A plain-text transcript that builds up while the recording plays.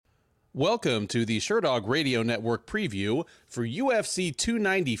Welcome to the Sherdog Radio Network preview for UFC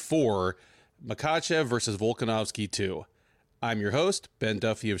 294, Makhachev versus Volkanovski 2. I'm your host, Ben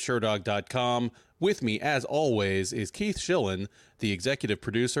Duffy of Sherdog.com. With me, as always, is Keith Shillan, the executive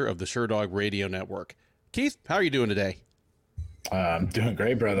producer of the Sherdog Radio Network. Keith, how are you doing today? I'm doing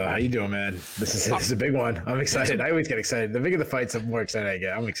great, brother. How you doing, man? This is a big one. I'm excited. I always get excited. The bigger the fights, the more excited I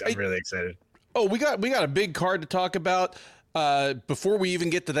get. I'm really excited. Oh, we got a big card to talk about. Before we even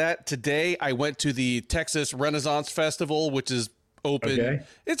get to that, today I went to the Texas Renaissance Festival, which is open. Okay.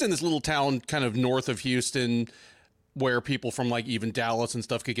 It's in this little town kind of north of Houston where people from like even Dallas and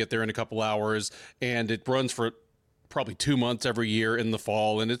stuff could get there in a couple hours. And it runs for probably 2 months every year in the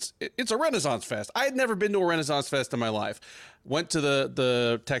fall. And it's a Renaissance Fest. I had never been to a Renaissance Fest in my life. Went to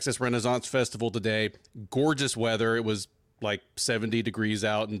the Texas Renaissance Festival today. Gorgeous weather. It was like 70 degrees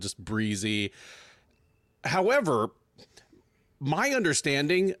out and just breezy. However, my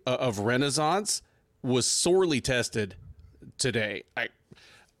understanding of Renaissance was sorely tested today.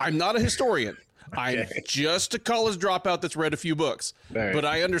 I'm not a historian. Okay. I'm just a college dropout that's read a few books. Right. But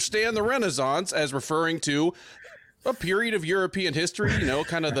I understand the Renaissance as referring to a period of European history,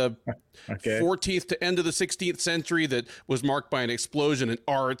 kind of the 14th to end of the 16th century that was marked by an explosion in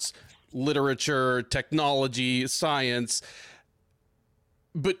arts, literature, technology, science.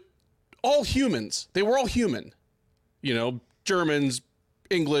 But all humans, they were all human, Germans,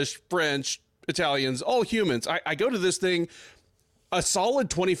 English, French, Italians, all humans. I go to this thing, a solid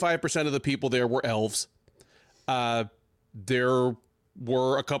 25% of the people there were elves. There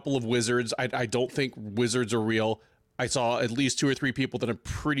were a couple of wizards. I don't think wizards are real. I saw at least 2 or 3 people that I'm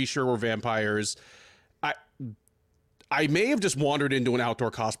pretty sure were vampires. I may have just wandered into an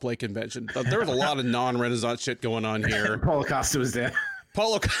outdoor cosplay convention. There was a lot of non-Renaissance shit going on here. Paulo Costa was there.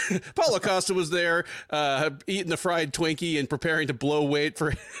 Paulo Costa was there, eating the fried Twinkie and preparing to blow weight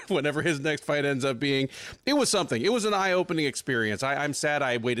for whenever his next fight ends up being. It was something. It was an eye-opening experience. I'm sad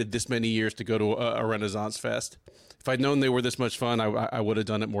I waited this many years to go to a Renaissance Fest. If I'd known they were this much fun, I would have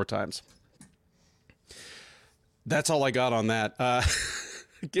done it more times. That's all I got on that.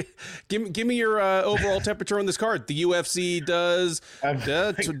 Give me your overall temperature on this card. The UFC does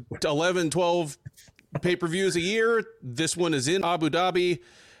 11, 12 pay-per-views a year. This one is in Abu Dhabi.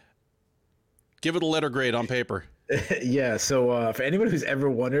 Give it a letter grade on paper. Yeah, so for anyone who's ever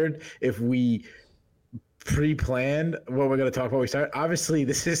wondered if we pre-planned what we're going to talk about when we start, obviously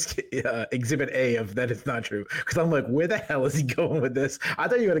this is exhibit A of that it's not true. Because I'm like, where the hell is he going with this? I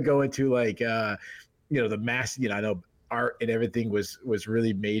thought you were going to go into like, the mass, I know art and everything was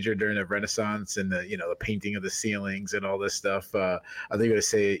really major during the Renaissance and the painting of the ceilings and all this stuff. I think you're going to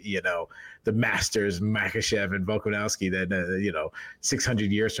say, the masters, Makhachev and Volkanovski, that,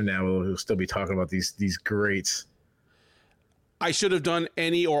 600 years from now, we'll still be talking about these greats. I should have done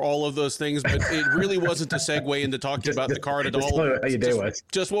any or all of those things, but it really wasn't a segue into talking about the card at all. How your day was.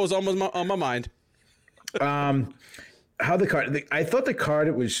 Just what was on my mind. How the card? I thought the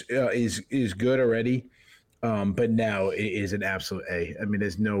card is good already. But now it is an absolute A. I mean,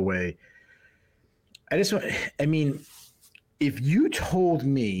 there's no way. If you told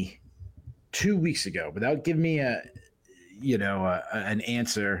me 2 weeks ago, without giving me an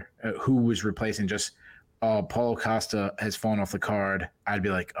answer, who was replacing, just Paulo Costa has fallen off the card, I'd be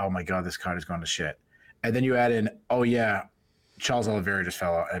like, oh my God, this card has gone to shit. And then you add in, oh yeah, Charles Oliveira just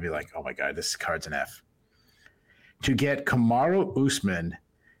fell out. I'd be like, oh my God, this card's an F. To get Kamaru Usman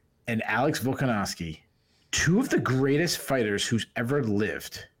and Alex Volkanovski, 2 of the greatest fighters who's ever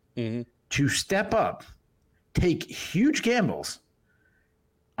lived, to step up, take huge gambles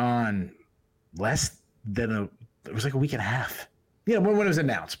on less than it was like a week and a half. When it was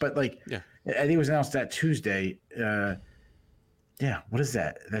announced, but I think it was announced that Tuesday. What is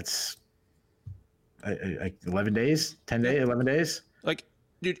that? That's like 11 days, 10 days, 11 days. Like,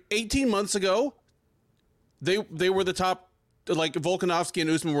 dude, 18 months ago, they were the top, like Volkanovski and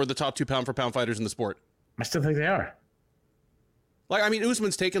Usman were the top 2 pound for pound fighters in the sport. I still think they are.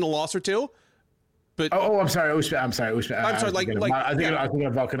 Usman's taken a loss or 2, but I'm sorry, Usman. I'm sorry. I think of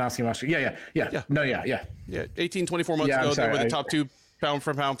Volkanovski. Yeah. No, yeah. 18, 24 months ago, they were the top 2 pound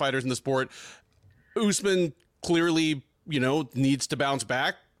for pound fighters in the sport. Usman clearly, needs to bounce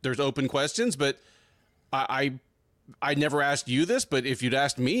back. There's open questions, but I never asked you this, but if you'd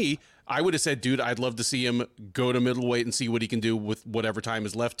asked me, I would have said, dude, I'd love to see him go to middleweight and see what he can do with whatever time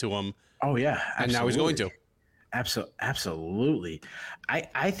is left to him. Oh, yeah. Absolutely. And now he's going to. Absolutely.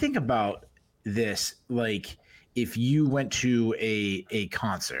 I think about this, like, if you went to a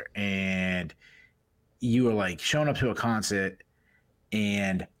concert and you were, like, showing up to a concert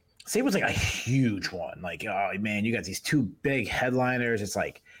and say it was, like, a huge one. Like, oh, man, you got these 2 big headliners. It's,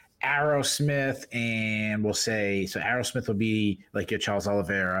 like, Aerosmith, and we'll say, so Aerosmith will be like your Charles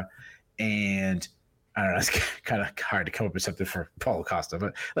Oliveira, and I don't know, it's kind of hard to come up with something for Paulo Costa,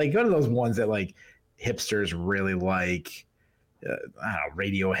 but like go to those ones that like hipsters really like, I don't know,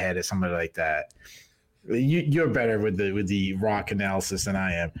 Radiohead or somebody like that. You're better with the rock analysis than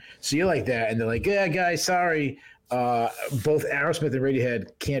I am. So you're like that, and they're like, yeah, guys, sorry, both Aerosmith and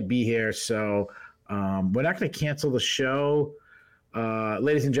Radiohead can't be here, so we're not going to cancel the show.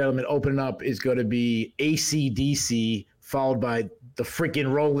 Ladies and gentlemen, opening up is going to be AC/DC followed by the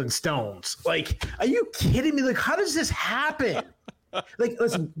freaking Rolling Stones. Like, are you kidding me? Like, how does this happen? Like,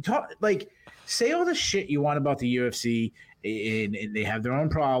 listen, say all the shit you want about the UFC, and they have their own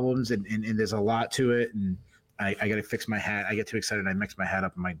problems, and there's a lot to it. And I got to fix my hat. I get too excited. I mix my hat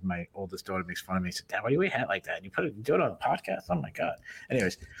up, and my oldest daughter makes fun of me. She said, Dad, why do you wear a hat like that? And you do it on the podcast? Oh, my God.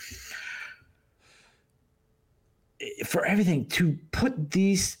 Anyways. For everything, to put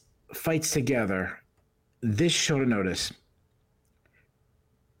these fights together, this short notice,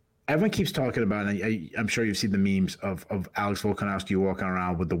 everyone keeps talking about it. And I'm sure you've seen the memes of Alex Volkanovski walking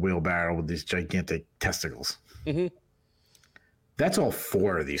around with the wheelbarrow with these gigantic testicles. Mm-hmm. That's all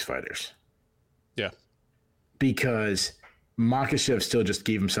 4 of these fighters. Yeah. Because Makhachev still just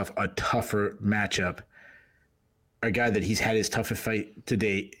gave himself a tougher matchup. A guy that he's had his toughest fight to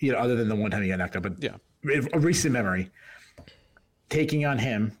date, other than the one time he got knocked out. But yeah. A recent memory, taking on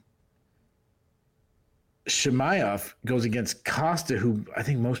him. Chimaev goes against Costa, who I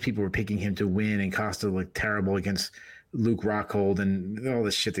think most people were picking him to win, and Costa looked terrible against Luke Rockhold and all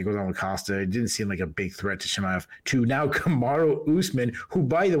this shit that goes on with Costa. It didn't seem like a big threat to Chimaev. To now Kamaru Usman, who,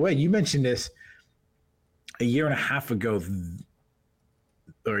 by the way, you mentioned this a year and a half ago,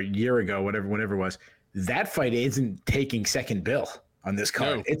 or a year ago, whatever it was. That fight isn't taking second bill on this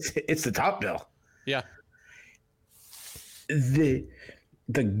card. No. It's the top bill. Yeah. The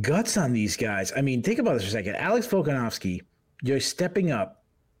guts on these guys. I mean, think about this for a second. Alex Volkanovski, you're stepping up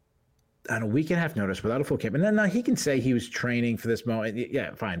on a week and a half notice without a full camp. And then now he can say he was training for this moment.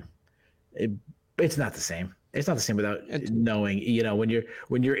 Yeah, fine. It's not the same. It's not the same without knowing, when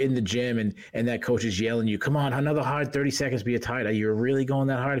you're in the gym and that coach is yelling you, come on, another hard 30 seconds, be a tight. Are you really going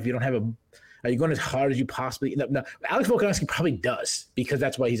that hard if you don't have are you going as hard as you possibly? No, Alex Volkanovski probably does, because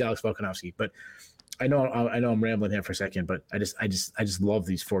that's why he's Alex Volkanovski. But I know I'm rambling here for a second, but I just love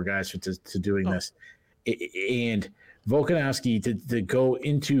these 4 guys to doing this. And Volkanovski to go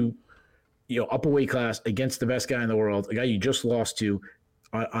into upper weight class against the best guy in the world, a guy you just lost to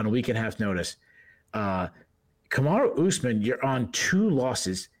on a week and a half notice. Kamaru Usman, you're on 2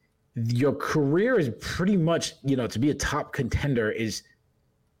 losses. Your career is pretty much, to be a top contender is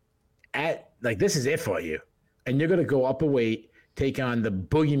this is it for you. And you're going to go up a weight, take on the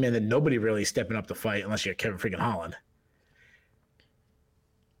boogeyman that nobody really is stepping up to fight unless you're Kevin freaking Holland.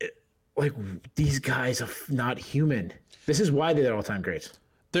 These guys are not human. This is why they're all-time greats.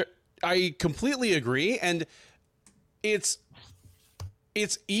 I completely agree, and it's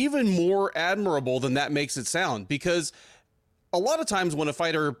even more admirable than that makes it sound, because a lot of times when a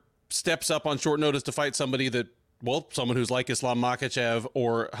fighter steps up on short notice to fight somebody someone who's like Islam Makhachev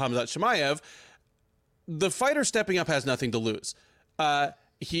or Khamzat Chimaev, the fighter stepping up has nothing to lose.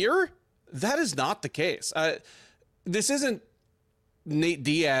 Here, that is not the case. This isn't Nate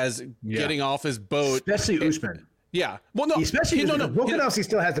Diaz getting off his boat. Especially Usman. Yeah. Well, no. Especially Volkanovski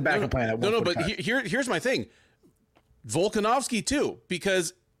still has the backup plan. But here's my thing. Volkanovski, too,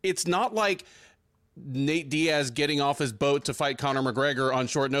 because it's not like Nate Diaz getting off his boat to fight Conor McGregor on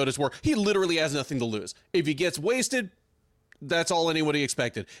short notice where he literally has nothing to lose. If he gets wasted, that's all anybody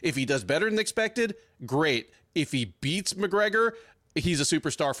expected. If he does better than expected, great. If he beats McGregor, he's a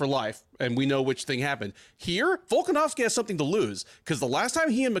superstar for life, and we know which thing happened. Here, Volkanovski has something to lose, because the last time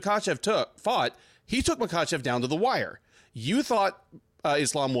he and Makhachev fought, he took Makhachev down to the wire. You thought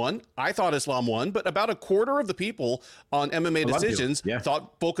Islam won. I thought Islam won, but about a quarter of the people on MMA Decisions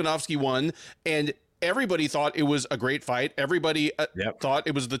thought Volkanovski won, and everybody thought it was a great fight. Everybody thought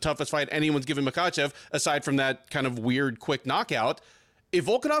it was the toughest fight anyone's given Makhachev, aside from that kind of weird quick knockout. If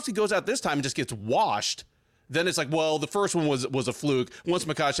Volkanovski goes out this time and just gets washed, then it's like, well, the first one was a fluke. Once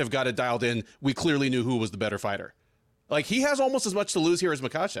Makhachev got it dialed in, we clearly knew who was the better fighter. He has almost as much to lose here as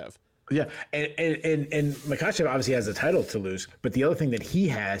Makhachev. Yeah, and Makhachev obviously has the title to lose, but the other thing that he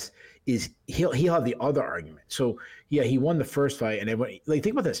has is he'll have the other argument. So yeah, he won the first fight, and everyone, think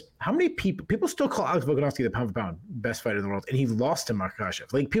about this: how many people still call Alex Volkanovski the pound for pound best fighter in the world, and he lost to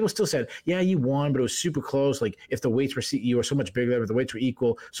Makhachev. People still said, yeah, you won, but it was super close. If the weights were you were so much bigger, if the weights were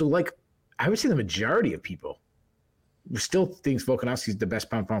equal. So I would say the majority of people still thinks Volkanovski is the best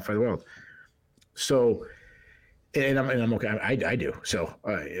pound for pound fighter in the world. So And I'm okay. I do. So,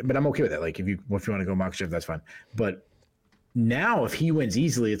 but I'm okay with that. Like if you want to go Makhachev, that's fine. But now if he wins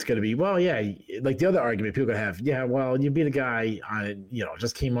easily, it's going to be, well, yeah, like the other argument people could have, yeah, well, you beat a guy on,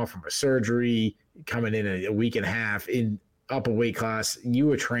 just came off from a surgery, coming in a week and a half in up a weight class. You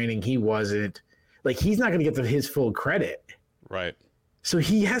were training, he wasn't. Like he's not going to get his full credit. Right. So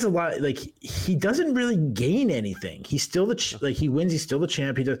he has a lot, like he doesn't really gain anything. He's still he wins. He's still the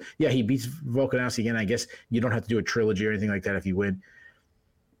champ. He does. Yeah, he beats Volkanovski again. I guess you don't have to do a trilogy or anything like that if you win.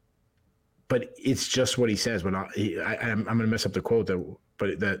 But it's just what he says. When I'm going to mess up the quote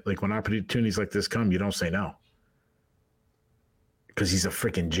that like when opportunities like this come, you don't say no. Because he's a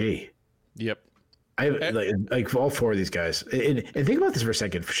freaking G. Yep. Like all four of these guys. And think about this for a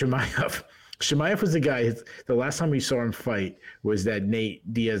second. Chimaev was the guy, the last time we saw him fight was that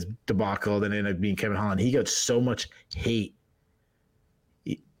Nate Diaz debacle that ended up being Kevin Holland. He got so much hate.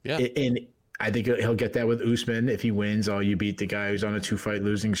 Yeah. And I think he'll get that with Usman if he wins. Oh, you beat the guy who's on a 2-fight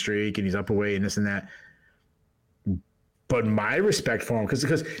losing streak and he's up away and this and that. But my respect for him,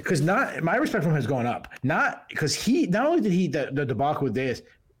 because my respect for him has gone up. Not because not only did the debacle with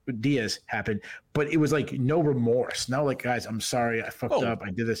Diaz happened, but it was like no remorse. Not like, guys, I'm sorry, I fucked up,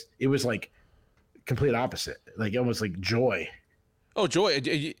 I did this. It was like complete opposite, like almost like joy. Oh, joy!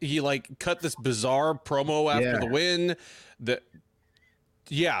 He like cut this bizarre promo after the win. But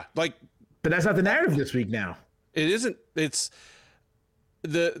that's not the narrative this week. Now it isn't. It's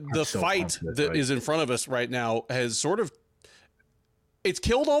the fight that is in front of us right now has sort of it's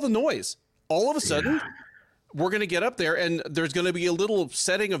killed all the noise. All of a sudden, we're going to get up there, and there's going to be a little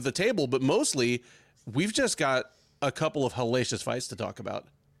setting of the table, but mostly we've just got a couple of hellacious fights to talk about.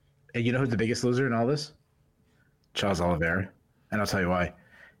 And you know who's the biggest loser in all this? Charles Oliveira. And I'll tell you why.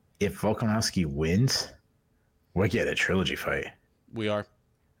 If Volkanovski wins, we're getting a trilogy fight. We are.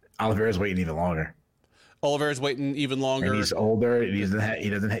 Oliveira's waiting even longer. Oliveira's waiting even longer. And he's older. He doesn't have,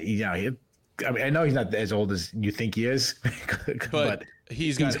 I mean, I know he's not as old as you think he is, but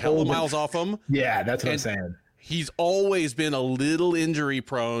he's got hella miles off him. Yeah, that's what I'm saying. He's always been a little injury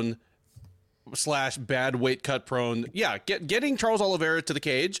prone / bad weight cut prone. Yeah, getting Charles Oliveira to the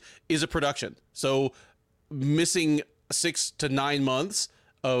cage is a production. So missing 6 to 9 months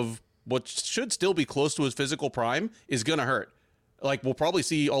of what should still be close to his physical prime is going to hurt. Like we'll probably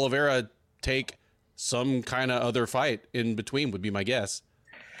see Oliveira take some kind of other fight in between would be my guess.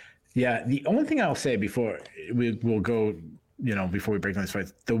 Yeah, the only thing I'll say before we'll go, before we break down this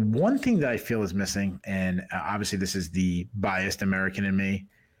fight, the one thing that I feel is missing, and obviously this is the biased American in me,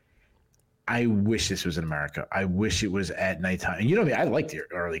 I wish this was in America. I wish it was at nighttime. And you know me, I like the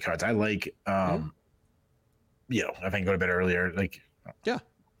early cards. I like, if I can go to bed earlier,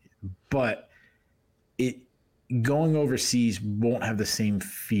 but going overseas won't have the same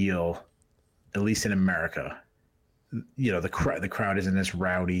feel, at least in America. The crowd isn't as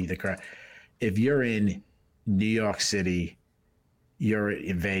rowdy. If you're in New York City, you're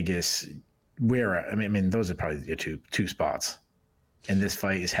in Vegas, those are probably your two spots. And this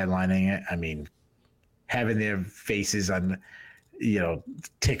fight is headlining it. I mean, having their faces on,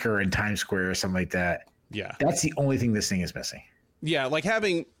 ticker in Times Square or something like that. Yeah. That's the only thing this thing is missing. Yeah. Like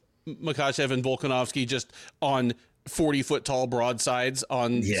having Makhachev and Volkanovski just on 40-foot tall broadsides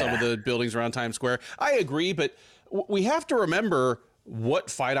on some of the buildings around Times Square. I agree, but we have to remember what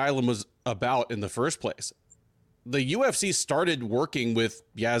Fight Island was about in the first place. The UFC started working with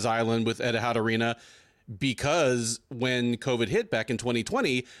Yas Island, with Etihad Arena, because when COVID hit back in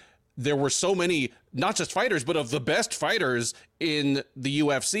 2020, there were so many, not just fighters, but of the best fighters in the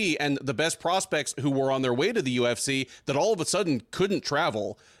UFC and the best prospects who were on their way to the UFC that all of a sudden couldn't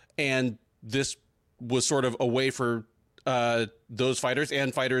travel. And this was sort of a way for those fighters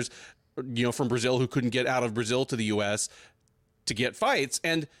and fighters, from Brazil who couldn't get out of Brazil to the US to get fights.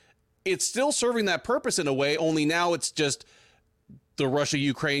 And it's still serving that purpose in a way, only now it's just the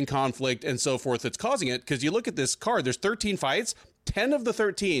Russia-Ukraine conflict and so forth that's causing it. Because you look at this card, there's 13 fights. 10 of the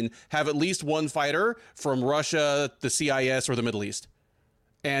 13 have at least one fighter from Russia, the CIS, or the Middle East.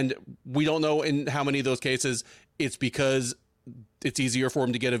 And we don't know in how many of those cases it's because it's easier for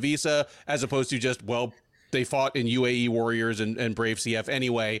them to get a visa as opposed to just, they fought in UAE Warriors and Brave CF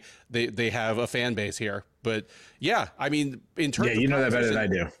anyway. They have a fan base here. But yeah, I mean, in terms of you know that better than I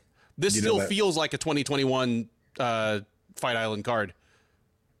do. This still feels like a 2021 Fight Island card.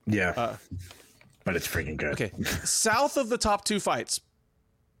 Yeah. But it's freaking good. Okay. South of the top two fights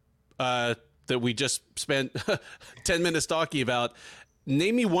that we just spent 10 minutes talking about,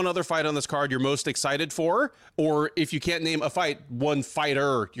 name me one other fight on this card you're most excited for, or if you can't name a fight, one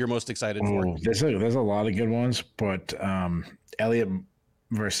fighter you're most excited for. There's a lot of good ones, but Elliott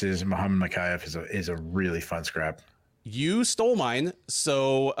versus Muhammad Yahya is a really fun scrap. You stole mine,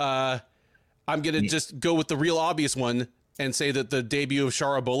 so I'm going to just go with the real obvious one and say that the debut of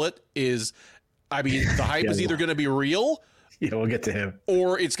Shara Bullet is, I mean, the hype is either going to be real. Yeah, we'll get to him.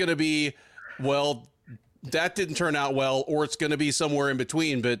 Or it's going to be, well, that didn't turn out well, or it's going to be somewhere in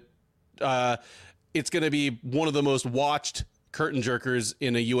between. But it's going to be one of the most watched curtain jerkers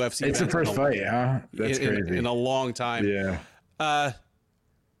in a UFC. It's the first fight, huh? That's crazy. In a long time. Yeah.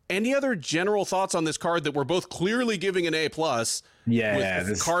 Any other general thoughts on this card that we're both clearly giving an A+? Yeah.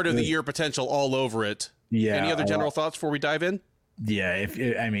 With card of the year potential all over it. Yeah. Any other general thoughts before we dive in? Yeah.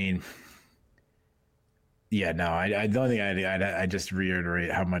 Yeah, no, I don't think I just reiterate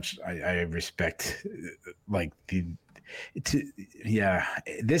how much I respect, like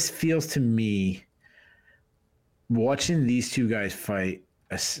this feels to me, watching these two guys fight.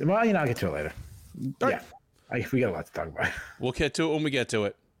 Well, I'll get to it later. Right. Yeah, we got a lot to talk about. We'll get to it when we get to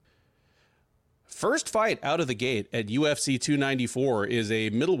it. First fight out of the gate at UFC 294 is a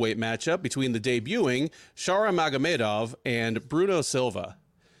middleweight matchup between the debuting Sharabutdin Magomedov and Bruno Silva.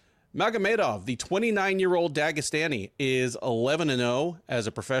 Magomedov, the 29-year-old Dagestani, is 11-0 as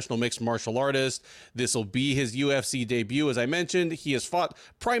a professional mixed martial artist. This will be his UFC debut. As I mentioned, he has fought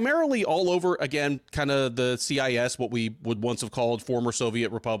primarily all over, again, kind of the CIS, what we would once have called former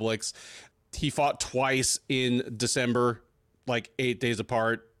Soviet republics. He fought twice in December, like 8 days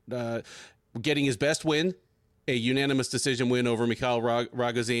apart, getting his best win, a unanimous decision win over Nickal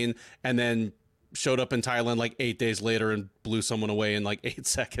Ragozin, and then showed up in Thailand like 8 days later and blew someone away in like 8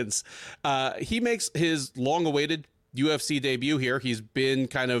 seconds. He makes his long-awaited UFC debut here. He's been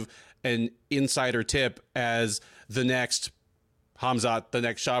kind of an insider tip as the next Khamzat, the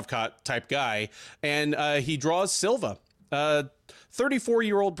next Shavkat type guy. And he draws Silva.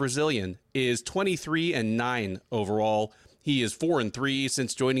 34-year-old Brazilian is 23-9 overall. He is 4-3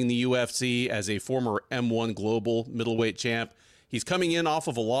 since joining the UFC as a former M1 global middleweight champ. He's coming in off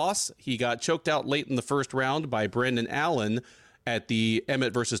of a loss. He got choked out late in the first round by Brendan Allen at the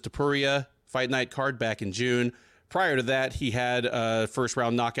Emmett versus Topuria Fight Night card back in June. Prior to that, he had a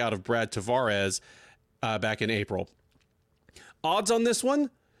first-round knockout of Brad Tavares back in April. Odds on this one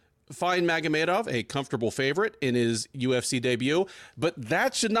find Magomedov a comfortable favorite in his UFC debut, but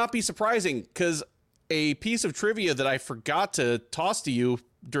that should not be surprising because a piece of trivia that I forgot to toss to you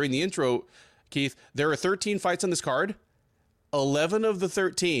during the intro, Keith, there are 13 fights on this card. 11 of the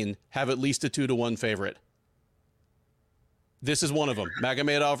 13 have at least a 2-1 favorite. This is one of them.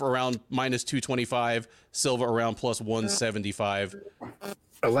 Magomedov around minus 225, Silva around plus 175.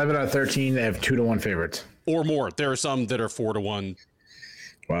 11 out of 13 have 2-1 favorites. Or more. There are some that are 4-1.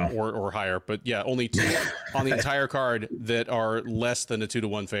 Wow. Or higher. But yeah, only 2 on the entire card that are less than a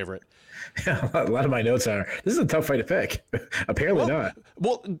 2-1 favorite. A lot of my notes are, this is a tough fight to pick. Apparently not.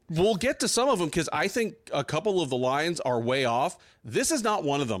 Well, we'll get to some of them because I think a couple of the lines are way off. This is not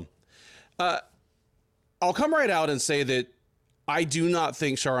one of them. I'll come right out and say that I do not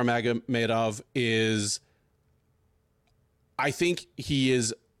think Shara Magomedov is. I think he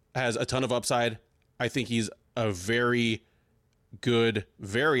has a ton of upside. I think he's a very good,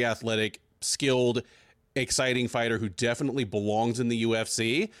 very athletic, skilled, exciting fighter who definitely belongs in the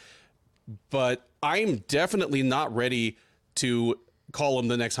UFC. But I'm definitely not ready to call him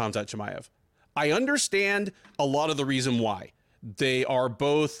the next Khamzat Chimaev. I understand a lot of the reason why. They are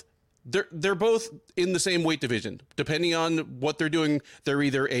both they're both in the same weight division. Depending on what they're doing, they're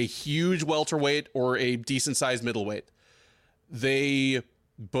either a huge welterweight or a decent sized middleweight. They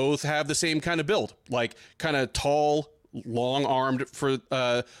both have the same kind of build, like kind of tall, long armed for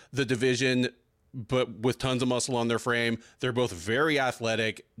the division, but with tons of muscle on their frame. They're both very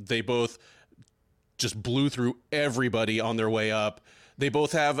athletic. They both just blew through everybody on their way up. They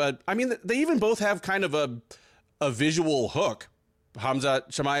both have they even both have kind of a visual hook.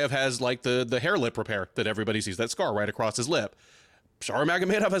 Khamzat Chimaev has like the hair lip repair that everybody sees, that scar right across his lip. Shara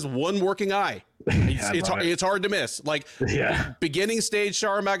Magomedov has one working eye. It's hard to miss. Like beginning stage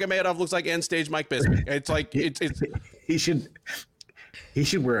Shara Magomedov looks like end stage Mike Bisping. It's like he should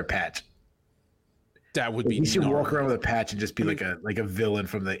wear a patch. That would be. He should walk around with a patch and just be like a villain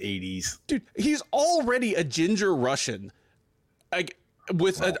from the 80s. Dude, he's already a ginger Russian, like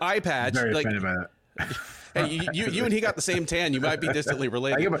with an eye patch. Very like, offended by that. Hey, you and he got the same tan. You might be distantly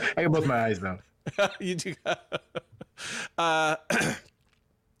related. I get both my eyes though. You do.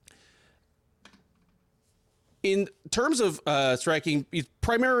 In terms of striking, he's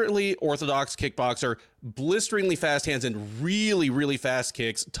primarily orthodox kickboxer, blisteringly fast hands and really, really fast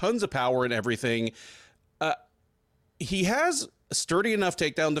kicks, tons of power and everything. He has sturdy enough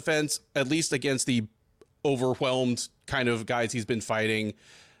takedown defense, at least against the overwhelmed kind of guys he's been fighting.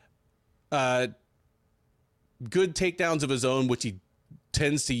 Good takedowns of his own, which he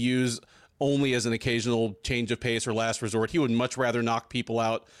tends to use only as an occasional change of pace or last resort. He would much rather knock people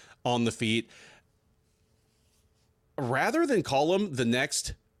out on the feet. Rather than call him the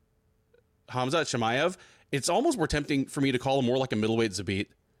next Khamzat Chimaev, it's almost more tempting for me to call him more like a middleweight Zabit.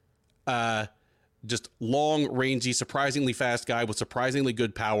 Just long, rangy, surprisingly fast guy with surprisingly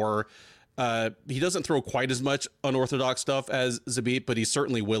good power. He doesn't throw quite as much unorthodox stuff as Zabit, but he's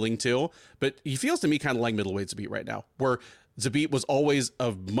certainly willing to. But he feels to me kind of like middleweight Zabit right now, where Zabit was always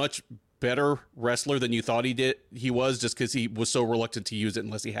a much better wrestler than you thought he was, just because he was so reluctant to use it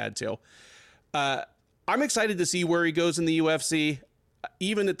unless he had to. I'm excited to see where he goes in the UFC.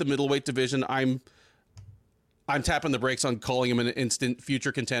 Even at the middleweight division, I'm tapping the brakes on calling him an instant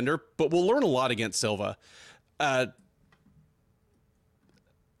future contender, but we'll learn a lot against Silva.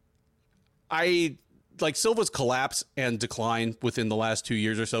 I like Silva's collapse and decline within the last 2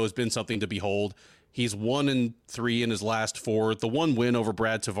 years or so has been something to behold. He's 1-3 in his last 4. The one win over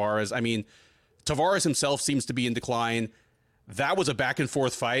Brad Tavares. I mean, Tavares himself seems to be in decline. That was a back and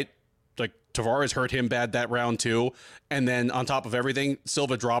forth fight. Like, Tavares hurt him bad that round too. And then on top of everything,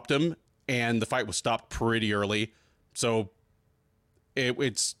 Silva dropped him and the fight was stopped pretty early. So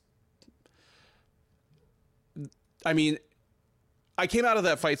it's, I mean, I came out of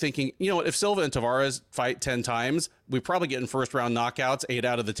that fight thinking, you know what, if Silva and Tavares fight 10 times, we probably get in first round knockouts 8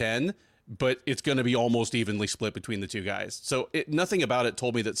 out of the 10, but it's going to be almost evenly split between the two guys. So nothing about it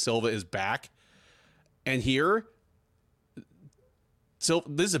told me that Silva is back. And here,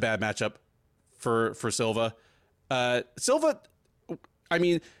 this is a bad matchup for Silva. Silva, I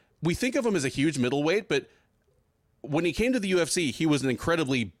mean, we think of him as a huge middleweight, but when he came to the UFC, he was an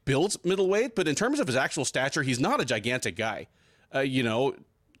incredibly built middleweight, but in terms of his actual stature, he's not a gigantic guy. Well,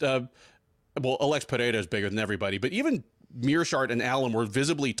 Alex Pereira is bigger than everybody, but even Mearshart and Allen were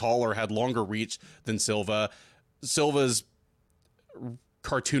visibly taller, had longer reach than Silva. Silva's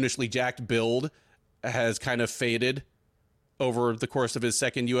cartoonishly jacked build has kind of faded over the course of his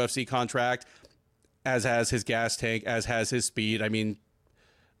second UFC contract, as has his gas tank, as has his speed. I mean,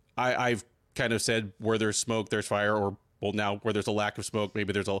 I've kind of said where there's smoke, there's fire, or, well, now where there's a lack of smoke,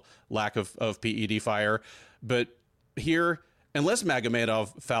 maybe there's a lack of PED fire. But here, unless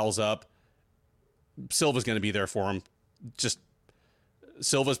Magomedov fouls up, Silva's going to be there for him. Just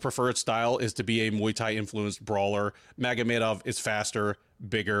Silva's preferred style is to be a Muay Thai influenced brawler. Magomedov is faster,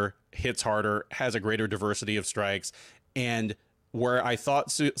 bigger, hits harder, has a greater diversity of strikes. And where I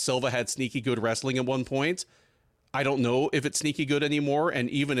thought Silva had sneaky good wrestling at one point, I don't know if it's sneaky good anymore. And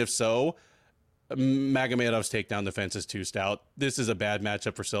even if so, Magomedov's takedown defense is too stout. This is a bad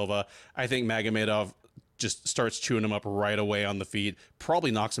matchup for Silva. I think Magomedov just starts chewing him up right away on the feet,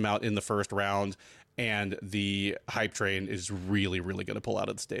 probably knocks him out in the first round, and the hype train is really, really going to pull out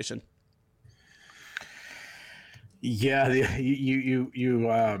of the station. Yeah, you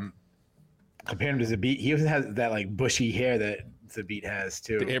compare him to Zabit. He even has that like bushy hair that Zabit has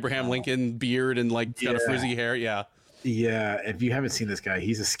too. The Abraham Lincoln beard and like got a frizzy hair. Yeah. Yeah. If you haven't seen this guy,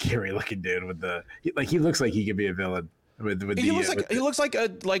 he's a scary looking dude he looks like he could be a villain. He looks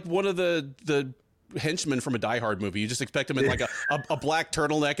like one of the henchmen from a Die Hard movie. You just expect him in like a black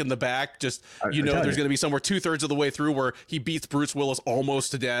turtleneck in the back. Just, there's going to be somewhere 2/3 of the way through where he beats Bruce Willis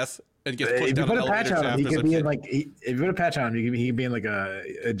almost to death and gets pushed down an elevator shaft. If you put a patch on him, he could be in like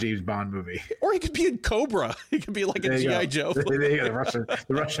a James Bond movie. Or he could be in Cobra. He could be like a G.I. Joe. There you go,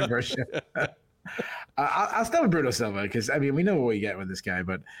 the Russian version. I'll start with Bruno Silva because, I mean, we know what we get with this guy,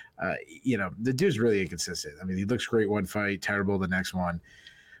 but, the dude's really inconsistent. I mean, he looks great one fight, terrible the next one.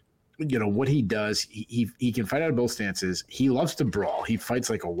 What he does, he can fight out of both stances. He loves to brawl. He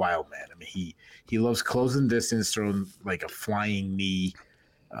fights like a wild man. I mean, he loves closing distance, throwing like a flying knee.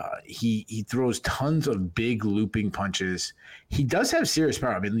 He throws tons of big looping punches. He does have serious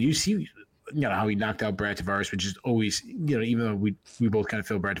power. I mean, you see, how he knocked out Brad Tavares, which is always, even though we both kind of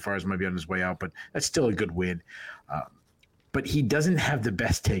feel Brad Tavares might be on his way out, but that's still a good win. But he doesn't have the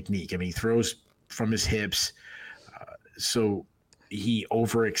best technique. I mean, he throws from his hips. So he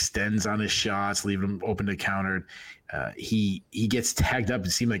overextends on his shots, leaving him open to counter. He gets tagged up.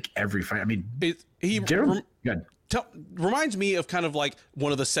 It seemed like every fight. I mean, reminds me of kind of like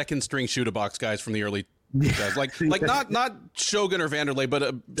one of the second string shoot-a box guys from the early guys. Like not Shogun or Vanderlei, but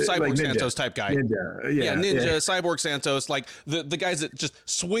a Cyborg like Santos type guy. Ninja, Cyborg Santos, like the guys that just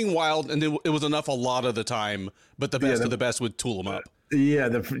swing wild, and it was enough a lot of the time, but the best of the best would tool them up.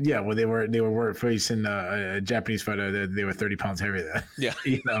 When they were facing a Japanese fighter, they were 30 pounds heavier than. Yeah.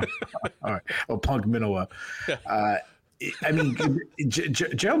 All right. Or Punk Minowa. I mean,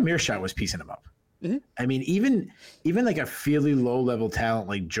 Gerald Mearshart was piecing him up. Mm-hmm. I mean, even like a fairly low level talent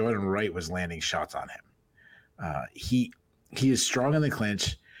like Jordan Wright was landing shots on him. He is strong in the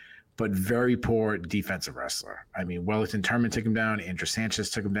clinch, but very poor defensive wrestler. I mean, Wellington Turman took him down. Andrew Sanchez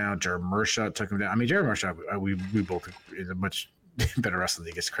took him down. Jared Mershaw took him down. I mean, Jared Mershaw, we both is a much better wrestler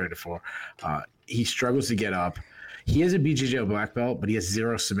than he gets credited for. He struggles to get up. He has a BJJ black belt, but he has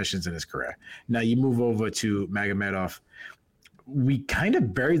 0 submissions in his career. Now you move over to Magomedov. We kind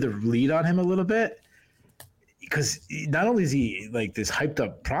of buried the lead on him a little bit because not only is he like this hyped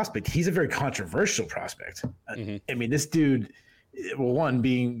up prospect, he's a very controversial prospect. Mm-hmm. I mean, this dude, well, one,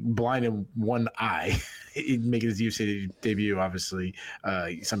 being blind in one eye, making his UFC debut, obviously,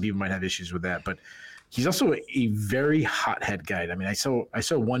 some people might have issues with that, but he's also a very hothead guy. I mean, I saw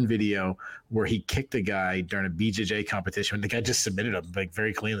one video where he kicked a guy during a BJJ competition, and the guy just submitted him like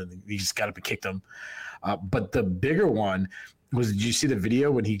very cleanly. He just got up and kicked him. But the bigger one was, did you see the video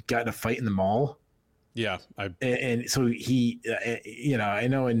when he got in a fight in the mall? Yeah. And so he, I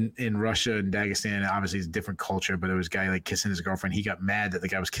know in Russia and Dagestan, obviously it's a different culture, but it was a guy like kissing his girlfriend. He got mad that the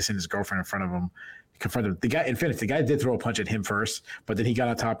guy was kissing his girlfriend in front of him. Confronted the guy. In fairness, the guy did throw a punch at him first, but then he got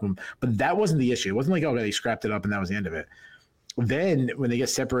on top of him. But that wasn't the issue. It wasn't like, oh, they scrapped it up and that was the end of it. Then when they get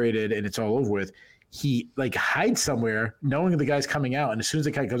separated and it's all over with, he like hides somewhere knowing the guy's coming out. And as soon as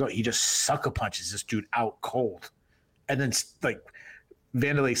the guy goes out, he just sucker punches this dude out cold. And then like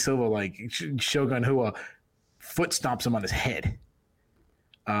Vanderlei Silva, like Shogun Hua, foot stomps him on his head.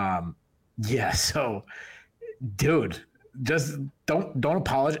 Yeah. So, dude, just don't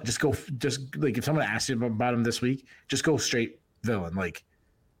apologize. Just like if someone asks you about him this week, just go straight villain. Like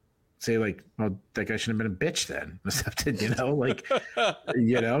say like, well, that guy shouldn't have been a bitch then.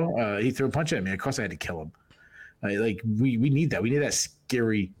 He threw a punch at me. Of course I had to kill him. Like we need that. We need that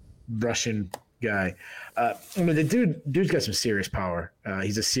scary Russian guy. I mean, the dude's got some serious power.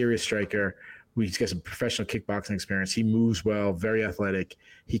 He's a serious striker. He's got some professional kickboxing experience. He moves well, very athletic.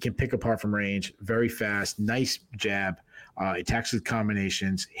 He can pick apart from range, very fast, nice jab. Attacks with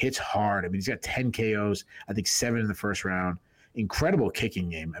combinations, hits hard. I mean, he's got 10 KOs, I think 7 in the first round. Incredible kicking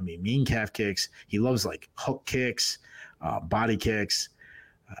game. I mean, mean calf kicks. He loves like hook kicks, body kicks.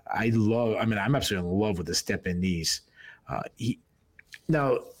 I'm absolutely in love with the step-in knees.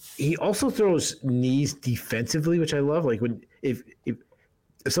 He also throws knees defensively, which I love. Like if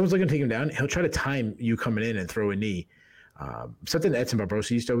someone's looking to take him down, he'll try to time you coming in and throw a knee. Something that Edson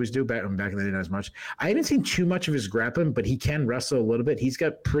Barbosa used to always do back in the day, not as much. I haven't seen too much of his grappling, but he can wrestle a little bit. He's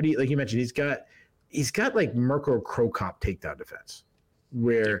got pretty, like you mentioned, he's got like Mirko Cro Cop takedown defense,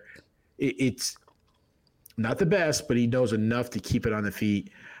 where it's not the best, but he knows enough to keep it on the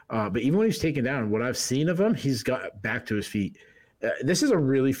feet. But even when he's taken down, what I've seen of him, he's got back to his feet. This is a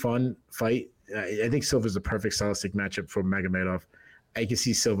really fun fight. I think Silva's the perfect stylistic matchup for Magomedov. I can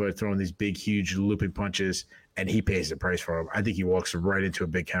see Silva throwing these big, huge looping punches, and he pays the price for them. I think he walks right into a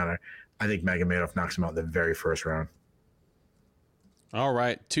big counter. I think Magomedov knocks him out in the very first round. All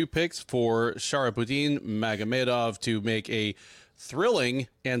right, 2 picks for Sharabutdin Magomedov to make a thrilling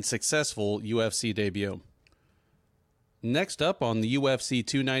and successful UFC debut. Next up on the UFC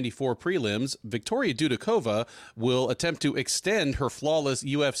 294 prelims, Victoria Dudakova will attempt to extend her flawless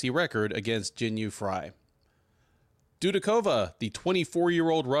UFC record against Jinh Yu Frey. Dudakova, the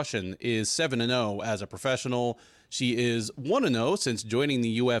 24-year-old Russian, is 7-0 as a professional. She is 1-0 since joining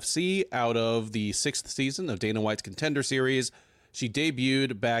the UFC out of the 6th season of Dana White's Contender Series. She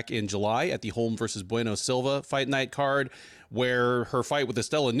debuted back in July at the Holm versus Bueno Silva fight night card, where her fight with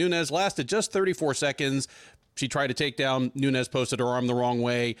Estela Nunes lasted just 34 seconds. She tried to take down Nunes, posted her arm the wrong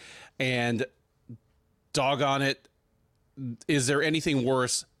way, and doggone it, is there anything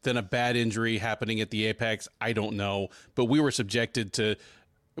worse than a bad injury happening at the Apex? I don't know, but we were subjected to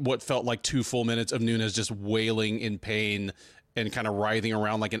what felt like 2 full minutes of Nunes just wailing in pain and kind of writhing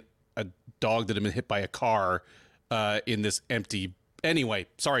around like a dog that had been hit by a car in this empty. Anyway,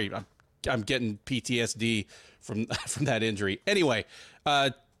 sorry, I'm getting PTSD from that injury. Anyway,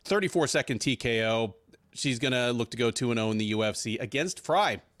 34-second TKO. She's going to look to go 2-0 in the UFC against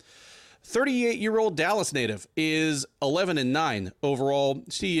Frey. 38-year-old Dallas native is 11-9 overall.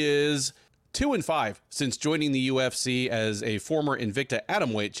 She is 2-5 since joining the UFC as a former Invicta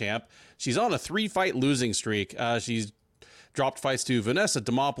atomweight champ. She's on a 3-fight losing streak. She's dropped fights to Vanessa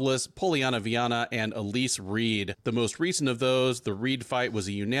Demopoulos, Poliana Viana, and Elise Reed. The most recent of those, the Reed fight, was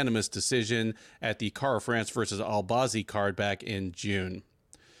a unanimous decision at the Cara France versus Albazi card back in June.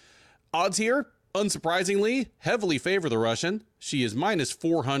 Odds here, unsurprisingly, heavily favor the Russian. She is minus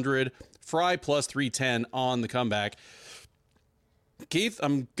 400, Frey plus 310 on the comeback. Keith,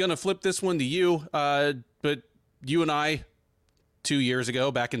 I'm going to flip this one to you, but you and I 2 years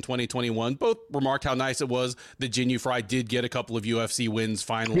ago, back in 2021, both remarked how nice it was that Jinh Yu Frey did get a couple of UFC wins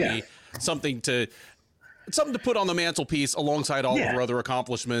finally. Yeah. Something to put on the mantelpiece alongside all of her other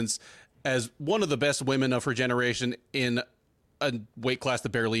accomplishments as one of the best women of her generation in a weight class that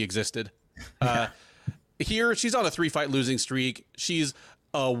barely existed. Here, she's on a 3-fight losing streak. She's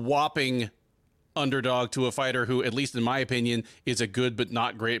a whopping underdog to a fighter who, at least in my opinion, is a good but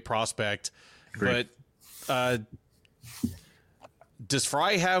not great prospect. Great. But does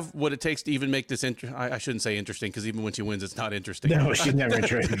Frey have what it takes to even make this interesting? I shouldn't say interesting, because even when she wins, it's not interesting. No, she's never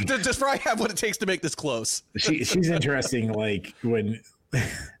interesting. Does Frey have what it takes to make this close? She's interesting, like when,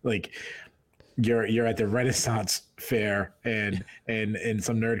 like you're at the Renaissance fair and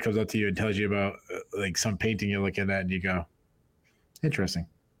some nerd comes up to you and tells you about like some painting you're looking at, and you go, interesting.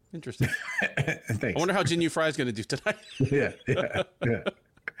 Thanks. I wonder how Jinh Yu Frey is going to do tonight. Yeah.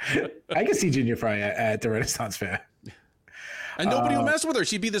 I can see Jinh Yu Frey at the Renaissance fair. And nobody will mess with her.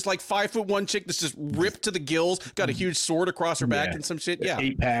 She'd be this like 5'1" chick that's just ripped to the gills, got a huge sword across her back and some shit. Yeah.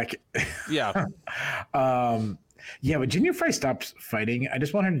 8-pack. Yeah. Yeah, but Jinh Yu Frey stopped fighting. I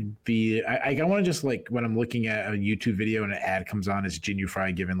just want her to be. I want to just like when I'm looking at a YouTube video and an ad comes on, is Jinh Yu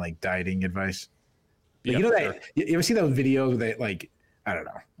Frey giving like dieting advice. Like, you know that you ever see those videos that like I don't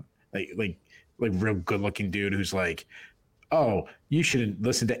know, like real good looking dude who's like, oh, you shouldn't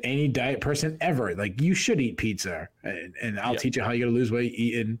listen to any diet person ever. Like you should eat pizza, and I'll teach you how you're gonna lose weight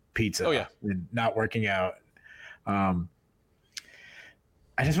eating pizza. Oh yeah, and not working out. I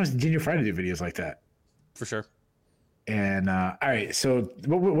just want Jinh Yu Frey to do videos like that for sure. And all right, so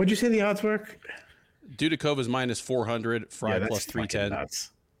what'd you say the odds were? Dudakova's minus 400, Frey plus 310.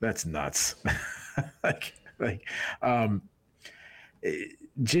 Nuts. That's nuts.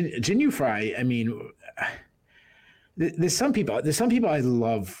 Jinh Yu Frey. I mean, there's some people I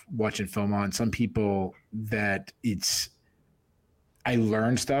love watching film on. Some people that I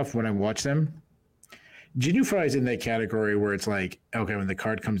learn stuff when I watch them. Jinh Yu Frey is in that category where it's like, okay, when the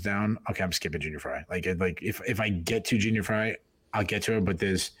card comes down, okay, I'm skipping Jinh Yu Frey. Like if I get to Jinh Yu Frey, I'll get to her, but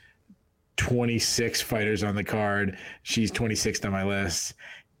there's 26 fighters on the card. She's 26th on my list.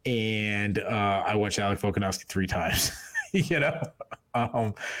 And I watched Alex Volkanovski 3 times, you know?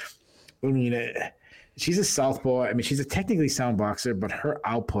 I mean, she's a southpaw. I mean, she's a technically sound boxer, but her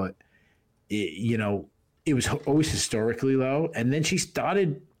output, it was always historically low. And then she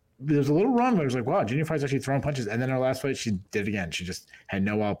started, there was a little run where I was like, wow, Jinh Yu Frey's actually throwing punches. And then her last fight, she did it again. She just had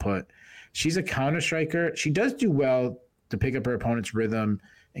no output. She's a counter striker. She does do well to pick up her opponent's rhythm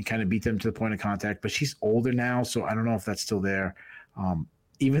and kind of beat them to the point of contact, but she's older now, so I don't know if that's still there.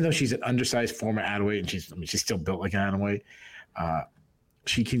 Even though she's an undersized former atomweight, and she's still built like an atomweight,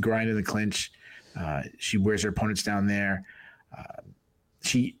 she can grind in the clinch. She wears her opponents down there.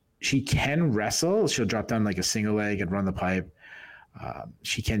 She can wrestle. She'll drop down like a single leg and run the pipe.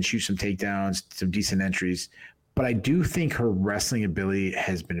 She can shoot some takedowns, some decent entries, but I do think her wrestling ability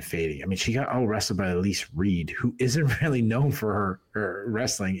has been fading. I mean, she got out wrestled by Elise Reed, who isn't really known for her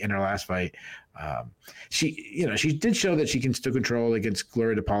wrestling in her last fight. She did show that she can still control against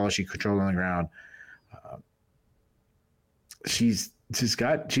Gloria DePaula. She controlled on the ground. She's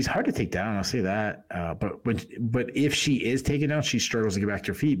hard to take down. I'll say that. But if she is taken down, she struggles to get back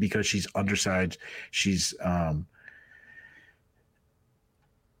to her feet because she's undersized. She's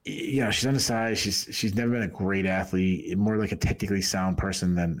she's undersized. She's never been a great athlete, more like a technically sound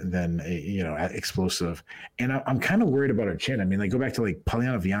person than explosive. And I'm kind of worried about her chin. I mean, like go back to like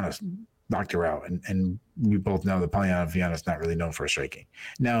Polyana Viana knocked her out, and we both know that Polyana Viana is not really known for her striking.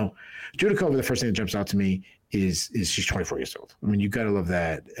 Now, Dudakova, the first thing that jumps out to me is she's 24 years old. I mean, you got to love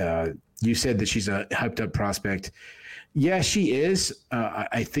that. You said that she's a hyped up prospect. Yeah, she is.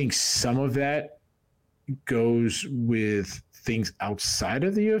 I think some of that goes with things outside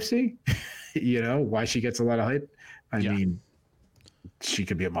of the UFC, why she gets a lot of hype. I mean, she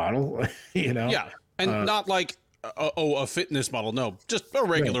could be a model, Yeah. And not like, a fitness model. No, just a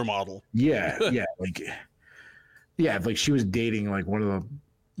regular model. Yeah. Yeah. Like she was dating like one of the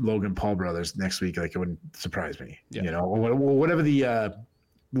Logan Paul brothers next week. Like it wouldn't surprise me, or whatever the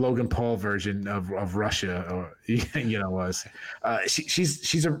Logan Paul version of Russia or, was.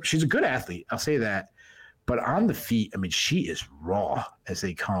 She's a good athlete. I'll say that. But on the feet, I mean, she is raw as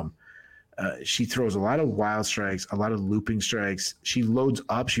they come. She throws a lot of wild strikes, a lot of looping strikes. She loads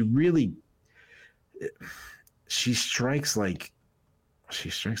up. She strikes like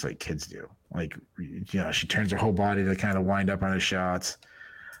kids do. Like, she turns her whole body to kind of wind up on her shots.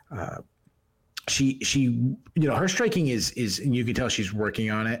 Her striking is, and you can tell she's working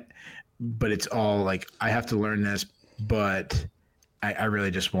on it, but it's all like, I have to learn this, but I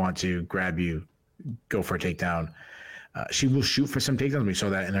really just want to grab you, go for a takedown. She will shoot for some takedowns. We saw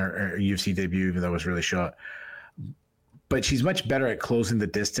that in her UFC debut, even though it was really short. But she's much better at closing the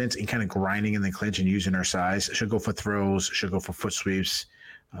distance and kind of grinding in the clinch and using her size. She'll go for throws. She'll go for foot sweeps.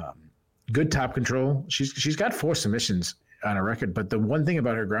 Good top control. She's got 4 submissions on her record. But the one thing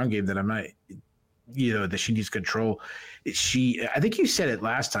about her ground game that I might, that she needs control. I think you said it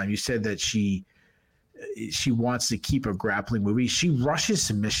last time. You said that she wants to keep a grappling movie. She rushes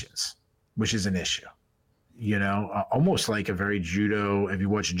submissions, which is an issue. Almost like a very judo. If you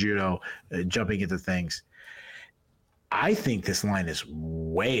watch judo, jumping into things. I think this line is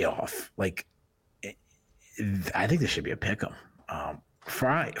way off. Like, I think this should be a pick'em.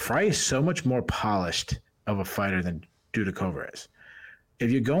 Frey is so much more polished of a fighter than Dudakova is.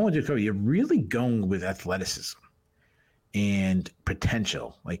 If you're going with Dudakova, you're really going with athleticism and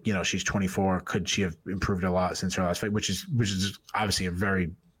potential. Like, she's 24. Could she have improved a lot since her last fight? Which is obviously a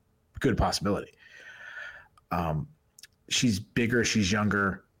very good possibility. She's bigger. She's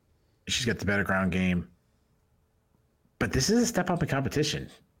younger. She's got the better ground game. But this is a step up in competition,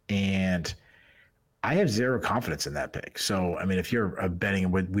 and I have zero confidence in that pick. So, I mean, if you're a betting,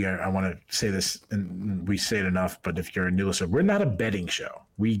 I want to say this, and we say it enough, but if you're a new listener, we're not a betting show.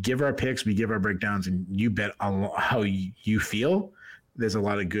 We give our picks, we give our breakdowns, and you bet on how you feel. There's a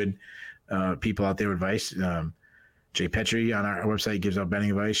lot of good people out there with advice. Jay Petrie on our website gives out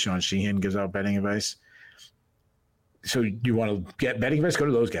betting advice. Sean Sheehan gives out betting advice. So you want to get betting advice, go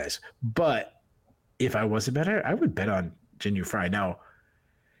to those guys. But if I was a bettor, I would bet on Jinh Yu Frey. Now,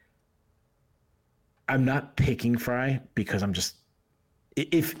 I'm not picking Frey because I'm just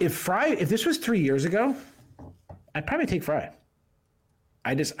if this was 3 years ago, I'd probably take Frey.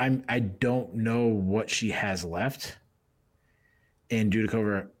 I don't know what she has left. And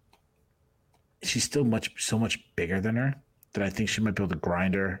Dudakova, she's still so much bigger than her that I think she might be able to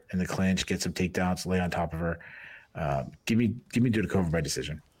grind her in the clinch, get some takedowns, lay on top of her. Give me Dudakova by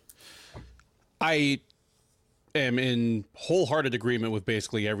decision. I am in wholehearted agreement with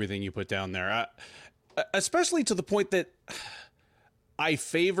basically everything you put down there, especially to the point that I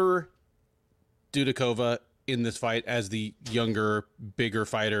favor Dudakova in this fight as the younger, bigger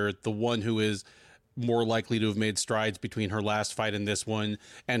fighter, the one who is more likely to have made strides between her last fight and this one,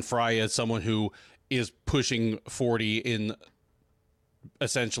 and Frey as someone who is pushing 40 in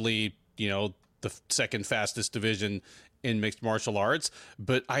essentially, the second fastest division in mixed martial arts.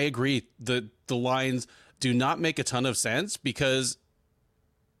 But I agree, the lines do not make a ton of sense because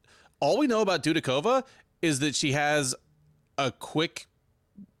all we know about Dudakova is that she has a quick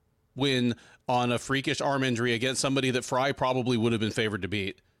win on a freakish arm injury against somebody that Frey probably would have been favored to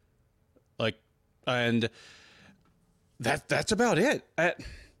beat. And that's about it.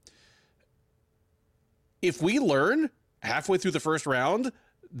 If we learn halfway through the first round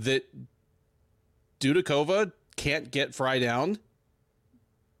that Dudakova can't get Frey down,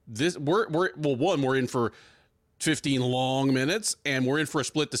 we're in for 15 long minutes, and we're in for a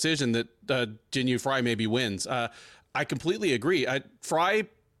split decision that Jinh Yu Frey maybe wins. I completely agree. Frey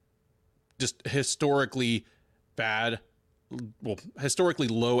just historically bad, historically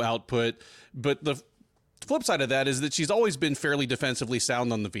low output, but the flip side of that is that she's always been fairly defensively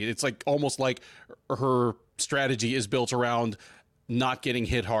sound on the feet. It's like almost like her strategy is built around not getting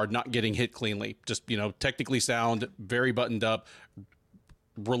hit hard, not getting hit cleanly, just, technically sound, very buttoned up,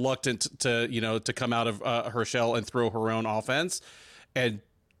 reluctant to come out of her shell and throw her own offense. And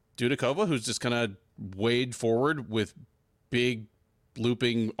Dudakova, who's just kind of wade forward with big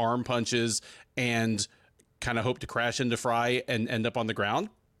looping arm punches and kind of hope to crash into Frey and end up on the ground.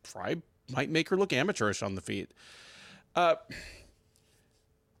 Frey might make her look amateurish on the feet.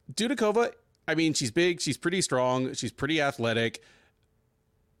 Dudakova, I mean, she's big, she's pretty strong, she's pretty athletic.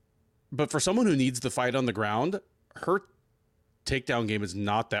 But for someone who needs the fight on the ground, her takedown game is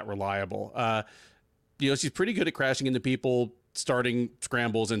not that reliable. She's pretty good at crashing into people, starting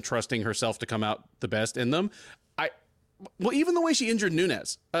scrambles, and trusting herself to come out the best in them. Even the way she injured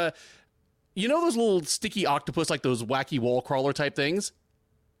Nunes, those little sticky octopus, like those wacky wall crawler type things?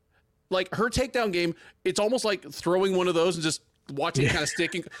 Like her takedown game, it's almost like throwing one of those and just watching it kind of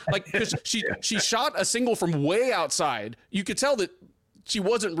sticking. Like, cause she shot a single from way outside. You could tell that she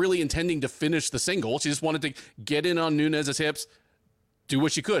wasn't really intending to finish the single. She just wanted to get in on Nunes' hips, do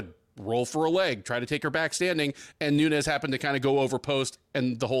what she could, roll for a leg, try to take her back standing, and Nunes happened to kind of go over post,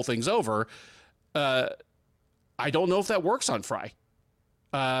 and the whole thing's over. I don't know if that works on Frey.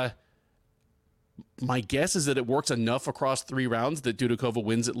 My guess is that it works enough across 3 rounds that Dudakova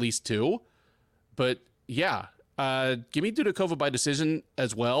wins at least 2. But yeah, give me Dudakova by decision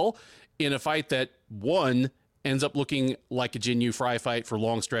as well in a fight that, 1, ends up looking like a Jinh Yu Frey fight for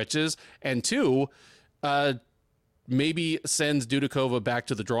long stretches, and 2, maybe sends Dudakova back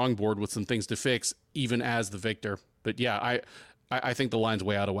to the drawing board with some things to fix, even as the victor. But yeah, I think the line's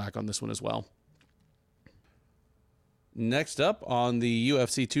way out of whack on this one as well. Next up on the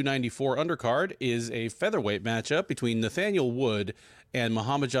UFC 294 undercard is a featherweight matchup between Nathaniel Wood and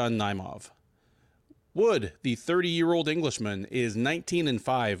Muhammadjon Naimov. Wood, the 30-year-old Englishman, is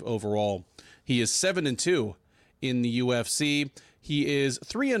 19-5 overall. He is 7-2 in the UFC. He is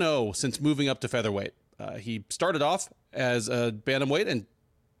 3-0 since moving up to featherweight. He started off as a bantamweight and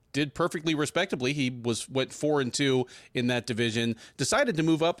did perfectly respectably. He went 4-2 in that division, decided to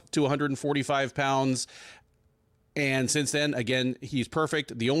move up to 145 pounds. And since then, again, he's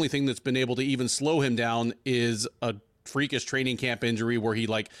perfect. The only thing that's been able to even slow him down is a freakish training camp injury where he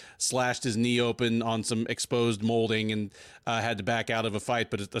slashed his knee open on some exposed molding and had to back out of a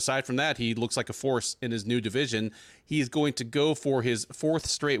fight. But aside from that, he looks like a force in his new division. He's going to go for his 4th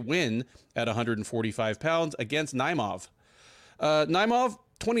straight win at 145 pounds against Naimov. Naimov,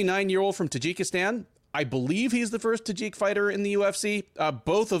 29-year-old from Tajikistan. I believe he's the first Tajik fighter in the UFC.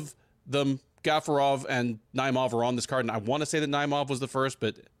 Both of them, Gafurov and Naimov, are on this card, and I want to say that Naimov was the first,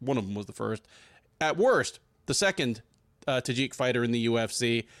 but one of them was the first. At worst, the second Tajik fighter in the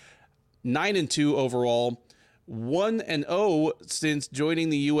UFC. 9-2 overall. 1-0 since joining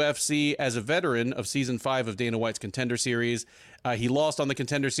the UFC as a veteran of Season 5 of Dana White's Contender Series. He lost on the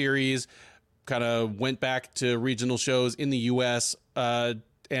Contender Series, kind of went back to regional shows in the U.S.,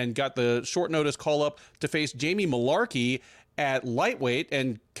 and got the short notice call up to face Jamie Mullarkey at lightweight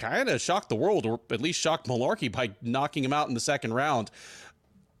and kind of shocked the world, or at least shocked Mullarkey by knocking him out in the second round.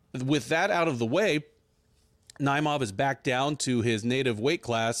 With that out of the way, Naimov is back down to his native weight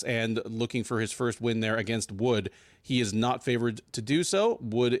class and looking for his first win there against Wood. He is not favored to do so.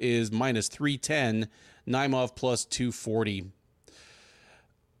 Wood is minus 310, Naimov plus 240.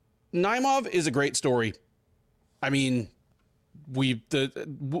 Naimov is a great story. I mean, we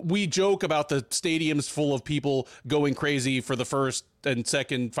joke about the stadiums full of people going crazy for the first and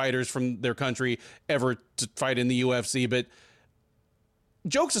second fighters from their country ever to fight in the UFC, but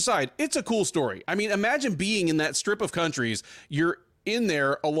jokes aside, it's a cool story. I mean, imagine being in that strip of countries. You're in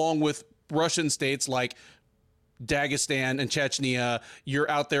there along with Russian states like Dagestan and Chechnya. You're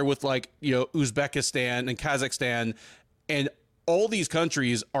out there with Uzbekistan and Kazakhstan, and all these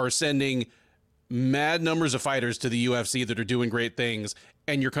countries are sending mad numbers of fighters to the UFC that are doing great things,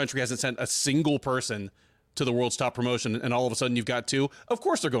 and your country hasn't sent a single person to the world's top promotion, and all of a sudden you've got 2. Of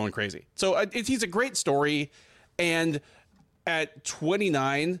course they're going crazy. So he's a great story, and at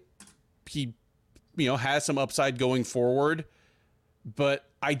 29, he has some upside going forward, but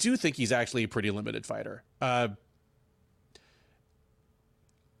I do think he's actually a pretty limited fighter. I'm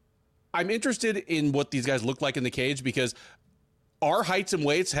interested in what these guys look like in the cage, because our heights and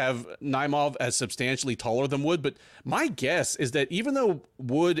weights have Naimov as substantially taller than Wood, but my guess is that even though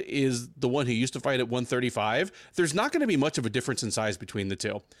Wood is the one who used to fight at 135, there's not going to be much of a difference in size between the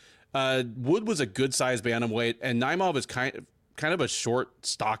two. Wood was a good size bantamweight, and Naimov is kind of a short,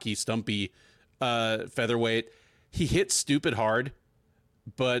 stocky, stumpy featherweight. He hits stupid hard,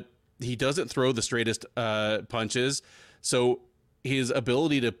 but he doesn't throw the straightest punches. So his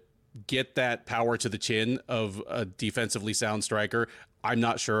ability to get that power to the chin of a defensively sound striker, I'm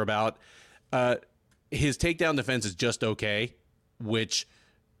not sure about. His takedown defense is just okay, which,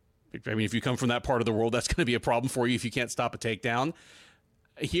 I mean, if you come from that part of the world, that's going to be a problem for you if you can't stop a takedown.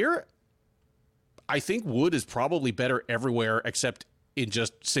 Here, I think Wood is probably better everywhere except in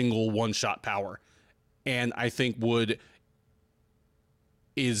just single one-shot power. And I think Wood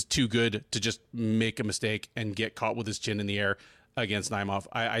is too good to just make a mistake and get caught with his chin in the air against Naimov.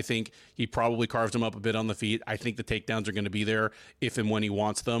 I think he probably carved him up a bit on the feet. I think the takedowns are going to be there if and when he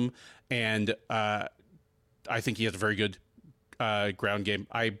wants them. And I think he has a very good ground game.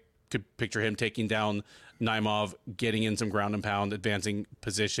 I could picture him taking down Naimov, getting in some ground and pound, advancing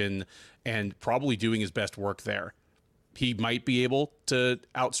position, and probably doing his best work there. He might be able to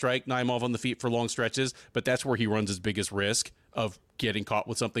outstrike Naimov on the feet for long stretches, but that's where he runs his biggest risk of getting caught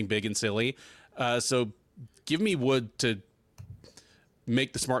with something big and silly. So give me Wood to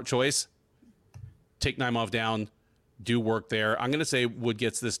make the smart choice, take Naimov down, do work there. I'm going to say Wood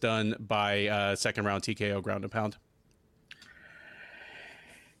gets this done by second round TKO, ground and pound.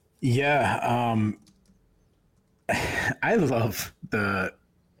 Yeah. I love the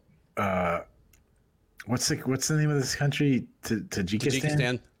what's the name of this country?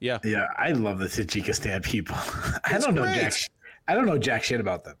 Tajikistan. Yeah. I love the Tajikistan people. I don't know jack shit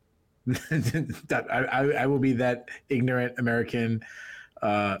about them. I will be that ignorant American.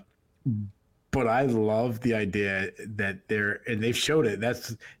 But I love the idea that and they've showed it.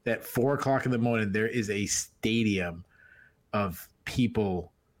 That's that 4:00 in the morning. There is a stadium of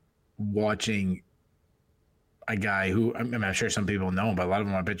people watching a guy who I'm sure some people know him, but a lot of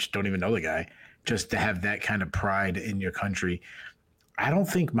them I bet don't even know the guy. Just to have that kind of pride in your country. I don't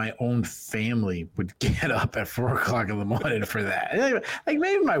think my own family would get up at 4:00 in the morning for that. Like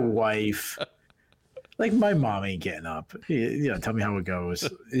maybe my wife. Like my mom ain't getting up. Tell me how it goes.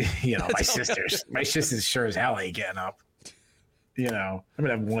 My sisters sure as hell ain't getting up. I'm gonna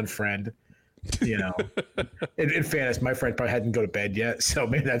have one friend. In fairness, my friend probably hadn't go to bed yet, so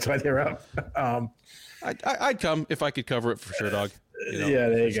maybe that's why they're up. I'd come if I could cover it for sure, dog. Yeah,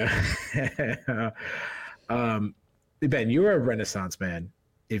 there you go. Ben, you're a Renaissance man.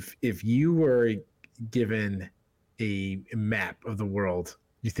 If you were given a map of the world,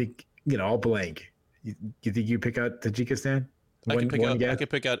 you think all blank. You think you pick out Tajikistan? I could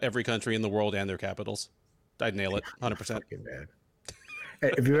pick out every country in the world and their capitals. I'd nail it 100%.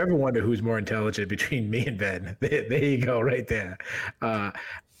 If you ever wonder who's more intelligent between me and Ben, there you go, right there.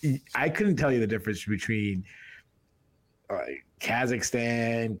 I couldn't tell you the difference between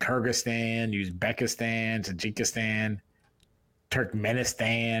Kazakhstan, Kyrgyzstan, Uzbekistan, Tajikistan,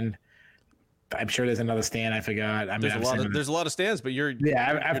 Turkmenistan. I'm sure there's another stand I forgot. There's a lot of stands, but you're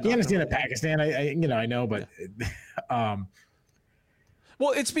Afghanistan and Pakistan. I know, but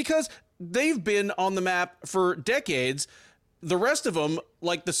well, it's because they've been on the map for decades. The rest of them,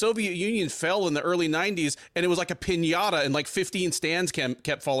 like the Soviet Union, fell in the early 90s, and it was like a piñata, and like 15 stands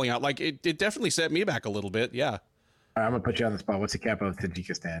kept falling out. Like it definitely set me back a little bit. Yeah. All right, I'm gonna put you on the spot. What's the capital of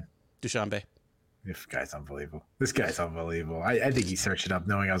Tajikistan? Dushanbe. This guy's unbelievable. I think he searched it up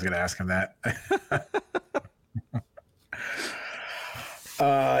knowing I was going to ask him that.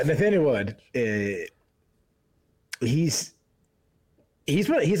 Nathaniel Wood, he's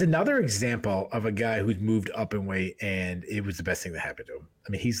another example of a guy who's moved up in weight, and it was the best thing that happened to him.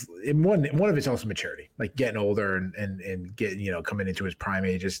 I mean, he's one of it's also maturity, like getting older and getting coming into his prime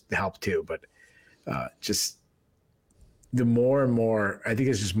age just helps too. But just the more and more, I think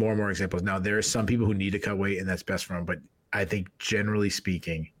it's just more and more examples. Now, there are some people who need to cut weight, and that's best for them. But I think generally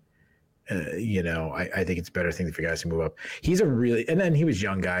speaking, I think it's a better thing for guys to move up. And then he was a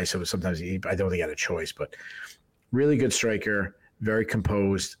young guy, so sometimes I don't think he had a choice, but really good striker, very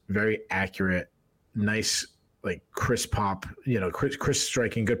composed, very accurate, nice, like crisp pop, crisp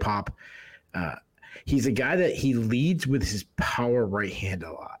striking, good pop. He's a guy that he leads with his power right hand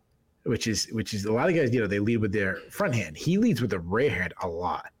a lot. Which is a lot of guys, they lead with their front hand. He leads with the right hand a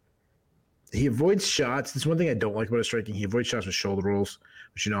lot. He avoids shots. That's one thing I don't like about his striking. He avoids shots with shoulder rolls,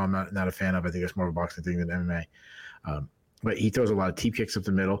 which I'm not a fan of. I think that's more of a boxing thing than MMA. But he throws a lot of teep kicks up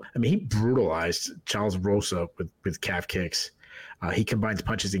the middle. I mean, he brutalized Charles Rosa with calf kicks. He combines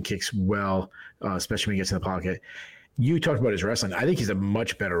punches and kicks well, especially when he gets in the pocket. You talked about his wrestling. I think he's a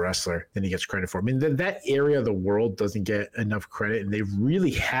much better wrestler than he gets credit for. I mean, that area of the world doesn't get enough credit, and they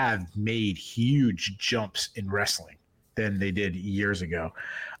really have made huge jumps in wrestling than they did years ago.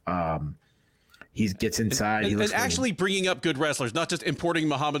 He gets inside. And actually bringing up good wrestlers, not just importing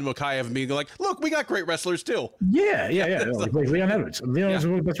Mohammad Makhachev and being like, look, we got great wrestlers too. Yeah. Like Leon Edwards. Leon Edwards is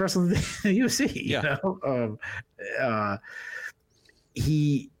one of the best wrestlers in the UFC. Yeah.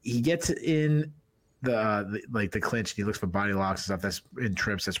 He gets in the clinch, and he looks for body locks and stuff. That's in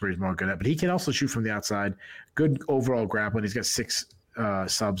trips. That's where he's more good at. But he can also shoot from the outside. Good overall grappling. He's got 6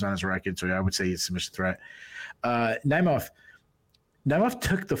 subs on his record, so I would say he's a submission threat. Naimov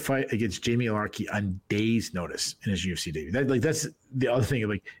took the fight against Jamie Larkey on days' notice in his UFC debut. That's the other thing.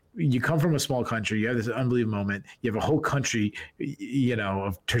 Like, you come from a small country, you have this unbelievable moment. You have a whole country,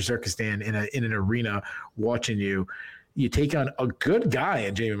 of Tajikistan in an arena watching you. You take on a good guy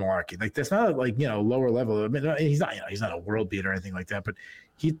in Jamie Malarkey. Like, that's not lower level. I mean, he's not a world beater or anything like that, but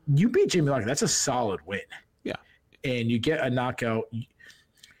you beat Jamie Malarkey. That's a solid win. Yeah. And you get a knockout.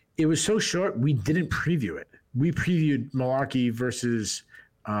 It was so short, we didn't preview it. We previewed Malarkey versus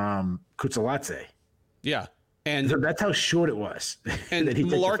Kutsaladze. Yeah. And so that's how short it was. And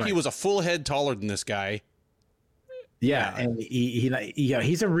Malarkey was a full head taller than this guy. Yeah, and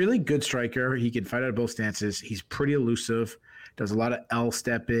he's a really good striker. He can fight out of both stances. He's pretty elusive. Does a lot of L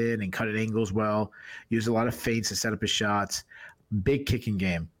step in and cut at angles well. Uses a lot of feints to set up his shots. Big kicking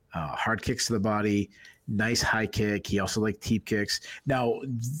game. Hard kicks to the body. Nice high kick. He also teep kicks. Now,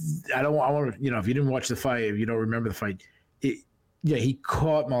 I want to, if you didn't watch the fight, if you don't remember the fight, he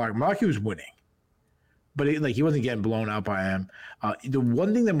caught Malarkey. Malarkey was winning, but he wasn't getting blown out by him. The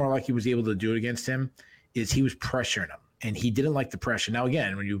one thing that Malarkey was able to do against him is he was pressuring him, and he didn't like the pressure. Now,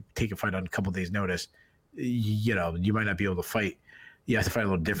 again, when you take a fight on a couple of days' notice, you might not be able to fight you have to fight a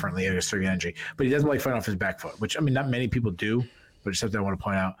little differently against Sergey energy. But he doesn't like fighting off his back foot, which, I mean, not many people do, but it's something I want to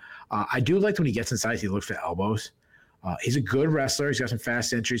point out. I do like when he gets inside, he looks for elbows. He's a good wrestler. He's got some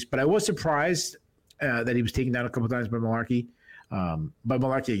fast entries, but I was surprised that he was taken down a couple of times by Malarkey. But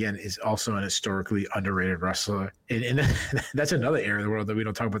Malarkey, again, is also an historically underrated wrestler. And that's another area of the world that we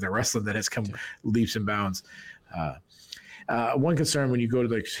don't talk about, the wrestling that has come leaps and bounds. One concern when you go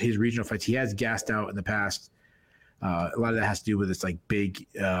to like his regional fights, he has gassed out in the past. A lot of that has to do with his like big,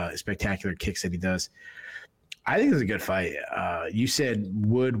 spectacular kicks that he does. I think it was a good fight. You said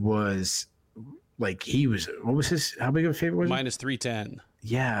Wood was like, he was, what was his, how big of a favorite was he? -310.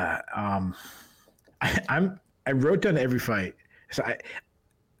 Yeah. I wrote down every fight. So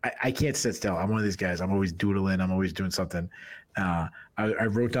I can't sit still. I'm one of these guys. I'm always doodling. I'm always doing something. I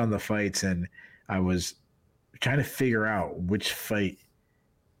wrote down the fights, and I was trying to figure out which fight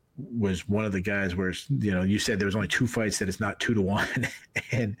was one of the guys where, you know, you said there was only 2 fights that it's not 2-1.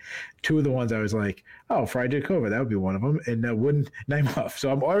 And 2 of the ones I was like, oh, Frey Dudakova, that would be one of them. And Wood Naimov.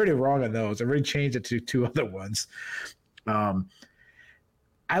 So I'm already wrong on those. I've already changed it to 2 other ones.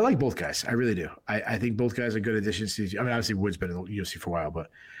 I like both guys. I really do. I think both guys are good additions to. I mean, obviously Wood's been in the UFC for a while,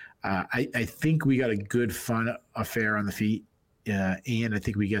 but I think we got a good, fun affair on the feet, and I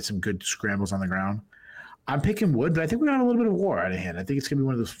think we get some good scrambles on the ground. I'm picking Wood, but I think we got a little bit of war out of hand. I think it's gonna be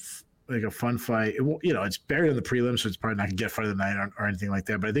one of those, like, a fun fight. It's buried in the prelims, so it's probably not gonna get fight of the night or anything like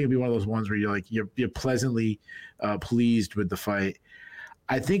that. But I think it'll be one of those ones where you're pleasantly pleased with the fight.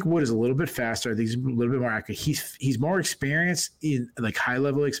 I think Wood is a little bit faster. I think he's a little bit more accurate. He's more experienced in like high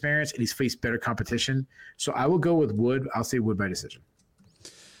level experience, and he's faced better competition. So I will go with Wood. I'll say Wood by decision.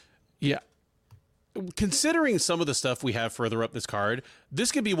 Yeah. Considering some of the stuff we have further up this card,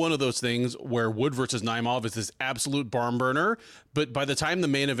 this could be one of those things where Wood versus Naimov is this absolute barn burner. But by the time the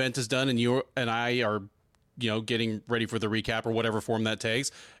main event is done and you and I are, getting ready for the recap or whatever form that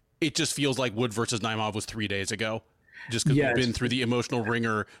takes, it just feels like Wood versus Naimov was 3 days ago. Just because we've been through the emotional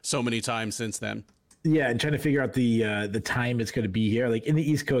ringer so many times since then. Yeah, and trying to figure out the time it's going to be here. Like in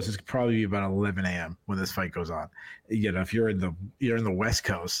the East Coast, it's probably be about 11 a.m. when this fight goes on. If you're in the West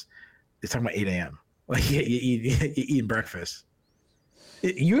Coast, it's talking about 8 a.m. Like you eating breakfast.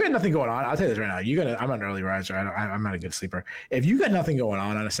 You got nothing going on. I'll tell you this right now. I'm an early riser. I'm not a good sleeper. If you got nothing going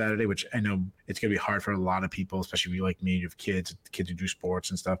on a Saturday, which I know it's going to be hard for a lot of people, especially if you like me, you have kids who do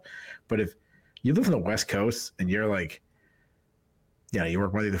sports and stuff. But if you live on the West Coast and you're like, you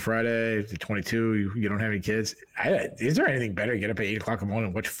work Monday to Friday, you're 22, you don't have any kids. Is there anything better? Get up at 8 o'clock in the morning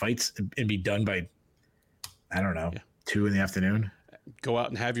and watch fights and be done by, I don't know, 2 in the afternoon? Go out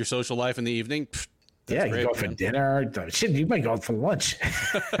and have your social life in the evening. You go out for dinner. Shit, you might go out for lunch.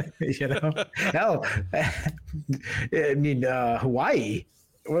 Hell, I mean, Hawaii.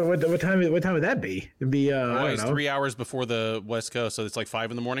 What time would that be? It'd be it's 3 hours before the West Coast, so it's like 5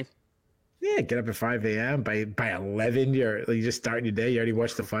 in the morning. Yeah, get up at 5 a.m. By 11, you're just starting your day. You already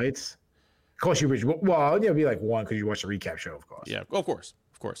watched the fights. Of course, it'll be like 1 because you watched the recap show, of course. Yeah, of course.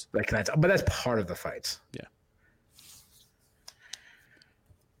 But that's part of the fights. Yeah.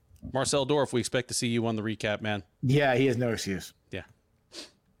 Marcel Dorff, we expect to see you on the recap, man. Yeah, he has no excuse. Yeah.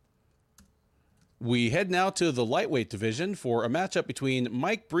 We head now to the lightweight division for a matchup between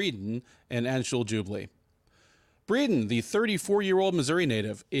Mike Breeden and Anshul Jubli. Breeden, the 34-year-old Missouri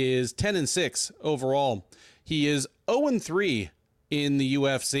native, is 10-6 overall. He is 0-3 in the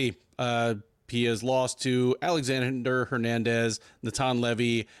UFC. He has lost to Alexander Hernandez, Natan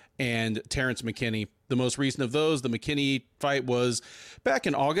Levy, and Terrence McKinney. The most recent of those, the McKinney fight, was back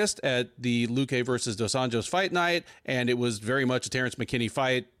in August at the Luque versus Dos Anjos fight night, and it was very much a Terrence McKinney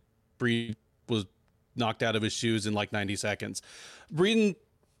fight. Breeden was knocked out of his shoes in like 90 seconds. Breeden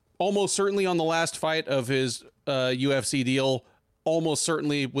almost certainly on the last fight of his UFC deal, almost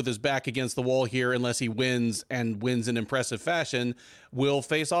certainly with his back against the wall here, unless he wins in impressive fashion, will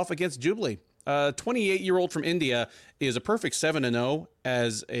face off against Jubli. 28-year-old from India is a perfect 7-0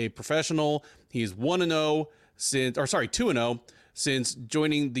 as a professional. He's 2-0 since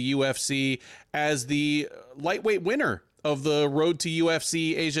joining the UFC as the lightweight winner of the Road to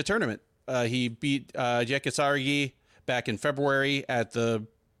UFC Asia tournament. He beat Yekisargi back in February at the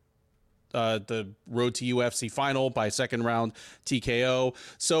Road to UFC final by second round TKO.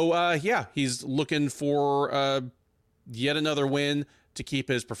 So, he's looking for yet another win to keep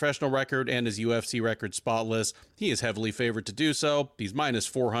his professional record and his UFC record spotless. He is heavily favored to do so. He's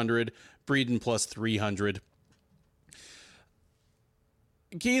 -400, Breeden +300.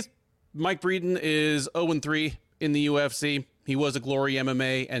 Keith, Mike Breeden is 0-3 in the UFC. He was a Glory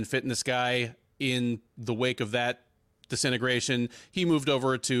MMA and fitness guy. In the wake of that disintegration, he moved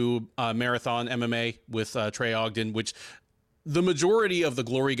over to Marathon MMA with Trey Ogden, which the majority of the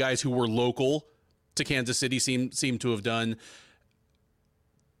Glory guys who were local to Kansas City seem to have done.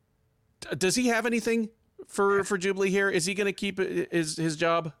 Does he have anything for Jubli here? Is he going to keep his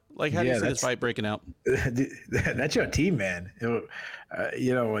job? Like, how do you see this fight breaking out? That's your team, man.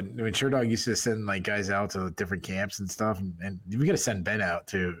 You know, when Sherdog used to send like guys out to different camps and stuff, and we got to send Ben out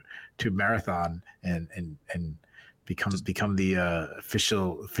to Marathon and become the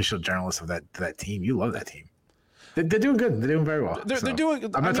official journalist of that team. You love that team. They're doing good. They're doing very well. They're doing.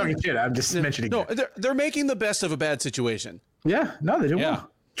 I'm not talking shit. I'm just mentioning. No, they're making the best of a bad situation. Yeah. No, they're doing well.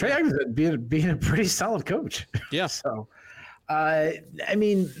 Trey Agnew being a pretty solid coach. Yeah. So, I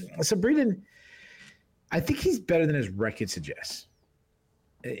mean, so Breeden, I think he's better than his record suggests.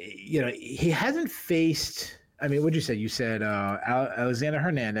 You know, he hasn't faced. I mean, what'd you say? You said Alexander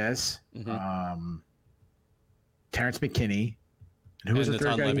Hernandez, Terrence McKinney, and who was the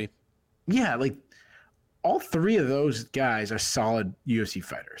third guy? Levy. Yeah, like all three of those guys are solid UFC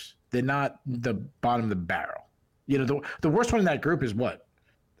fighters. They're not the bottom of the barrel. You know, the worst one in that group is what?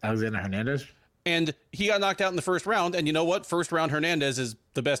 Alexander Hernandez? And he got knocked out in the first round. And you know what? First round Hernandez is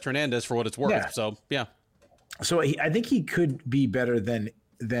the best Hernandez for what it's worth. Yeah. So, yeah. So I think he could be better than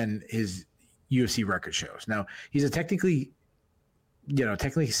his UFC record shows. Now, he's a technically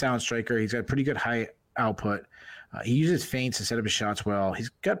sound striker. He's got pretty good high output. He uses feints to set up his shots well. He's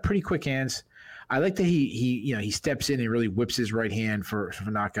got pretty quick hands. I like that he steps in and really whips his right hand for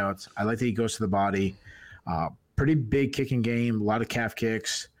knockouts. I like that he goes to the body. Pretty big kicking game, a lot of calf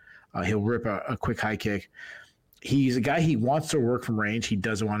kicks. He'll rip a quick high kick. He's a guy, he wants to work from range. He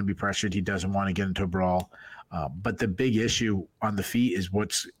doesn't want to be pressured. He doesn't want to get into a brawl. But the big issue on the feet is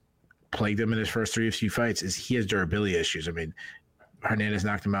what's plagued him in his first three UFC fights is he has durability issues. I mean, Hernandez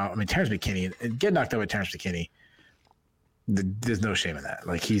knocked him out. I mean, Terrence McKinney, get knocked out by Terrence McKinney, there's no shame in that.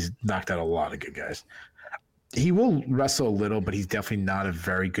 Like, he's knocked out a lot of good guys. He will wrestle a little, but he's definitely not a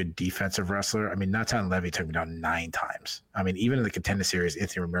very good defensive wrestler. I mean, Natan Levy took him down 9 times. I mean, even in the Contender Series,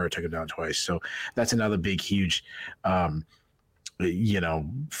 Anthony Romero took him down twice. So that's another big, huge, flaw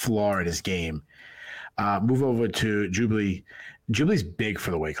in his game. Move over to Jubli. Jubli's big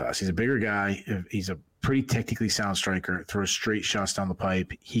for the weight class. He's a bigger guy. He's a pretty technically sound striker, throws straight shots down the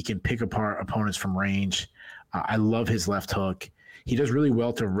pipe. He can pick apart opponents from range. I love his left hook. He does really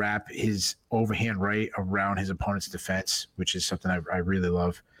well to wrap his overhand right around his opponent's defense, which is something I really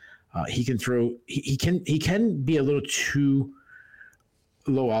love. He can throw. He can be a little too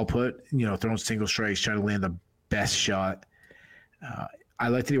low output. You know, throwing single strikes, trying to land the best shot. I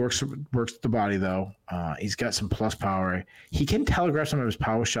like that he works the body though. He's got some plus power. He can telegraph some of his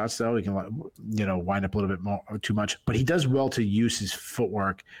power shots though. He can wind up a little bit more too much, but he does well to use his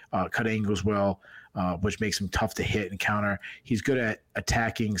footwork, cut angles well. Which makes him tough to hit and counter. He's good at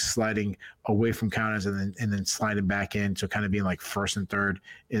attacking, sliding away from counters, and then sliding back in, so kind of being like first and third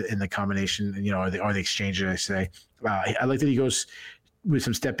in the combination, or the exchange, I say. I like that he goes with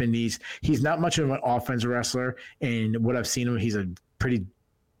some step-in knees. He's not much of an offensive wrestler, and what I've seen him, he's a pretty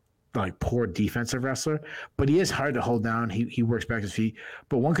poor defensive wrestler, but he is hard to hold down. He works back his feet.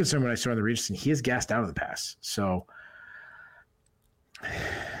 But one concern when I saw in the Richardson, he is gassed out of the pass. So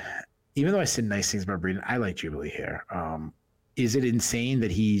even though I said nice things about Breeden, I like Jubli here. Is it insane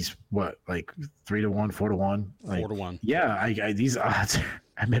that he's 3-1, 4-1? 4-1. Yeah, these odds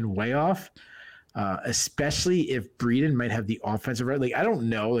have been way off. Especially if Breeden might have the offensive I don't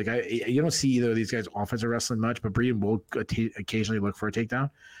know. You don't see either of these guys offensive wrestling much, but Breeden will occasionally look for a takedown.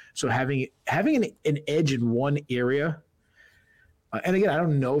 So having an edge in one area, and again, I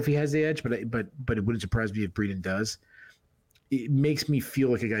don't know if he has the edge, but it wouldn't surprise me if Breeden does. It makes me feel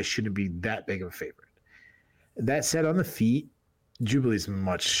like a guy shouldn't be that big of a favorite. That said, on the feet, Jubilee's a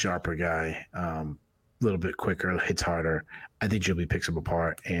much sharper guy, a little bit quicker, hits harder. I think Jubli picks him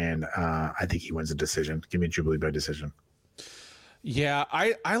apart, and I think he wins the decision. Give me Jubli by decision. Yeah,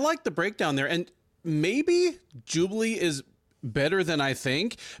 I like the breakdown there, and maybe Jubli is better than I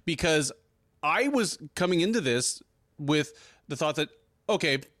think, because I was coming into this with the thought that,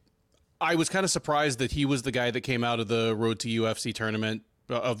 okay, I was kind of surprised that he was the guy that came out of the Road to UFC tournament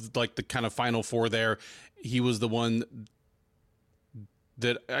of the kind of Final Four there. He was the one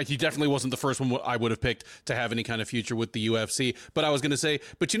that he definitely wasn't the first one I would have picked to have any kind of future with the UFC. But I was going to say,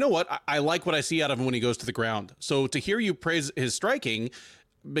 but you know what? I like what I see out of him when he goes to the ground. So to hear you praise his striking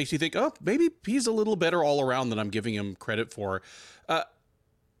makes you think, oh, maybe he's a little better all around than I'm giving him credit for.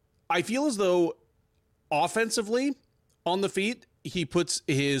 I feel as though offensively on the feet, he puts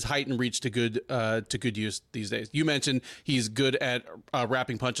his height and reach to good use these days. You mentioned he's good at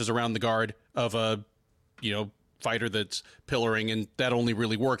wrapping punches around the guard of a fighter that's pillaring, and that only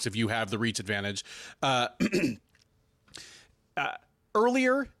really works if you have the reach advantage.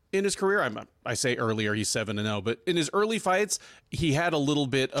 Earlier in his career, I say earlier, he's 7-0, but in his early fights, he had a little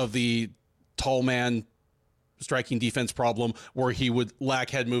bit of the tall man striking defense problem where he would lack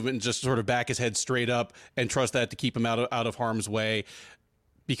head movement and just sort of back his head straight up and trust that to keep him out of harm's way.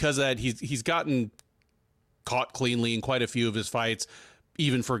 Because of that, he's gotten caught cleanly in quite a few of his fights,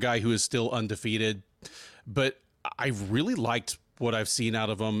 even for a guy who is still undefeated. But I really liked what I've seen out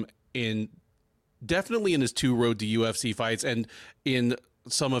of him definitely in his 2 road to UFC fights and in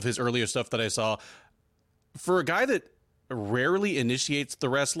some of his earlier stuff that I saw. For a guy that rarely initiates the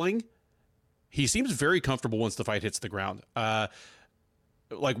wrestling, he seems very comfortable once the fight hits the ground.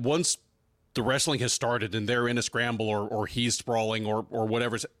 Like once the wrestling has started and they're in a scramble or he's sprawling or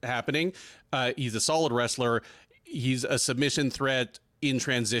whatever's happening, he's a solid wrestler. He's a submission threat in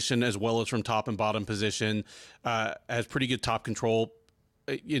transition as well as from top and bottom position, has pretty good top control.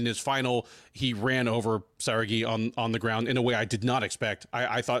 In his final, he ran over Sargi on the ground in a way I did not expect.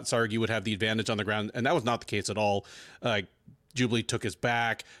 I thought Sargi would have the advantage on the ground, and that was not the case at all. Jubli took his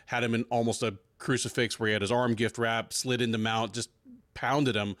back, had him in almost a crucifix where he had his arm gift wrap, slid into mount, just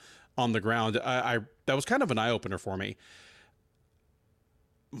pounded him on the ground. That was kind of an eye-opener for me.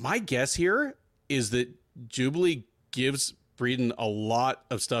 My guess here is that Jubli gives Breeden a lot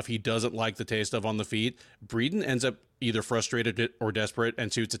of stuff he doesn't like the taste of on the feet. Breeden ends up either frustrated or desperate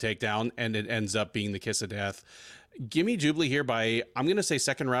and shoots a takedown, and it ends up being the kiss of death. Give me Jubli here by, I'm going to say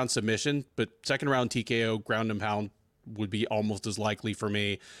second round submission, but second round TKO, ground and pound would be almost as likely for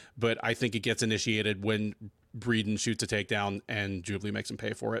me. But I think it gets initiated when Breeden shoots a takedown and Jubli makes him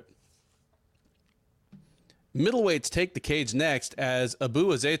pay for it. Middleweights take the cage next as Abu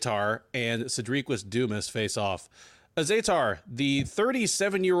Azaitar and Sedriques Dumas face off. Azaitar, the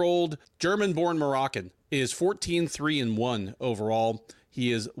 37-year-old German-born Moroccan, is 14-3-1 overall.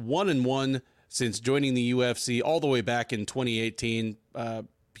 He is 1-1 since joining the UFC all the way back in 2018.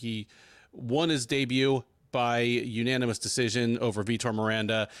 He won his debut by unanimous decision over Vitor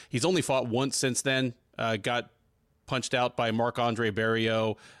Miranda. He's only fought once since then. Got punched out by Marc-Andre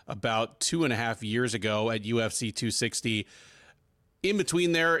Barriault about 2.5 years ago at UFC 260. In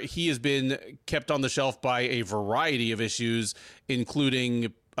between there, he has been kept on the shelf by a variety of issues,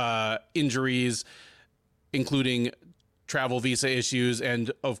 including injuries, including travel visa issues,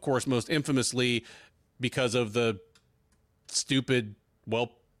 and of course, most infamously, because of the stupid,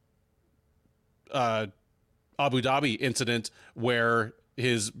 Abu Dhabi incident where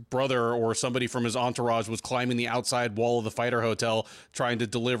his brother or somebody from his entourage was climbing the outside wall of the fighter hotel trying to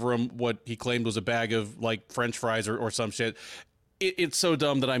deliver him what he claimed was a bag of like French fries or some shit. It's so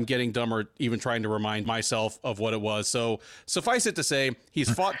dumb that I'm getting dumber even trying to remind myself of what it was. So suffice it to say, he's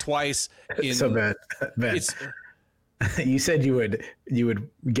fought twice. So bad. You said you would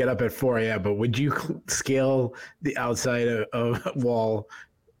get up at 4 a.m., but would you scale the outside of wall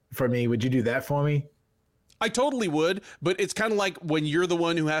for me? Would you do that for me? I totally would, but it's kind of like when you're the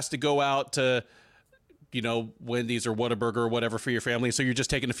one who has to go out to, Wendy's or Whataburger or whatever for your family. So you're just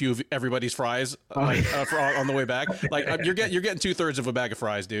taking a few of everybody's fries on the way back. Like you're getting 2/3 of a bag of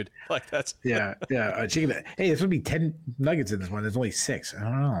fries, dude. Like that's yeah. Chicken. Hey, this would be 10 nuggets in this one. There's only 6. I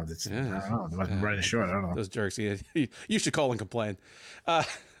don't know. I don't know. They must be running short. I don't know. Those jerks. You should call and complain. All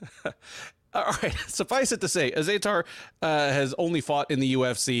right. Suffice it to say, Azaitar has only fought in the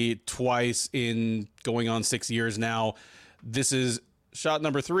UFC twice in going on 6 years now. This is shot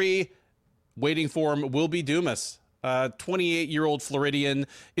number 3. Waiting for him will be Dumas. 28-year-old Floridian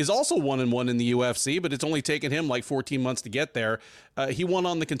is also 1-1 in the UFC, but it's only taken him like 14 months to get there. He won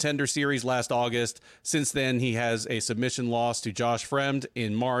on the Contender Series last August. Since then, he has a submission loss to Josh Fremd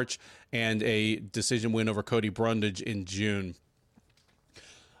in March and a decision win over Cody Brundage in June.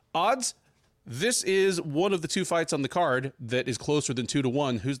 Odds? This is one of the 2 fights on the card that is closer than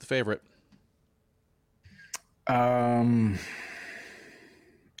 2-1. Who's the favorite?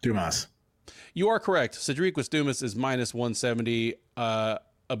 Dumas. You are correct. Sedriques Dumas is minus 170. Abu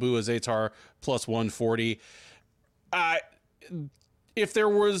Azaitar plus 140. If there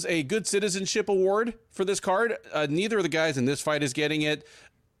was a good citizenship award for this card, neither of the guys in this fight is getting it.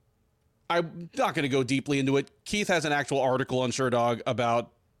 I'm not going to go deeply into it. Keith has an actual article on SureDog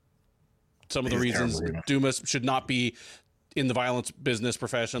about some of the reasons Dumas should not be in the violence business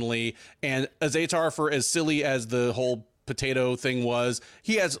professionally. And Azaitar, for as silly as the whole potato thing was,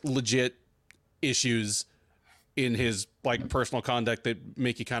 he has legit issues in his like personal conduct that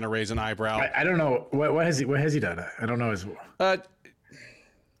make you kind of raise an eyebrow. I don't know what has he done. I don't know his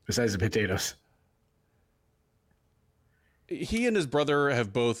besides the potatoes. He and his brother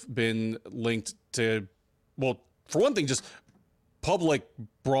have both been linked to, well, for one thing, just public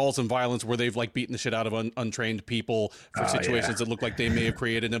brawls and violence where they've like beaten the shit out of untrained people for situations that look like they may have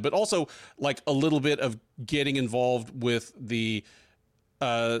created them, but also like a little bit of getting involved with the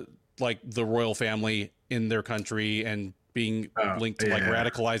like the royal family in their country and being linked to like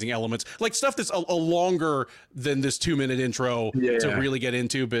radicalizing elements, like stuff that's a longer than this 2-minute intro to really get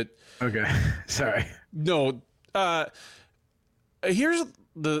into. But okay, sorry. No, here's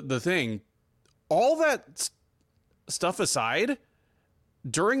the thing. All that stuff aside,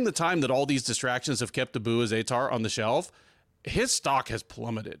 during the time that all these distractions have kept Abu Azaitar on the shelf, his stock has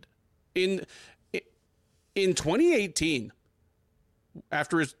plummeted. In 2018,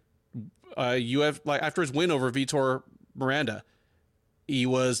 after his after his win over Vitor Miranda, he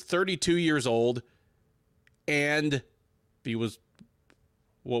was 32 years old, and he was,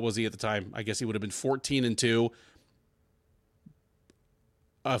 what was he at the time? I guess he would have been 14-2,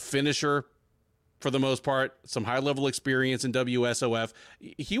 a finisher for the most part, some high level experience in WSOF.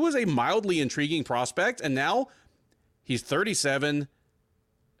 He was a mildly intriguing prospect, and now he's 37.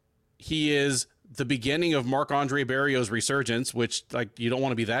 He is the beginning of Marc-Andre Barriault's resurgence, which, like, you don't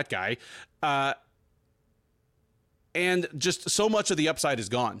want to be that guy. And just so much of the upside is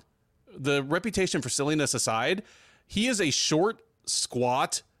gone. The reputation for silliness aside, he is a short,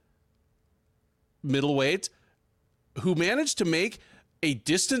 squat middleweight who managed to make a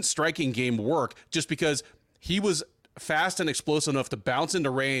distant striking game work just because he was fast and explosive enough to bounce into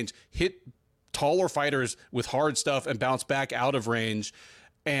range, hit taller fighters with hard stuff, and bounce back out of range.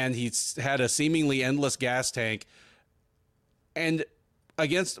 And he's had a seemingly endless gas tank. And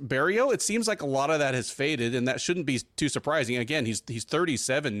against Barriault, it seems like a lot of that has faded, and that shouldn't be too surprising. Again, he's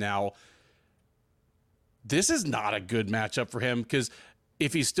 37 now. This is not a good matchup for him, because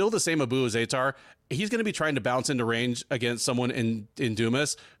if he's still the same Abu Azaitar, he's going to be trying to bounce into range against someone in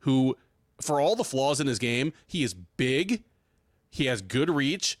Dumas who, for all the flaws in his game, he is big, he has good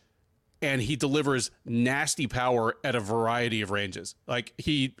reach, and he delivers nasty power at a variety of ranges. Like,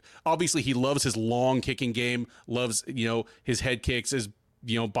 he loves his long kicking game, loves, his head kicks, his,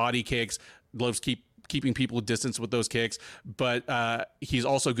 body kicks, loves keeping people at distance with those kicks. But he's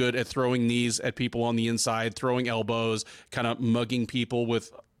also good at throwing knees at people on the inside, throwing elbows, kind of mugging people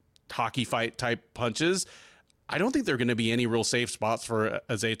with hockey fight type punches. I don't think there are going to be any real safe spots for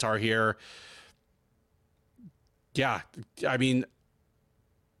Azaitar here. Yeah, I mean,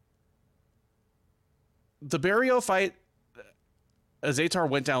 the Barriault fight, Azaitar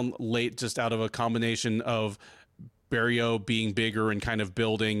went down late just out of a combination of Barriault being bigger and kind of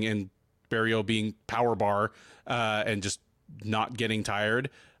building, and Barriault being power bar and just not getting tired.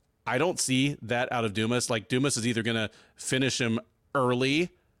 I don't see that out of Dumas. Like, Dumas is either going to finish him early,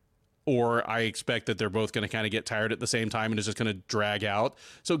 or I expect that they're both going to kind of get tired at the same time and it's just going to drag out.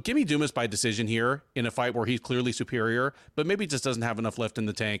 So give me Dumas by decision here in a fight where he's clearly superior, but maybe just doesn't have enough left in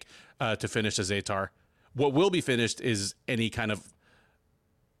the tank to finish Azaitar. What will be finished is any kind of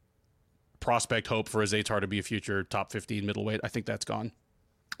prospect hope for Azaitar to be a future top 15 middleweight. I think that's gone.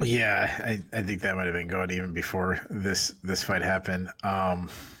 Yeah, I think that might have been gone even before this fight happened. I'm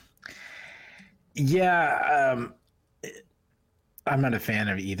not a fan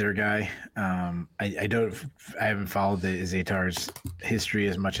of either guy. I haven't followed Azaitar's history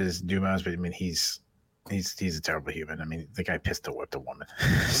as much as Dumas, but I mean, he's a terrible human. I mean, the guy pistol whipped a woman.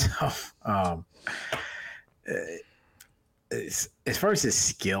 So, as far as his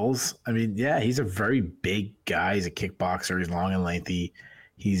skills, I mean, yeah, he's a very big guy. He's a kickboxer. He's long and lengthy.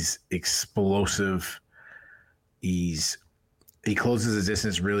 He's explosive. He closes the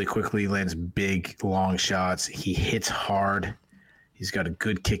distance really quickly, lands big, long shots. He hits hard. He's got a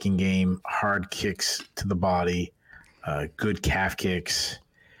good kicking game, hard kicks to the body, good calf kicks.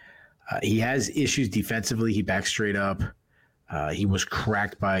 He has issues defensively. He backs straight up. He was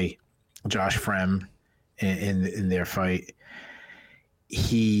cracked by Josh Frem in their fight.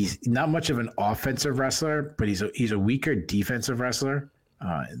 He's not much of an offensive wrestler, but he's a weaker defensive wrestler.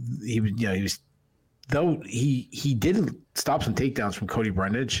 He did stop some takedowns from Cody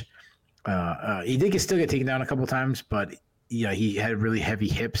Brundage. He did still get taken down a couple of times, but he had really heavy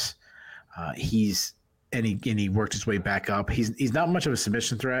hips. He worked his way back up. He's not much of a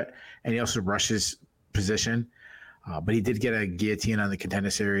submission threat, and he also rushes position. But he did get a guillotine on the Contender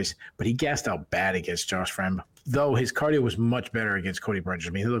Series, but he gassed out bad against Josh Frem, though his cardio was much better against Cody Brundage.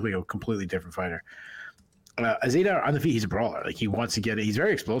 I mean, he looked like a completely different fighter. Azaitar on the feet, he's a brawler. Like, he wants to get it. He's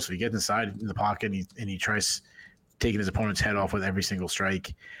very explosive. He gets inside in the pocket and he tries taking his opponent's head off with every single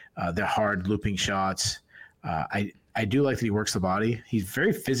strike. They're hard looping shots. I do like that he works the body. He's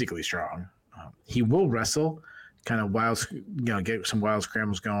very physically strong. He will wrestle kind of wild, get some wild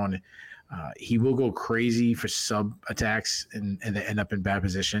scrambles going. He will go crazy for sub attacks and they end up in bad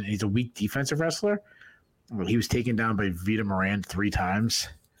position. And he's a weak defensive wrestler. He was taken down by Vita Moran 3 times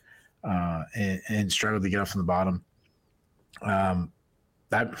and struggled to get up from the bottom. I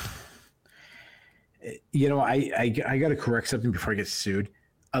got to correct something before I get sued.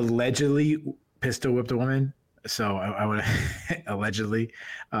 Allegedly pistol whipped a woman. So I would allegedly,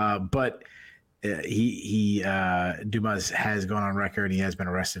 but he Dumas has gone on record. He has been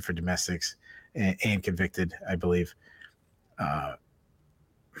arrested for domestics and convicted, I believe.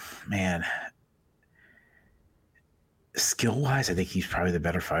 Man, skill wise, I think he's probably the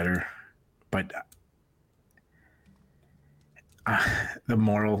better fighter, but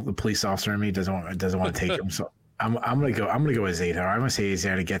the police officer in me doesn't want to take him. So I'm gonna go with Azaitar. I'm gonna say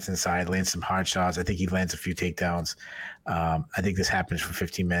Azaitar gets inside, lands some hard shots. I think he lands a few takedowns. I think this happens for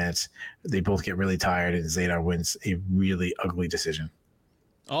 15 minutes. They both get really tired, and Azaitar wins a really ugly decision.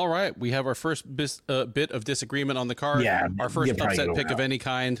 All right, we have our first bit of disagreement on the card. Yeah, our first upset pick of any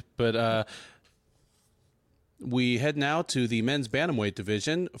kind, but we head now to the men's bantamweight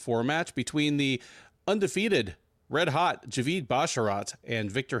division for a match between the undefeated, red-hot Javid Basharat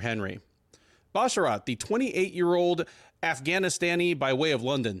and Victor Henry. Basharat, the 28-year-old Afghanistani by way of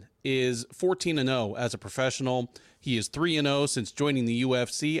London, is 14-0 as a professional. He is 3-0 since joining the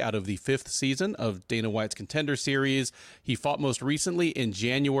UFC out of the 5th season of Dana White's Contender Series. He fought most recently in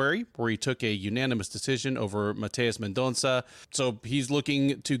January, where he took a unanimous decision over Mateus Mendonça. So he's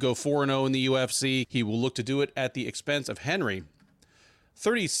looking to go 4-0 in the UFC. He will look to do it at the expense of Henry.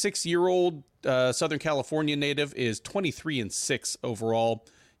 36-year-old Southern California native is 23-6 overall.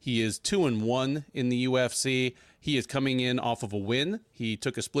 He is 2-1 in the UFC. He is coming in off of a win. He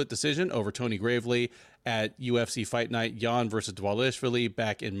took a split decision over Tony Gravely at UFC Fight Night Jan versus Dvalishvili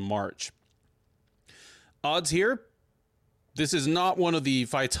back in March. Odds here, this is not one of the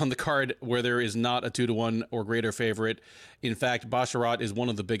fights on the card where there is not a 2-1 or greater favorite. In fact, Basharat is one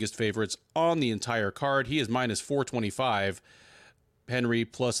of the biggest favorites on the entire card. He is minus 425. Henry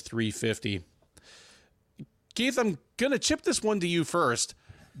plus 350. Keith, I'm going to chip this one to you first,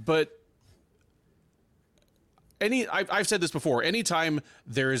 but I've said this before, anytime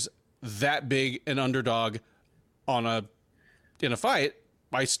there's that big an underdog in a fight,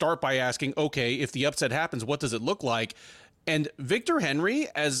 I start by asking, okay, if the upset happens, what does it look like? And Victor Henry,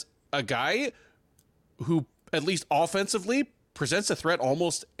 as a guy who, at least offensively, presents a threat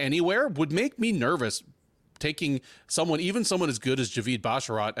almost anywhere, would make me nervous taking someone as good as Javid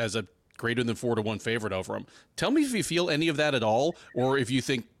Basharat as a greater than 4-1 favorite over him. Tell me if you feel any of that at all, or if you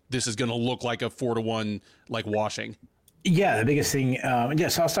think this is going to look like a 4-1, like washing. Yeah, the biggest thing.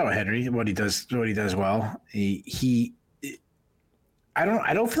 So I'll start with Henry. What he does well. I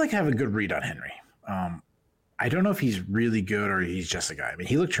don't feel like I have a good read on Henry. I don't know if he's really good or he's just a guy. I mean,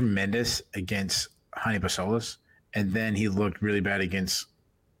 he looked tremendous against Hani Basolas, and then he looked really bad against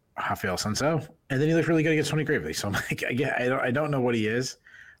Rafael Sanso, and then he looked really good against Tony Gravely. So I'm like, I don't know what he is.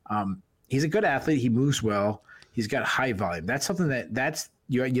 He's a good athlete. He moves well. He's got high volume. That's something that's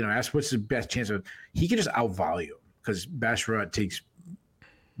ask what's the best chance of. He can just outvolume because Basharat takes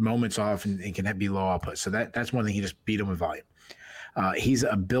moments off and can be low output. So that's one thing. He just beat him with volume. He's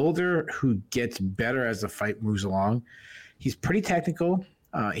a builder who gets better as the fight moves along. He's pretty technical.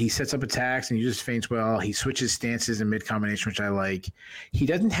 He sets up attacks and he just feints well. He switches stances in mid combination, which I like. He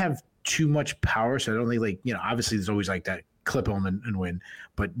doesn't have too much power, so I don't think obviously there's always like that clip him and win.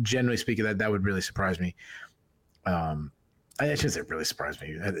 But generally speaking, that would really surprise me. I shouldn't say really surprised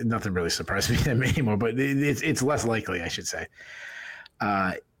me. Nothing really surprised me anymore, but it's less likely, I should say.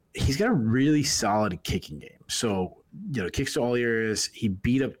 He's got a really solid kicking game. So, kicks to all areas. He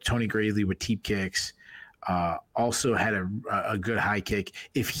beat up Tony Gravely with teep kicks. Also had a good high kick.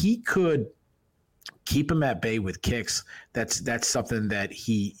 If he could keep him at bay with kicks, that's something that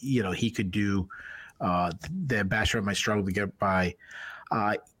he could do. That Basharat might struggle to get by.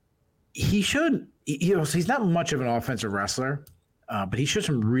 He should. He's not much of an offensive wrestler, but he showed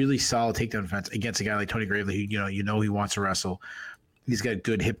some really solid takedown defense against a guy like Tony Gravely, who he wants to wrestle. He's got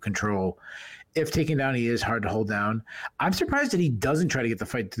good hip control. If taken down, he is hard to hold down. I'm surprised that he doesn't try to get the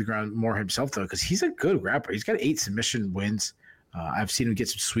fight to the ground more himself, though, because he's a good grappler. He's got 8 submission wins. I've seen him get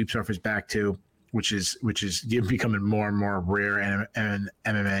some sweeps off his back too, which is becoming more and more rare in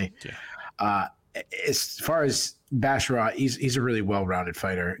MMA. Yeah. As far as Basharat, he's a really well-rounded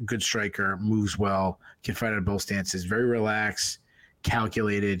fighter, good striker, moves well, can fight out of both stances, very relaxed,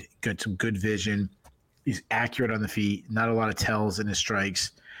 calculated, got some good vision. He's accurate on the feet, not a lot of tells in his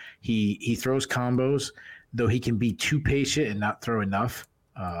strikes. He throws combos, though he can be too patient and not throw enough.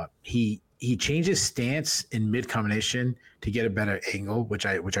 He he changes stance in mid combination to get a better angle, which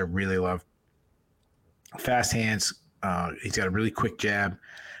I really love. Fast hands. He's got a really quick jab.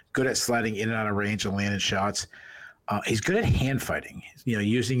 Good at sliding in and out of range and landing shots. He's good at hand fighting.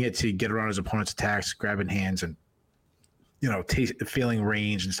 Using it to get around his opponent's attacks, grabbing hands, and feeling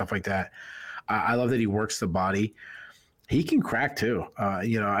range and stuff like that. I love that he works the body. He can crack too.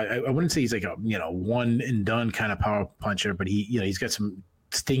 I wouldn't say he's like a one and done kind of power puncher, but he's got some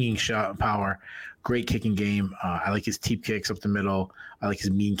stinging shot power. Great kicking game. I like his teep kicks up the middle. I like his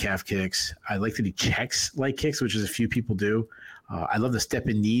mean calf kicks. I like that he checks like kicks, which is a few people do. I love the step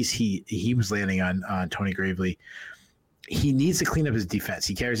in knees he was landing on Tony Gravely. He needs to clean up his defense.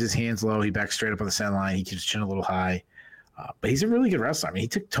 He carries his hands low. He backs straight up on the center line. He keeps his chin a little high. But he's a really good wrestler. I mean, he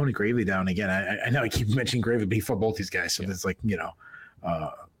took Tony Gravely down again. I know I keep mentioning Gravely, but he fought both these guys. So there's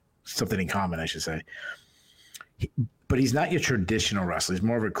something in common, I should say. But he's not your traditional wrestler. He's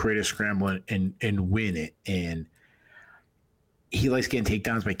more of a creative scramble and win it. And he likes getting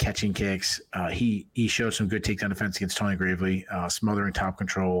takedowns by catching kicks. He showed some good takedown defense against Tony Gravely, smothering top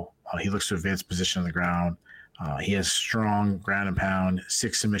control. He looks to advance position on the ground. He has strong ground and pound,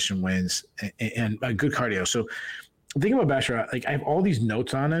 6 submission wins, and a good cardio. So think about Basharat. Like, I have all these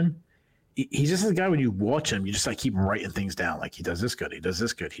notes on him. He's just a guy, when you watch him, you just keep writing things down. Like, he does this good. He does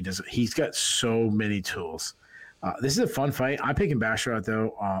this good. He's got so many tools. This is a fun fight. I'm picking Basharat,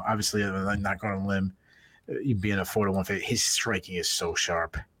 though. Obviously, I'm not going on a limb. Being a 4-1 favorite, his striking is so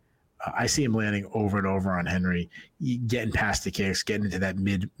sharp. I see him landing over and over on Henry, getting past the kicks, getting into that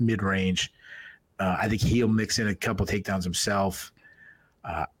mid range. I think he'll mix in a couple takedowns himself.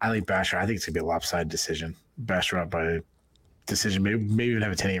 I like Basharat. I think it's gonna be a lopsided decision. Basharat by decision, maybe even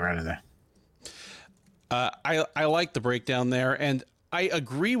have a 10-8 round in there. I like the breakdown there, and I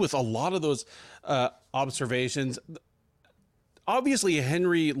agree with a lot of those observations. Obviously,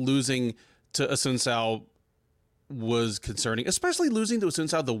 Henry losing to Asuncao was concerning, especially losing to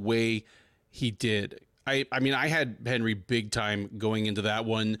Asuncao the way he did. I mean, I had Henry big time going into that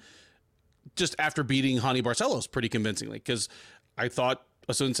one, just after beating Hani Barcelos pretty convincingly, because I thought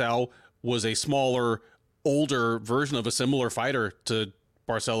Asuncao was a smaller, older version of a similar fighter to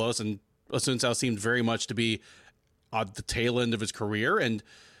Barcelos, and Asuncao seemed very much to be at the tail end of his career, and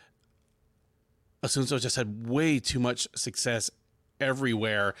Asuncao just had way too much success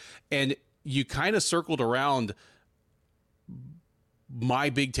everywhere. And you kind of circled around my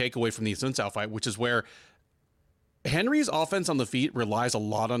big takeaway from the Asuncao fight, which is where Henry's offense on the feet relies a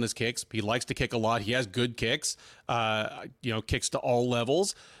lot on his kicks. He likes to kick a lot. He has good kicks, kicks to all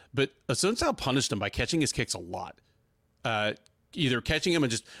levels. But Asuncao punished him by catching his kicks a lot. Either catching him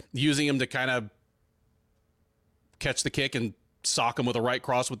and just using him to kind of catch the kick and sock him with a right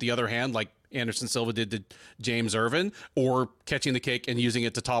cross with the other hand, like Anderson Silva did to James Irvin, or catching the kick and using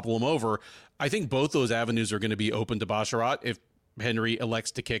it to topple him over. I think both those avenues are going to be open to Basharat if Henry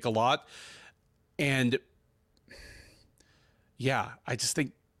elects to kick a lot. And yeah, I just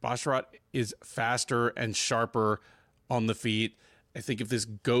think Basharat is faster and sharper on the feet. I think if this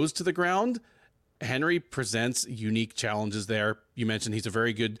goes to the ground, Henry presents unique challenges there. You mentioned he's a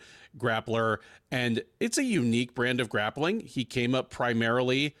very good grappler, and it's a unique brand of grappling. He came up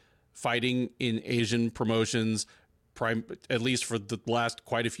primarily fighting in Asian promotions, at least for the last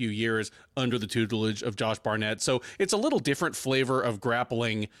quite a few years, under the tutelage of Josh Barnett. So it's a little different flavor of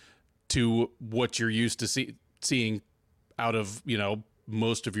grappling to what you're used to seeing out of,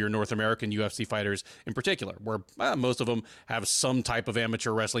 most of your North American UFC fighters in particular, where most of them have some type of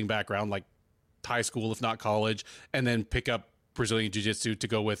amateur wrestling background, like high school, if not college, and then pick up Brazilian Jiu-Jitsu to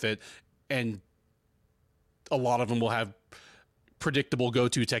go with it. And a lot of them will have predictable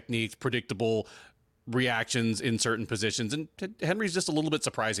go-to techniques, predictable reactions in certain positions. And Henry's just a little bit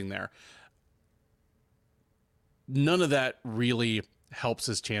surprising there. None of that really helps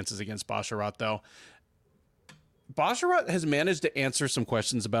his chances against Basharat, though. Basharat has managed to answer some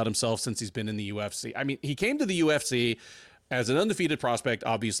questions about himself since he's been in the UFC. I mean, he came to the UFC as an undefeated prospect,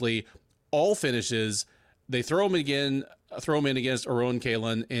 obviously, all finishes. They throw him in against Aron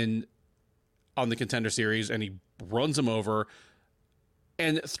Kalin on the Contender Series, and he runs him over.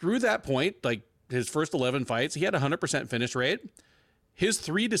 And through that point, like his first 11 fights, he had a 100% finish rate. His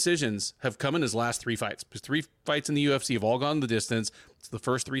 3 decisions have come in his last 3 fights. His 3 fights in the UFC have all gone the distance. It's the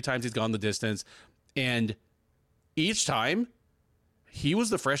first 3 times he's gone the distance. And each time, he was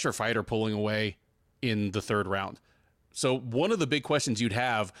the fresher fighter pulling away in the 3rd round. So one of the big questions you'd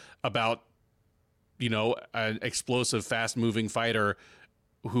have about, an explosive, fast-moving fighter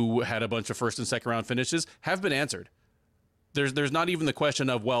who had a bunch of 1st and 2nd round finishes have been answered. There's not even the question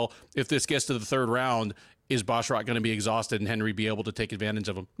of, well, if this gets to the 3rd round, is Basharat going to be exhausted and Henry be able to take advantage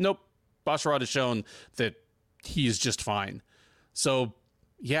of him? Nope. Basharat has shown that he is just fine. So,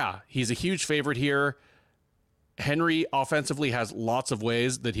 yeah, he's a huge favorite here. Henry offensively has lots of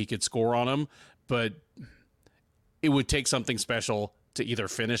ways that he could score on him, but it would take something special to either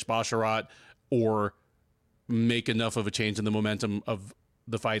finish Basharat or make enough of a change in the momentum of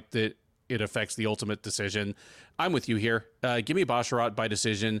the fight that it affects the ultimate decision. I'm with you here. Give me Basharat by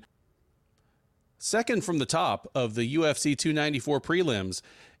decision. Second from the top of the UFC 294 prelims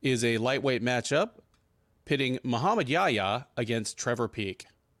is a lightweight matchup pitting Mohammad Yahya against Trevor Peek.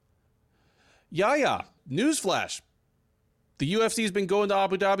 Yahya, newsflash. The UFC has been going to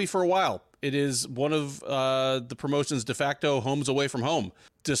Abu Dhabi for a while. It is one of the promotion's de facto homes away from home.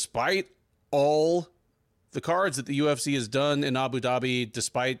 Despite all the cards that the UFC has done in Abu Dhabi,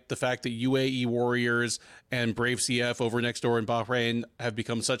 despite the fact that UAE Warriors and Brave CF over next door in Bahrain have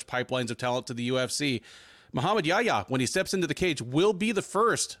become such pipelines of talent to the UFC, Mohammad Yahya, when he steps into the cage, will be the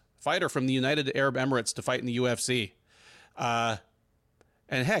first fighter from the United Arab Emirates to fight in the UFC. And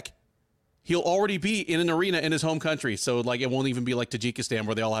heck, he'll already be in an arena in his home country. So like, it won't even be like Tajikistan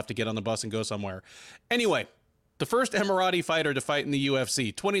where they all have to get on the bus and go somewhere. Anyway, the first Emirati fighter to fight in the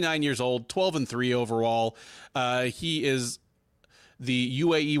UFC, 29 years old, 12-3 overall. He is the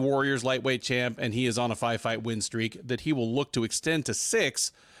UAE Warriors lightweight champ, and he is on a 5-fight win streak that he will look to extend to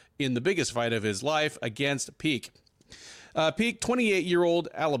 6 in the biggest fight of his life against Peek. Peek, 28-year-old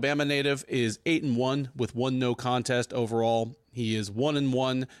Alabama native, is 8-1 with 1 no contest overall. He is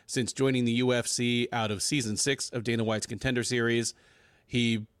 1-1 since joining the UFC out of season 6 of Dana White's Contender Series.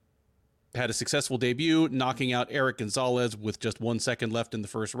 He had a successful debut, knocking out Eric Gonzalez with just 1 second left in the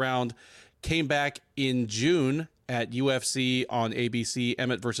first round. Came back in June at UFC on ABC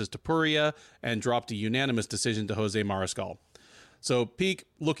Emmett versus Topuria and dropped a unanimous decision to Jose Mariscal. So Peek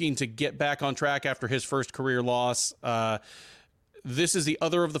looking to get back on track after his first career loss. This is the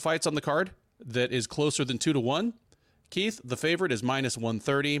other of the fights on the card that is closer than 2-1. Keith, the favorite is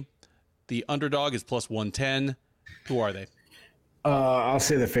 -130. The underdog is +110. Who are they? I'll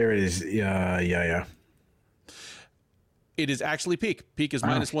say the favorite is Yahya. It is actually Peek. Peek is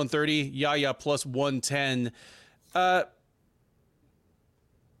 -130. Yahya +110.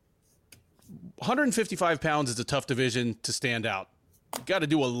 155 pounds is a tough division to stand out. You got to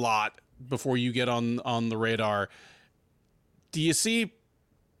do a lot before you get on the radar. Do you see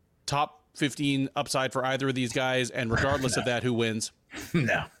top 15 upside for either of these guys? And regardless of that, who wins?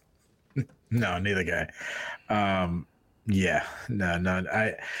 No, neither guy. I'm not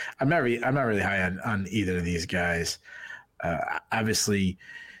really high on either of these guys. Obviously,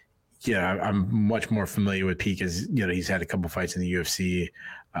 I'm much more familiar with Peek as he's had a couple fights in the UFC.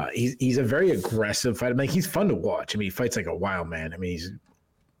 He's a very aggressive fighter. I mean, he's fun to watch. I mean, he fights like a wild man. I mean,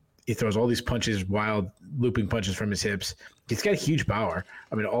 he throws all these punches, wild looping punches from his hips. He's got huge power.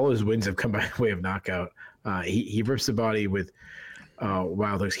 I mean, all his wins have come by way of knockout. He rips the body with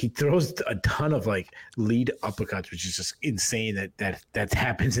wild hooks. He throws a ton of like lead uppercuts, which is just insane that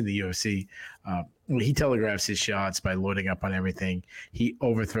happens in the UFC. He telegraphs his shots by loading up on everything. He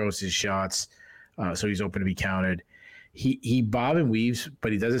overthrows his shots, so he's open to be countered. He bob and weaves,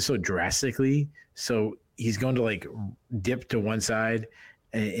 but he does it so drastically. So he's going to like dip to one side,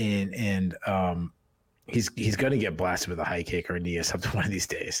 and he's going to get blasted with a high kick or a knee or something one of these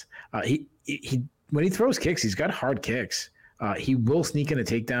days. He when he throws kicks, he's got hard kicks. He will sneak in a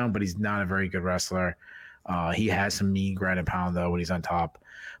takedown, but he's not a very good wrestler. He has some mean ground and pound though when he's on top,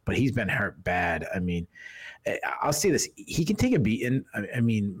 but he's been hurt bad. I mean, I'll say this: he can take a beating. I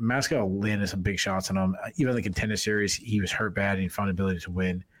mean, Masvidal landed some big shots on him. Even in the Contender Series, he was hurt bad and he found the ability to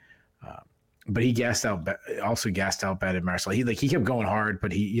win. But he also gassed out bad at Mariscal. He kept going hard,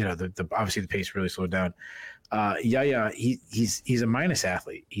 but he obviously the pace really slowed down. He's a minus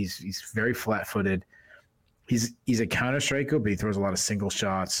athlete. He's very flat footed. He's a counter striker, but he throws a lot of single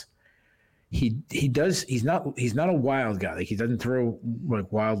shots. He's not a wild guy. Like he doesn't throw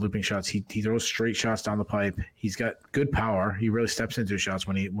like wild looping shots. He throws straight shots down the pipe. He's got good power. He really steps into his shots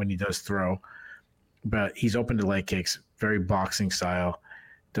when he does throw. But he's open to leg kicks, very boxing style.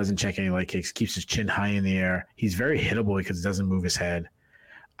 Doesn't check any leg kicks, keeps his chin high in the air. He's very hittable because he doesn't move his head.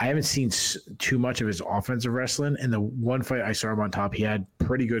 I haven't seen too much of his offensive wrestling. In the one fight I saw him on top, he had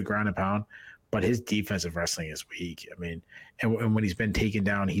pretty good ground and pound, but his defensive wrestling is weak. I mean, and when he's been taken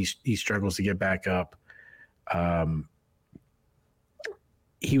down, he struggles to get back up.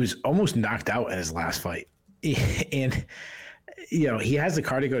 He was almost knocked out in his last fight. And, he has the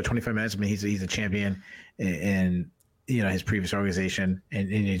card to go to 25 minutes. I mean, he's a champion, and his previous organization, and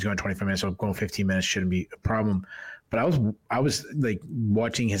he's going 25 minutes, so going 15 minutes shouldn't be a problem. But I was like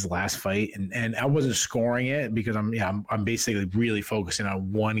watching his last fight, and I wasn't scoring it because I'm basically really focusing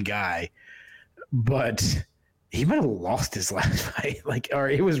on one guy, but he might have lost his last fight, or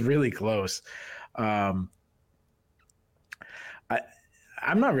it was really close.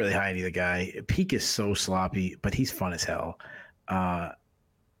 I'm not really high on either guy. Peek is so sloppy, but he's fun as hell.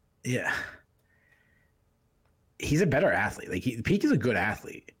 Yeah. He's a better athlete. Peek is a good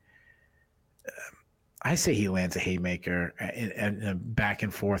athlete. I say he lands a haymaker in a back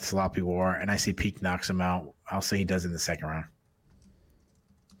and forth sloppy war, and I say Peek knocks him out. I'll say he does in the second round.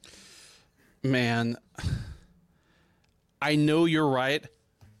 Man, I know you're right,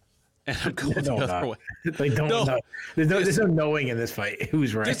 and I'm going the other way. Know. There's no knowing in this fight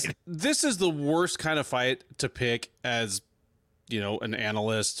who's right. This is the worst kind of fight to pick as, an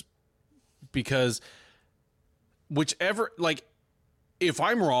analyst, because whichever, if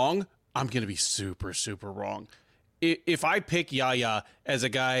I'm wrong, I'm going to be super, super wrong. If I pick Yahya as a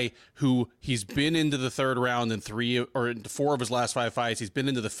guy who he's been into the third round in 3 or 4 of his last 5 fights, he's been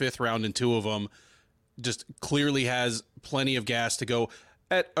into the 5th round in 2 of them, just clearly has plenty of gas to go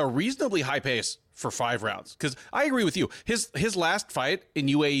at a reasonably high pace for 5 rounds. Because I agree with you. His last fight in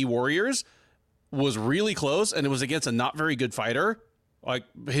UAE Warriors was really close, and it was against a not very good fighter.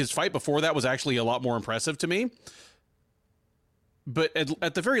 His fight before that was actually a lot more impressive to me. But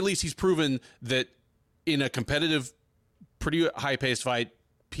at the very least, he's proven that in a competitive, pretty high-paced fight,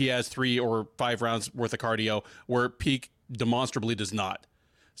 he has 3 or 5 rounds worth of cardio, where Peek demonstrably does not.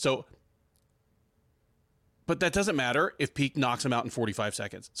 So, but that doesn't matter if Peek knocks him out in 45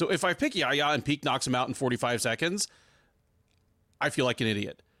 seconds. So if I pick Yahya and Peek knocks him out in 45 seconds, I feel like an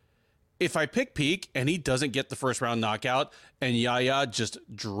idiot. If I pick Peek and he doesn't get the first round knockout and Yahya just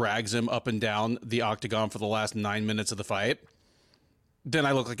drags him up and down the octagon for the last 9 minutes of the fight, then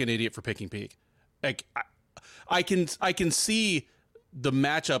I look like an idiot for picking Peek. I can see the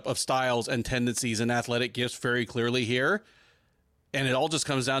matchup of styles and tendencies and athletic gifts very clearly here, and it all just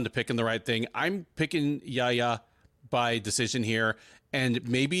comes down to picking the right thing. I'm picking Yahya by decision here, and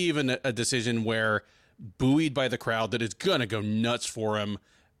maybe even a decision where, buoyed by the crowd that is gonna go nuts for him,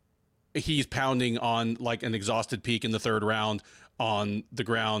 he's pounding on an exhausted Peek in the 3rd round on the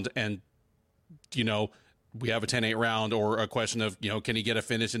ground, and we have a 10-8 round, or a question of, can he get a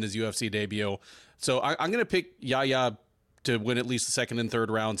finish in his UFC debut? So I'm going to pick Yahya to win at least the 2nd and 3rd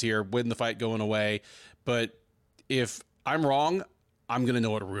rounds here, win the fight going away. But if I'm wrong, I'm going to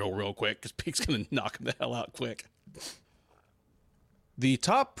know it real quick, because Peek's going to knock him the hell out quick. The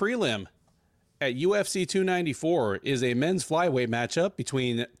top prelim at UFC 294 is a men's flyweight matchup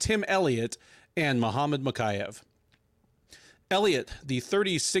between Tim Elliott and Muhammad Makhachev. Elliott, the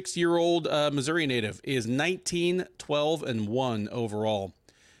 36-year-old Missouri native, is 19-12-1 overall.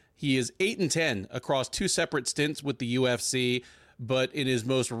 He is 8-10 across 2 separate stints with the UFC, but in his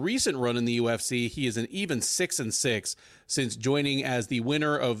most recent run in the UFC, he is an even 6-6 since joining as the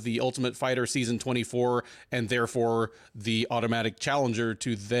winner of the Ultimate Fighter Season 24, and therefore the automatic challenger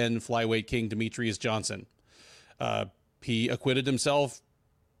to then flyweight king Demetrius Johnson. He acquitted himself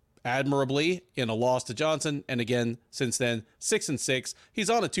admirably in a loss to Johnson, and again since then 6-6. He's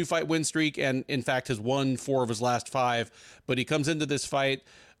on a 2-fight win streak, and in fact has won 4 of his last 5, but he comes into this fight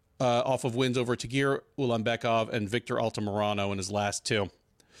off of wins over Tagir Ulanbekov and Victor Altamirano in his last 2.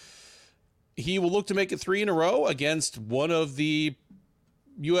 He will look to make it 3 in a row against one of the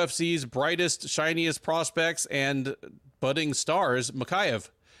UFC's brightest, shiniest prospects and budding stars, Makhachev.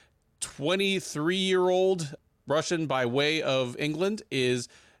 23-year-old Russian by way of England is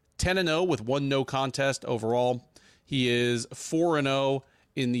 10-0 with 1 no contest overall. He is 4-0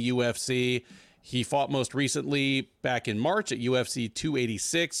 in the UFC. He fought most recently back in March at UFC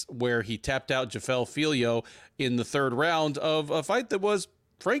 286, where he tapped out Jafel Filho in the 3rd round of a fight that was,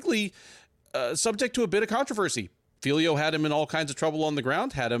 frankly, subject to a bit of controversy. Filho had him in all kinds of trouble on the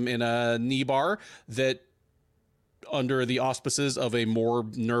ground, had him in a knee bar that, under the auspices of a more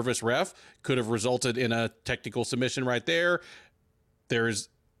nervous ref, could have resulted in a technical submission right there. There's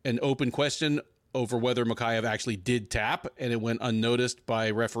an open question over whether Makhachev actually did tap, and it went unnoticed by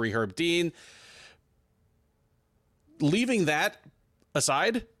referee Herb Dean. Leaving that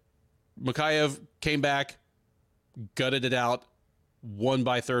aside, Makhachev came back, gutted it out, won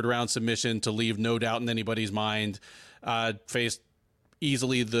by 3rd round submission to leave no doubt in anybody's mind. Faced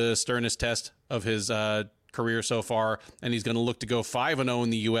easily the sternest test of his career so far, and he's going to look to go 5-0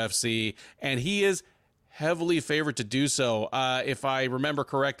 in the UFC, and he is heavily favored to do so. If I remember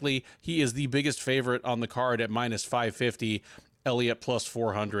correctly, he is the biggest favorite on the card at -550, Elliott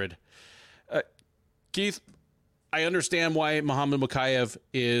 +400. Keith, I understand why Mohammad Ankalaev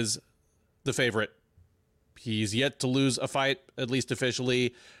is the favorite. He's yet to lose a fight, at least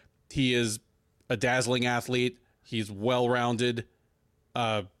officially. He is a dazzling athlete. He's well-rounded.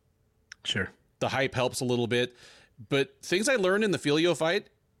 Sure. The hype helps a little bit. But things I learned in the Filho fight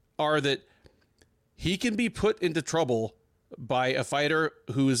are that he can be put into trouble by a fighter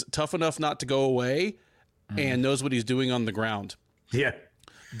who's tough enough not to go away and knows what he's doing on the ground. Yeah.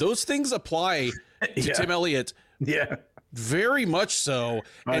 Those things apply to Tim Elliott. Yeah. Very much so.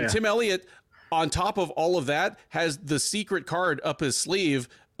 Tim Elliott, on top of all of that, has the secret card up his sleeve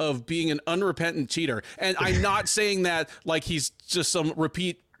of being an unrepentant cheater. And I'm not saying that like he's just some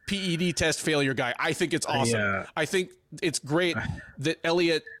repeat PED test failure guy. I think it's awesome. Yeah. I think it's great that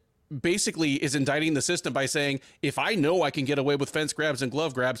Elliott basically is indicting the system by saying, if I know I can get away with fence grabs and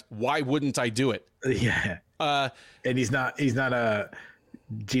glove grabs, why wouldn't I do it? Yeah. And he's not a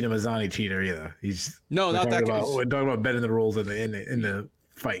Gina Mazzani cheater either. Not that guy. We're talking about bending the rules in the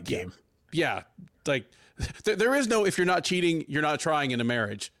fight game. Yeah. Like there is no, if you're not cheating, you're not trying in a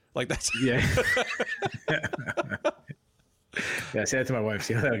marriage. Like that's yeah. Yeah, say that to my wife.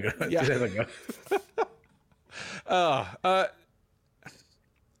 See how that goes. Yeah. See how that goes.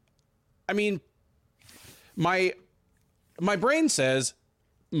 I mean, my brain says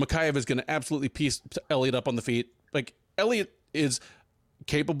Makhachev is going to absolutely piece Elliott up on the feet. Like Elliott is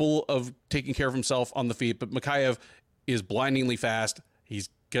capable of taking care of himself on the feet, but Makhachev is blindingly fast. He's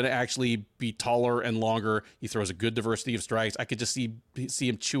going to actually be taller and longer. He throws a good diversity of strikes. I could just see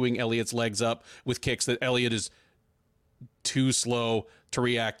him chewing Elliott's legs up with kicks that Elliott is too slow to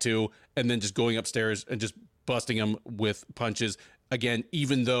react to, and then just going upstairs and just busting him with punches. Again,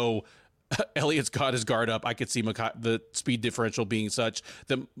 even though Elliott's got his guard up, I could see the speed differential being such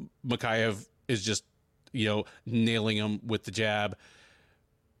that Makhachev is just, nailing him with the jab.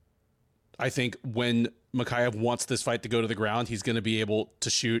 I think when Makhachev wants this fight to go to the ground, he's going to be able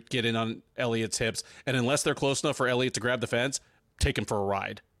to shoot, get in on Elliott's hips, and unless they're close enough for Elliott to grab the fence, take him for a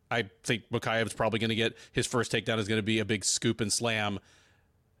ride. I think Makhachev's probably going to get his first takedown is going to be a big scoop and slam.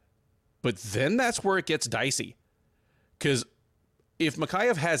 But then that's where it gets dicey. Because if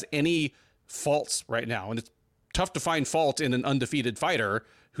Makhachev has any faults right now, and it's tough to find fault in an undefeated fighter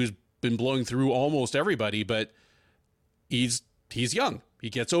who's been blowing through almost everybody, but he's young. He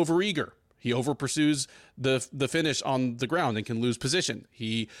gets overeager. He over pursues the finish on the ground and can lose position.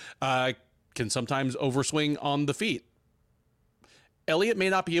 He can sometimes overswing on the feet. Elliott may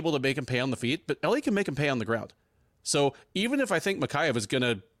not be able to make him pay on the feet, but Elliott can make him pay on the ground. So even if I think Makhachev is going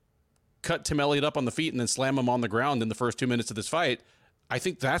to cut Tim Elliott up on the feet and then slam him on the ground in the first 2 minutes of this fight, I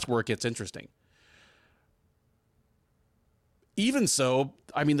think that's where it gets interesting. Even so,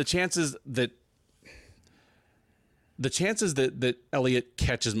 I mean, the chances that Elliott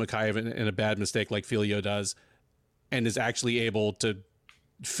catches Makhachev in a bad mistake like Filho does and is actually able to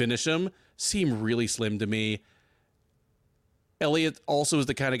finish him seem really slim to me. Elliott also is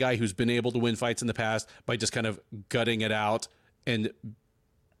the kind of guy who's been able to win fights in the past by just kind of gutting it out and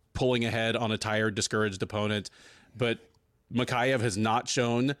pulling ahead on a tired, discouraged opponent. But Makhachev has not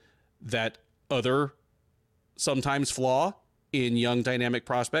shown that other sometimes flaw in young dynamic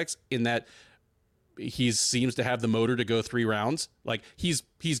prospects, in that he seems to have the motor to go 3 rounds. Like he's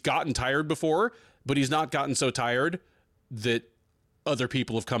gotten tired before, but he's not gotten so tired that other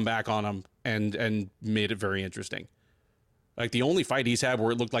people have come back on him and made it very interesting. Like the only fight he's had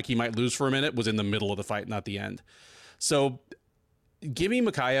where it looked like he might lose for a minute was in the middle of the fight, not the end. So give me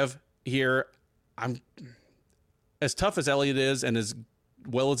Makhachev here. I'm as tough as Elliott is and as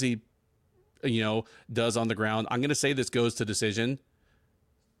well as he, does on the ground. I'm going to say this goes to decision.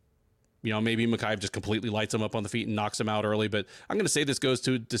 Maybe Makhachev just completely lights him up on the feet and knocks him out early, but I'm going to say this goes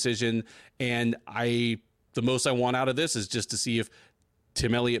to decision. And the most I want out of this is just to see if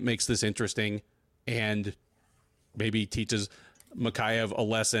Tim Elliott makes this interesting and maybe teaches Makhachev a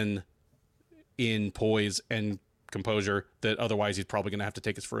lesson in poise and composure that otherwise he's probably going to have to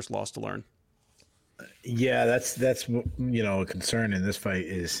take his first loss to learn. Yeah, that's a concern in this fight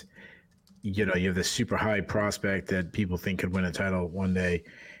is, you have this super high prospect that people think could win a title one day,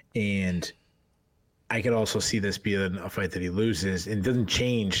 and I could also see this being a fight that he loses, and it doesn't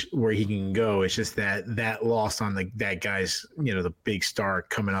change where he can go. It's just that loss on that guy's, the big star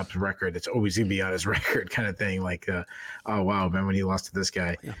coming up's record. It's always going to be on his record kind of thing. Like, oh, wow, man, when he lost to this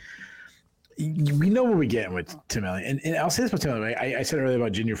guy. Yeah. We know what we're getting with Tim Elliott. And I'll say this about Tim Elliott. I said earlier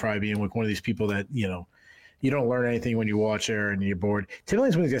about Jinh Yu Frey being like one of these people that, you don't learn anything when you watch her and you're bored. Tim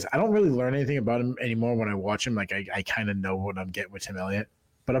Elliott's one of these guys. I don't really learn anything about him anymore when I watch him. Like, I kind of know what I'm getting with Tim Elliott.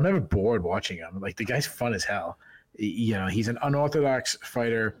 But I'm never bored watching him. Like, the guy's fun as hell. He's an unorthodox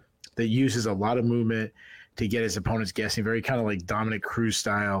fighter that uses a lot of movement, to get his opponents guessing. Very kind of like Dominic Cruz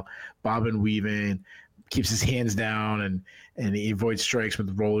style, bobbing, weaving, keeps his hands down, and he avoids strikes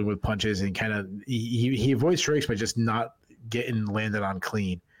with rolling with punches, and kind of he avoids strikes by just not getting landed on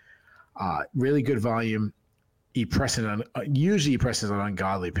clean. Really good volume. He presses on usually he presses on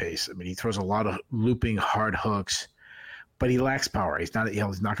ungodly pace. I mean, he throws a lot of looping hard hooks, but he lacks power. He's not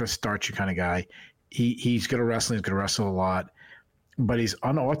going to start you kind of guy. He's good at wrestling. He's going to wrestle a lot, but he's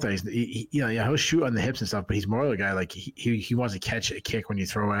unorthodox. He'll shoot on the hips and stuff, but he's more of a guy like he wants to catch a kick when you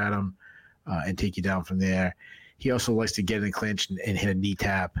throw at him and take you down from there. He also likes to get in the clinch and hit a knee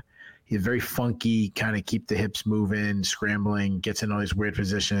tap. He's very funky, kind of keep the hips moving, scrambling, gets in all these weird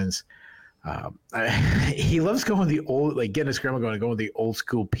positions. He loves going the old, like getting a scramble going with the old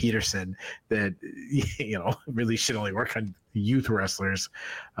school Peterson that, really should only work on youth wrestlers,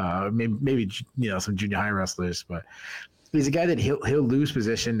 maybe some junior high wrestlers. But he's a guy that he'll lose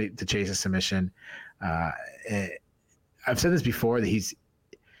position to chase a submission. I've said this before that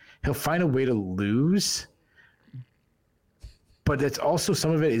he'll find a way to lose, but that's also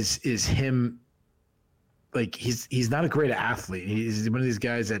some of it is him. Like he's not a great athlete. He's one of these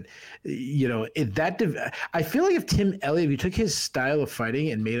guys that, I feel like if Tim Elliott, if you took his style of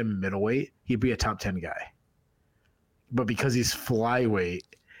fighting and made him middleweight, he'd be a top 10 guy. But because he's flyweight,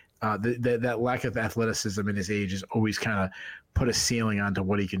 that lack of athleticism in his age has always kind of put a ceiling onto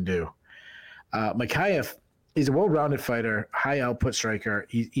what he can do. Makhachev is a well-rounded fighter, high output striker.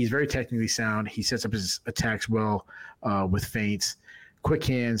 He's very technically sound. He sets up his attacks well with feints, quick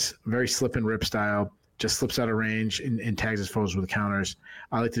hands, very slip and rip style. Just slips out of range and tags his foes with counters.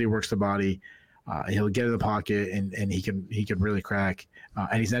 I like that he works the body. He'll get in the pocket and he can really crack.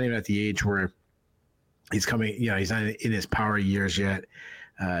 And he's not even at the age where he's coming. He's not in his power years yet.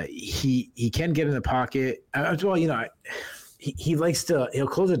 He can get in the pocket as well. He likes to. He'll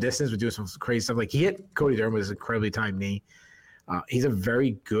close the distance with doing some crazy stuff. Like he hit Cody Durham with his incredibly timed knee. He's a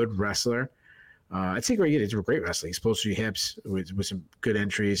very good wrestler. I'd say he's a great wrestler. He's supposed to be hips with some good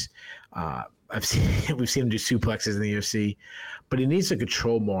entries. We've seen him do suplexes in the UFC, but he needs to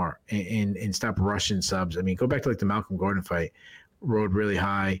control more and stop rushing subs. I mean, go back to like the Malcolm Gordon fight, rode really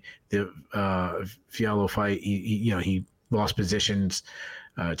high. The Fiallo fight, he lost positions,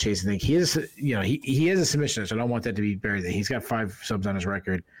 chasing things. He has a submission, so I don't want that to be buried. He's got 5 subs on his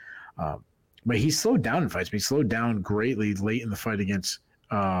record, but he slowed down in fights. But he slowed down greatly late in the fight against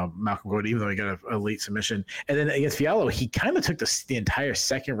Malcolm Gordon, even though he got a late submission. And then against Fiallo, he kind of took the entire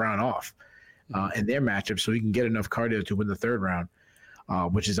second round off in their matchup so he can get enough cardio to win the third round,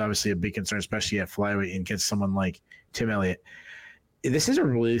 which is obviously a big concern, especially at flyweight and against someone like Tim Elliott. This is a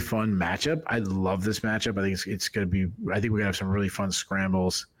really fun matchup. I love this matchup. I think it's going to be – I think we're going to have some really fun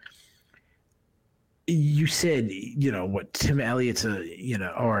scrambles. You said, Tim Elliott's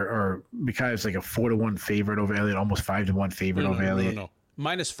or Makhachev's like a 4-1 favorite over Elliott, almost 5-1 favorite over Elliott. No.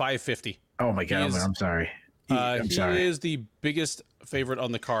 Minus 550. Oh, my God. I'm sorry. I'm sorry. He is the biggest favorite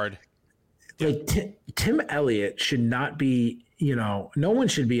on the card. Like Tim Elliott should not be, no one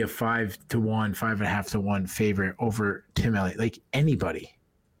should be a 5-1, 5.5 to 1 favorite over Tim Elliott. Like anybody,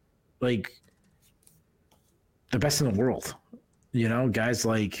 like the best in the world, guys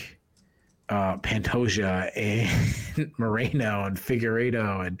like Pantoja and Moreno and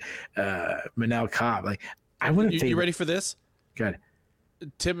Figueiredo and Manel Cobb. Like I wouldn't. You ready for this? Good.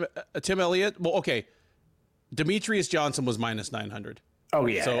 Tim Elliott. Well, okay. Demetrius Johnson was minus 900. Oh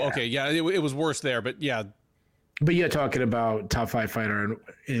yeah. So okay, yeah, it was worse there, but yeah. But you're talking about top 5 fighter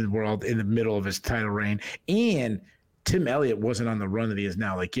in the world in the middle of his title reign, and Tim Elliott wasn't on the run that he is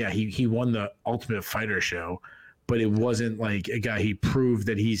now. Like, yeah, he won the Ultimate Fighter show, but it wasn't like a guy. He proved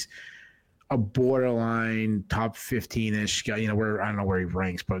that he's a borderline top 15-ish guy. Where I don't know where he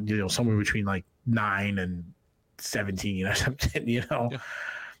ranks, but somewhere between like 9 and 17 or something. Yeah.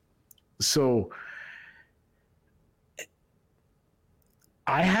 So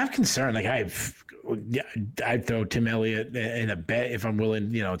I have concern. Like I'd throw Tim Elliott in a bet if I'm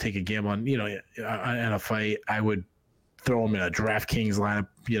willing, take a gamble on, on a fight. I would throw him in a DraftKings lineup.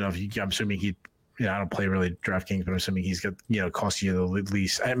 I'm assuming he, I don't play really DraftKings, but I'm assuming he's got, cost you the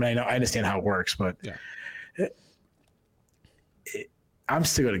least. I mean, I understand how it works, but I'm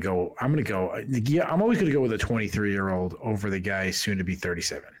still going to go. I'm going to go. Yeah, I'm always going to go with a 23-year-old over the guy soon to be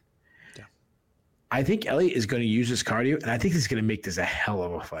 37. Yeah. I think Elliott is going to use his cardio, and I think he's going to make this a hell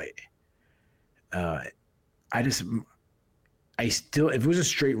of a fight. If it was a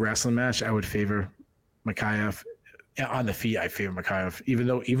straight wrestling match, I would favor Makhachev. On the feet, I favor Makhachev. Even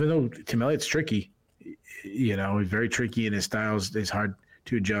though Tim Elliott's tricky, he's very tricky and his styles is hard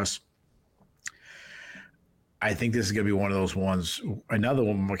to adjust. I think this is going to be one of those ones. Another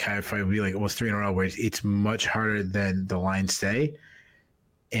one, Makhachev fight would be like almost 3 in a row, where it's much harder than the lines say.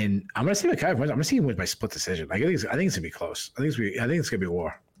 And I'm going to say Makhachev wins. I'm going to see him win by split decision. I think it's going to be close. I think it's going to be a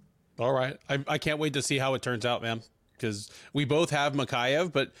war. All right. I can't wait to see how it turns out, man, because we both have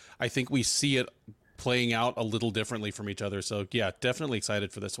Makhachev, but I think we see it playing out a little differently from each other. So, yeah, definitely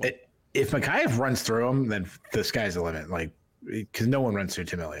excited for this one. If Makhachev runs through him, then the sky's the limit. Like, because no one runs through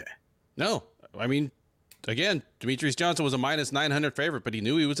Tim Elliott. No. I mean, again, Demetrius Johnson was a minus 900 favorite, but he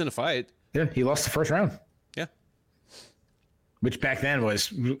knew he was in a fight. Yeah, he lost the first round. Yeah. Which back then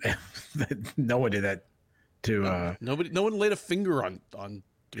was no one did that to no one laid a finger on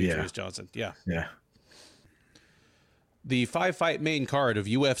Demetrius Johnson. Yeah. Yeah. The 5-fight main card of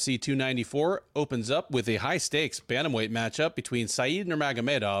UFC 294 opens up with a high-stakes bantamweight matchup between Said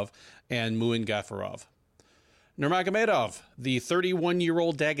Nurmagomedov and Muin Gafurov. Nurmagomedov, the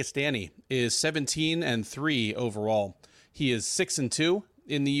 31-year-old Dagestani, is 17-3 overall. He is 6-2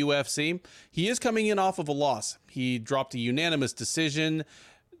 in the UFC. He is coming in off of a loss. He dropped a unanimous decision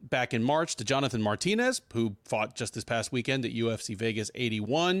back in March to Jonathan Martinez, who fought just this past weekend at UFC Vegas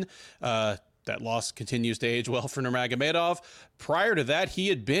 81. That loss continues to age well for Nurmagomedov. Prior to that, he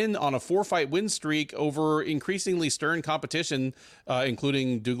had been on a 4-fight win streak over increasingly stern competition,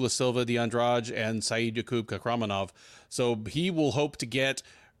 including Douglas Silva, de Andrade, and Said Yakub Kakramanov. So he will hope to get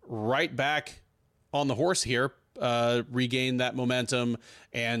right back on the horse here, regain that momentum,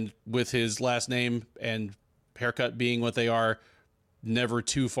 and with his last name and haircut being what they are, never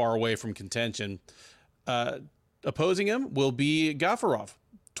too far away from contention. Opposing him will be Gafurov,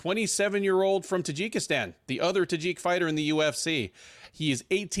 27-year-old from Tajikistan, the other Tajik fighter in the UFC. He is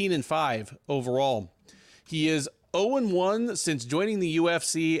 18-5 overall. He is 0-1 since joining the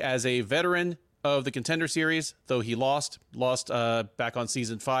UFC as a veteran of the Contender Series, though he lost back on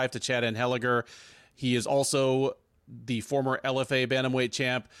season 5 to Chad Henniger. He is also the former LFA bantamweight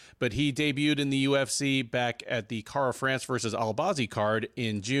champ, but he debuted in the UFC back at the Cara France versus Albazi card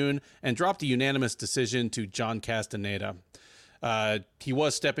in June and dropped a unanimous decision to John Castaneda. He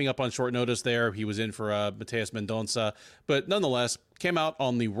was stepping up on short notice there. He was in for Mateus Mendonça, but nonetheless came out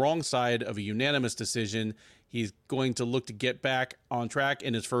on the wrong side of a unanimous decision. He's going to look to get back on track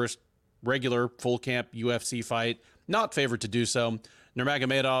in his first regular full camp UFC fight. Not favored to do so.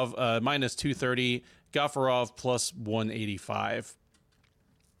 Nurmagomedov minus 230, Gafurov plus 185.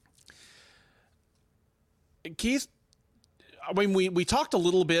 Keith, I mean, we talked a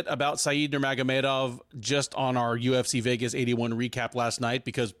little bit about Said Nurmagomedov just on our UFC Vegas 81 recap last night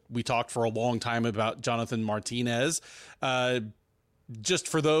because we talked for a long time about Jonathan Martinez. Just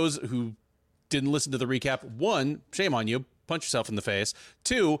for those who didn't listen to the recap, 1, shame on you, punch yourself in the face.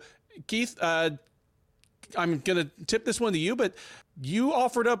 2, Keith, I'm going to tip this one to you, but you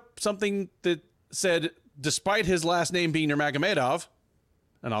offered up something that said, despite his last name being Nurmagomedov,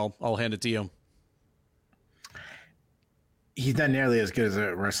 and I'll hand it to you. He's not nearly as good as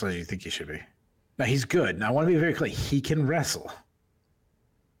a wrestler as you think he should be. Now, he's good. Now, I want to be very clear. He can wrestle.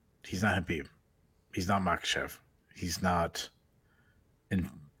 He's not Khabib. He's not Makhachev. He's not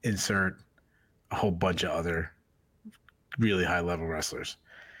insert a whole bunch of other really high-level wrestlers.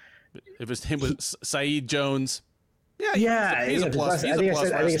 If it's him with Saeed Jones, he's a plus. I think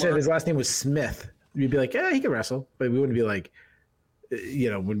I said if his last name was Smith, you'd be like, yeah, he can wrestle. But we wouldn't be like,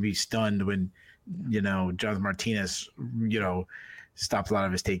 wouldn't be stunned when Jonathan Martinez, stops a lot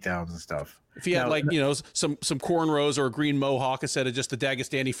of his takedowns and stuff. If he had some cornrows or a green mohawk instead of just the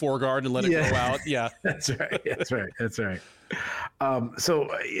Dagestani foreguard and let it grow out. Yeah, that's right. So,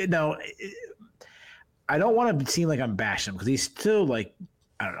 I don't want to seem like I'm bashing him because he's still like,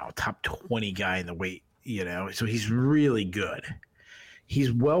 I don't know, top 20 guy in the weight, so he's really good.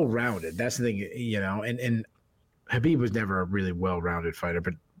 He's well-rounded. That's the thing, and Khabib was never a really well-rounded fighter,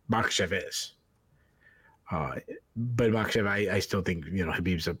 but Makhachev is. But Makhachev, I still think,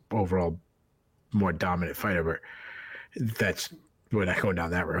 Khabib's an overall more dominant fighter, but we're not going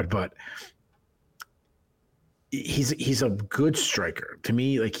down that road. But he's a good striker. To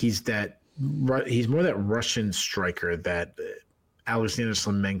me, like he's more that Russian striker that Alexander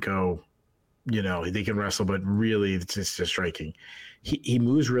Slemenko, they can wrestle, but really it's just striking. He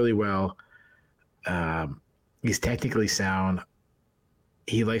moves really well. He's technically sound.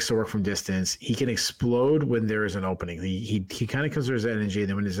 He likes to work from distance. He can explode when there is an opening. He kind of conserves energy, and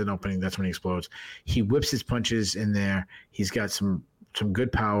then when there's an opening, that's when he explodes. He whips his punches in there. He's got some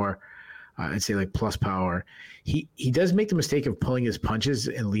good power. I'd say like plus power. He does make the mistake of pulling his punches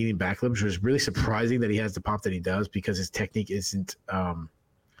and leaning back, which was really surprising that he has the pop that he does because his technique isn't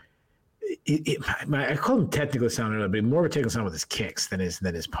I call him technical sound earlier, but more of a technical sound with his kicks than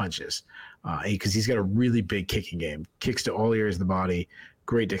his punches, because he's got a really big kicking game. Kicks to all areas of the body,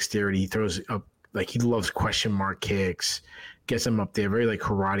 great dexterity. He throws up like he loves question mark kicks, gets him up there, very like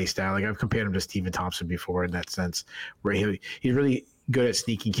karate style. Like I've compared him to Stephen Thompson before in that sense, where he's really good at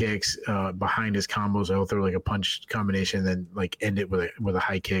sneaking kicks behind his combos. He'll throw like a punch combination and then like end it with a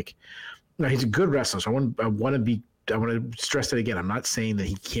high kick. Now, he's a good wrestler, so I want to stress that again. I'm not saying that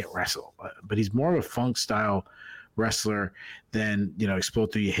he can't wrestle, but he's more of a funk style wrestler than,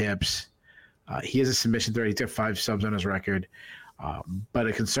 explode through your hips. He has a submission threat. He's got 5 subs on his record. But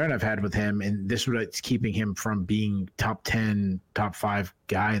a concern I've had with him, and this is what's keeping him from being top 10, top 5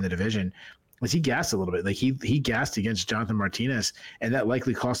 guy in the division, is he gassed a little bit. Like he gassed against Jonathan Martinez, and that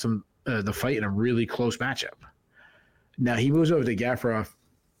likely cost him the fight in a really close matchup. Now he moves over to Gafurov.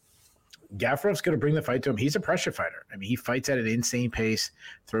 Gafurov's going to bring the fight to him. He's a pressure fighter. I mean, he fights at an insane pace,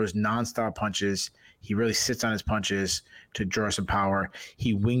 throws nonstop punches. He really sits on his punches to draw some power.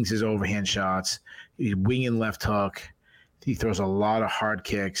 He wings his overhand shots. He's winging left hook. He throws a lot of hard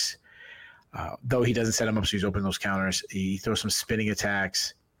kicks, though he doesn't set him up so he's opening those counters. He throws some spinning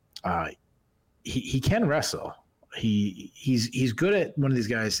attacks. He can wrestle. He's good at one of these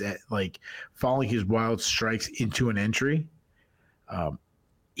guys at like following his wild strikes into an entry.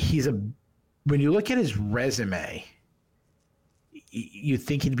 When you look at his resume, you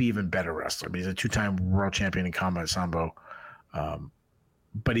think he'd be even better wrestler. But he's a 2-time world champion in combat sambo.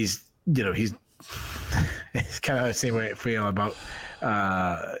 But he's it's kind of the same way I feel about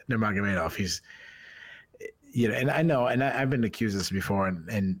Nurmagomedov. He's, and I know, and I've been accused of this before,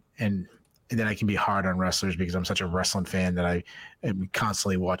 and then I can be hard on wrestlers because I'm such a wrestling fan that I am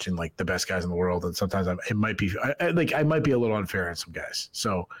constantly watching like the best guys in the world, and sometimes I might be a little unfair on some guys.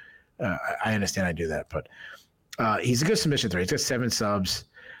 So I understand I do that, but he's a good submission threat. He's got 7 subs.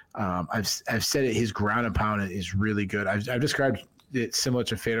 I've said it. His ground and pound is really good. I've described it similar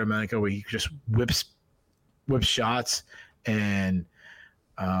to Fedor Emelianenko, where he just whips shots, and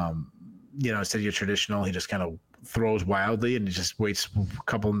instead of your traditional, he just kind of throws wildly and he just waits a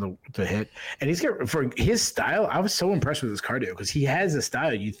couple of them to hit. And he's got, for his style, I was so impressed with his cardio because he has a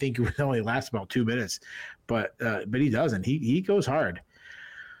style you think it would only last about 2 minutes, but he doesn't. He goes hard.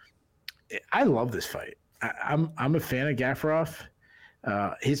 I love this fight. I'm a fan of Gafurov.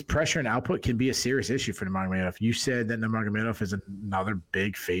 His pressure and output can be a serious issue for Nurmagomedov. You said that Nurmagomedov is another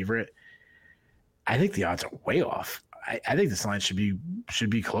big favorite. I think the odds are way off. I think this line should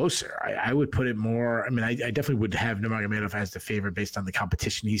be closer. I would put it more. I mean, I definitely would have Nurmagomedov as the favorite based on the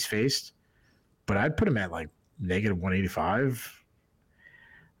competition he's faced, but I'd put him at like -185.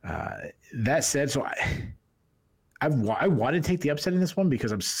 That said, so I want to take the upset in this one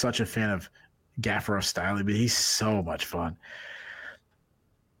because I'm such a fan of Gafurov's style. I mean, he's so much fun.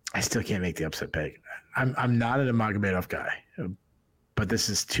 I still can't make the upset pick. I'm not a Nurmagomedov guy, but this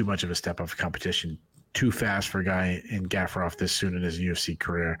is too much of a step up of competition. Too fast for a guy in Gafurov this soon in his UFC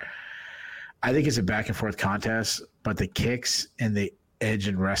career. I think it's a back and forth contest, but the kicks and the edge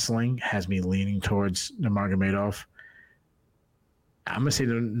in wrestling has me leaning towards Nurmagomedov. I'm going to say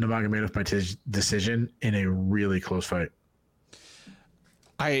Nurmagomedov by decision in a really close fight.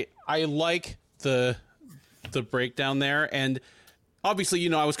 I like the breakdown there, and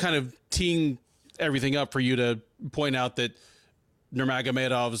obviously, I was kind of teeing everything up for you to point out that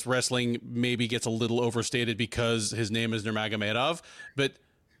Nurmagomedov's wrestling maybe gets a little overstated because his name is Nurmagomedov. But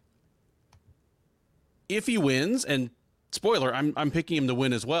if he wins, and spoiler, I'm picking him to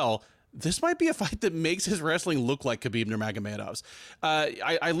win as well, this might be a fight that makes his wrestling look like Khabib Nurmagomedov's.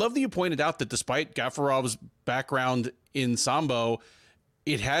 I love that you pointed out that despite Gafurov's background in Sambo,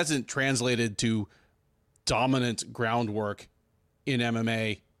 it hasn't translated to dominant groundwork in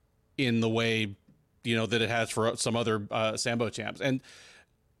MMA in the way that it has for some other Sambo champs. And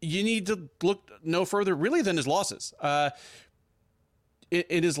you need to look no further really than his losses.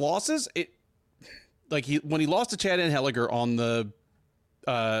 In his losses, when he lost to Chad Anheliger on the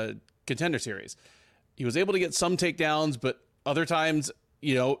Contender Series, he was able to get some takedowns, but other times,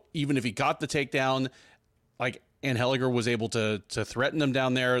 even if he got the takedown, like Anheliger was able to threaten him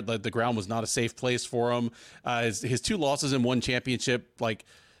down there. The ground was not a safe place for him. His 2 losses in one championship, like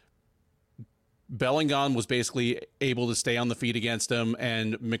Bellingham was basically able to stay on the feet against him,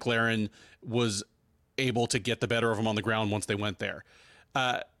 and McLaren was able to get the better of him on the ground once they went there.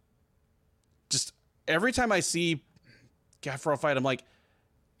 Just every time I see Gafurov fight, I'm like,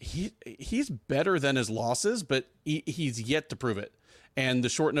 he's better than his losses, but he's yet to prove it. And the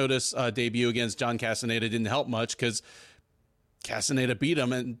short notice debut against John Castaneda didn't help much because Castaneda beat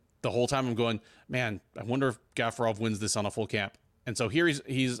him, and the whole time I'm going, man, I wonder if Gafurov wins this on a full camp. And so here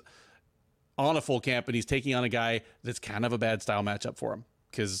he's on a full camp, and he's taking on a guy that's kind of a bad style matchup for him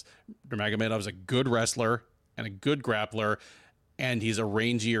because Nurmagomedov is a good wrestler and a good grappler, and he's a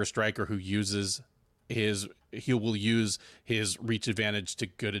rangier striker who will use his reach advantage to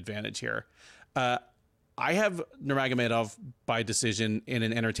good advantage here. I have Nurmagomedov by decision in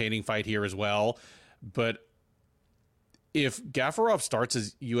an entertaining fight here as well, but if Gafurov starts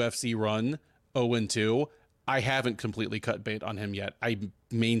his UFC run 0-2, I haven't completely cut bait on him yet. I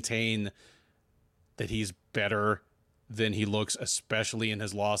maintain that he's better than he looks, especially in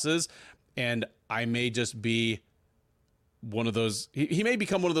his losses. And I may just be one of those, he may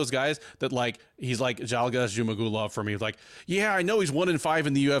become one of those guys that like, he's like Jalgas Zhumagulov for me. Like, yeah, I know he's 1-5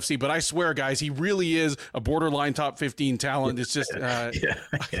 in the UFC, but I swear guys, he really is a borderline top 15 talent. It's just, I'm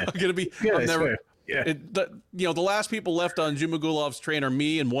going to be, I'm never, the last people left on Zhumagulov's train are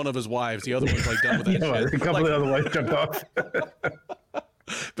me and one of his wives. The other one's like done with that shit. A couple of the other wives jumped off.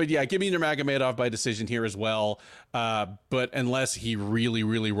 But yeah, give me Nurmagomedov by decision here as well. But unless he really,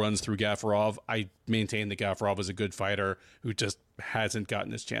 really runs through Gafurov, I maintain that Gafurov is a good fighter who just hasn't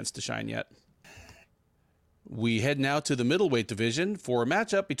gotten his chance to shine yet. We head now to the middleweight division for a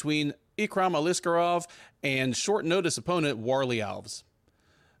matchup between Ikram Aliskerov and short notice opponent Warlley Alves.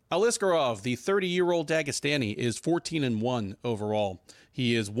 Aliskerov, the 30-year-old Dagestani, is 14-1 overall.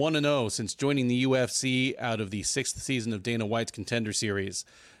 He is 1-0 since joining the UFC out of the 6th season of Dana White's Contender Series.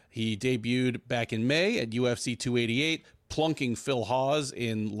 He debuted back in May at UFC 288, plunking Phil Hawes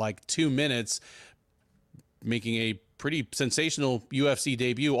in like 2 minutes, making a pretty sensational UFC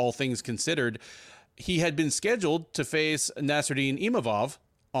debut, all things considered. He had been scheduled to face Nasruddin Imavov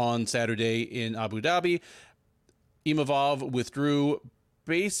on Saturday in Abu Dhabi. Imavov withdrew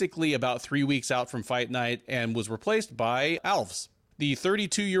basically about 3 weeks out from fight night and was replaced by Alves. The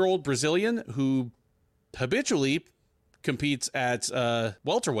 32-year-old Brazilian, who habitually competes at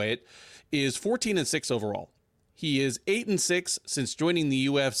welterweight, is 14-6 overall. He is 8-6 since joining the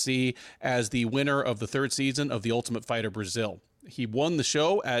UFC as the winner of the 3rd season of The Ultimate Fighter Brazil. He won the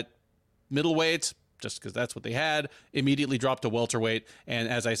show at middleweight, just because that's what they had, immediately dropped to welterweight, and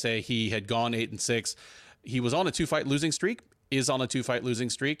as I say, he had gone 8-6. He was on a 2-fight losing streak, is on a 2-fight losing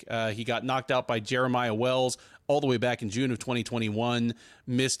streak. He got knocked out by Jeremiah Wells all the way back in June of 2021,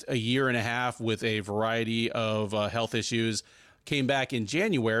 missed a year and a half with a variety of health issues, came back in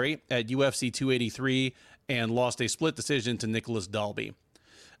January at UFC 283 and lost a split decision to Nicholas Dalby.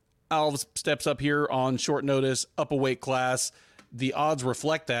 Alves steps up here on short notice, up a weight class. The odds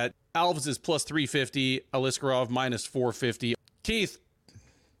reflect that. Alves is plus 350, Aliskerov minus 450. Keith,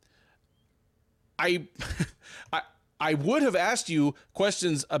 I would have asked you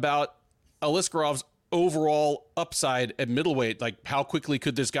questions about Aliskerov's overall upside at middleweight. Like, how quickly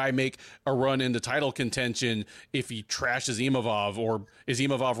could this guy make a run into title contention if he trashes Imavov, or is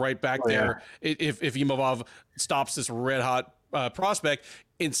Imavov right back there if Imavov stops this red hot prospect?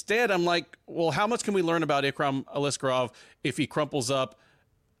 Instead, I'm like, well, how much can we learn about Ikram Aliskerov if he crumples up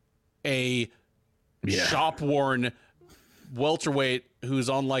a shop-worn welterweight who's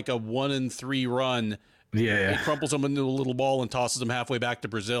on like a 1-3 run? He crumples him into a little ball and tosses him halfway back to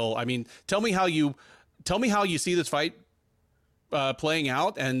Brazil. I mean, tell me how you see this fight playing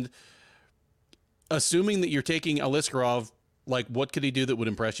out, and assuming that you're taking Aliskerov, like, what could he do that would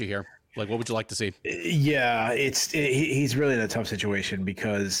impress you here? Like, what would you like to see? Yeah, he's really in a tough situation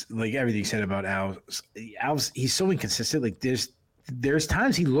because, like, everything you said about Alves, he's so inconsistent. Like, there's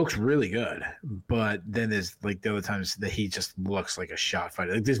times he looks really good, but then there's like the other times that he just looks like a shot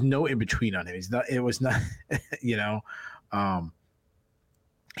fighter. Like, there's no in between on him. He's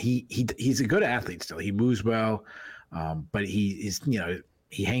a good athlete still. He moves well, but he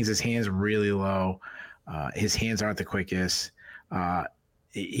hangs his hands really low. His hands aren't the quickest.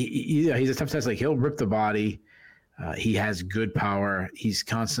 He's a tough test. Like, he'll rip the body. He has good power. He's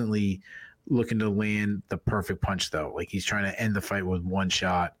constantly looking to land the perfect punch, though. Like, he's trying to end the fight with one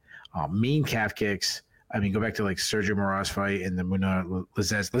shot. Mean calf kicks. I mean, go back to like Sergio Moraes fight and the Muna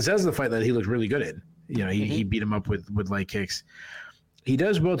Lazez. Lazez is the fight that he looked really good in. He beat him up with light kicks. He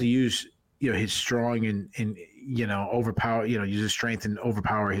does well to use his strong and overpower. Use his strength and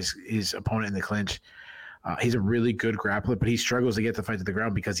overpower his opponent in the clinch. He's a really good grappler, but he struggles to get the fight to the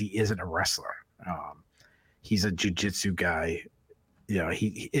ground because he isn't a wrestler. He's a jiu-jitsu guy.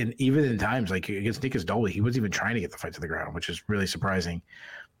 And even in times like against Nickal Dalby, he wasn't even trying to get the fight to the ground, which is really surprising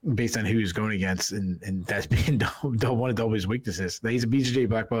based on who he's going against. And that's been one of Dalby's weaknesses. He's a BJJ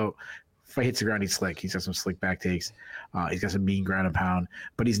black belt. Fight hits the ground, he's slick. He's got some slick back takes. He's got some mean ground and pound,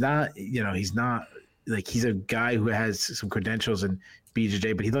 but he's not like, he's a guy who has some credentials in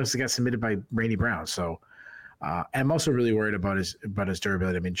BJJ, but he looks like he got submitted by Randy Brown. So And I'm also really worried about his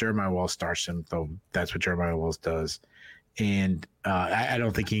durability. I mean, Jeremiah Walls starched him, though that's what Jeremiah Walls does. And I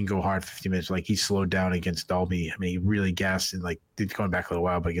don't think he can go hard 50 minutes. Like, he slowed down against Dalby. I mean, he really gassed and, like, going back a little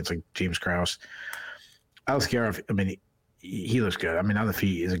while, but against, like, James Krause. Aliskerov, I mean, he looks good. I mean, on the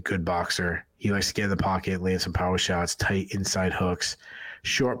feet, he's a good boxer. He likes to get in the pocket, land some power shots, tight inside hooks,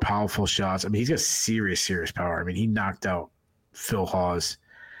 short, powerful shots. I mean, he's got serious power. I mean, he knocked out Phil Hawes.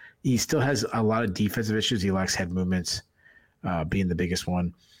 He still has a lot of defensive issues. He lacks head movements, being the biggest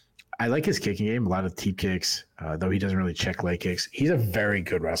one. I like his kicking game, a lot of teep kicks, though he doesn't really check leg kicks. He's a very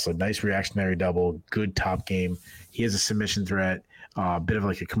good wrestler, nice reactionary double, good top game. He has a submission threat, a bit of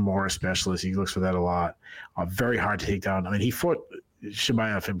like a Kimura specialist. He looks for that a lot. Very hard to take down. I mean, he fought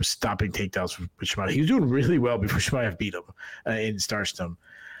Chimaev and was stopping takedowns with Chimaev. He was doing really well before Chimaev beat him and starched him.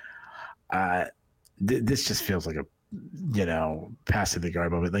 This just feels like a, pass to the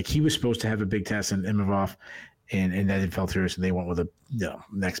guard moment. Like, he was supposed to have a big test in Imavov, and that didn't fell through, so they went with a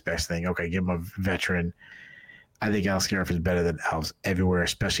next best thing. Okay, give him a veteran. I think Aliskerov is better than Alves everywhere,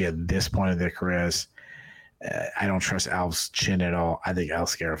 especially at this point in their careers. I don't trust Alves' chin at all. I think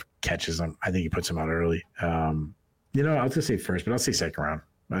Aliskerov catches him. I think he puts him out early. I'll just say first, but I'll say second round.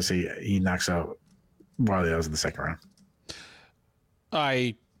 I'll say he knocks out Warlley Alves in the second round.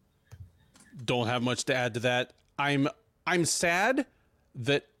 I don't have much to add to that. I'm sad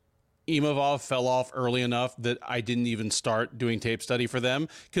that Imavov fell off early enough that I didn't even start doing tape study for them,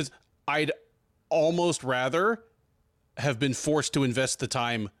 because I'd almost rather have been forced to invest the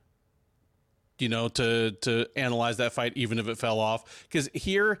time, to analyze that fight, even if it fell off. Because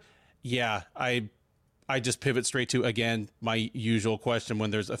here, I just pivot straight to, again, my usual question when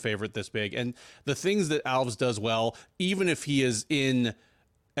there's a favorite this big. And the things that Alves does well, even if he is in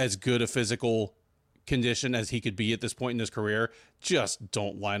as good a physical condition as he could be at this point in his career, just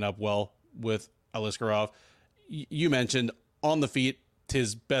don't line up well with Aliskerov. You mentioned on the feet,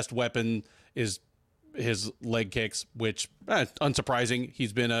 his best weapon is his leg kicks, which, unsurprising.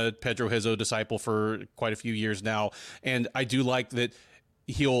 He's been a Pedro Hizo disciple for quite a few years now. And I do like that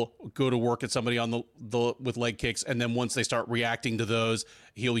he'll go to work at somebody on the with leg kicks, and then once they start reacting to those,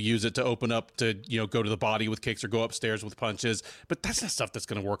 he'll use it to open up to, go to the body with kicks or go upstairs with punches. But that's not stuff that's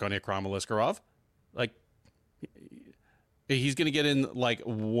going to work on Ikram Aliskerov. Like, he's going to get in like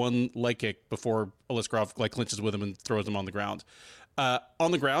one leg kick before Aliskerov like clinches with him and throws him on the ground.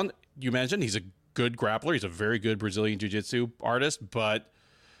 On the ground, you mentioned he's a good grappler. He's a very good Brazilian jiu-jitsu artist, but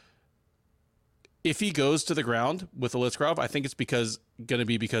if he goes to the ground with Aliskerov, I think it's because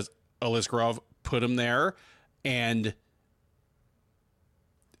Aliskerov put him there, and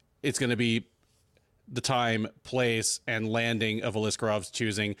it's going to be the time, place, and landing of Aliskerov's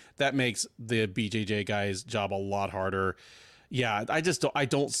choosing. That makes the BJJ guy's job a lot harder. Yeah, I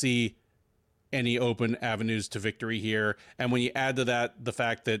don't see any open avenues to victory here. And when you add to that the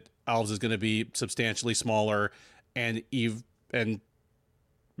fact that Alves is going to be substantially smaller and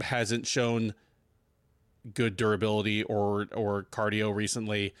hasn't shown good durability or cardio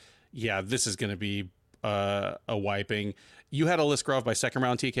recently, this is going to be a wiping. You had Aliskerov by second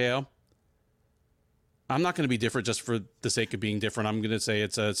round TKO. I'm not going to be different just for the sake of being different. I'm going to say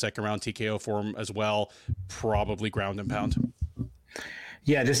it's a second round TKO for him as well, probably ground and pound.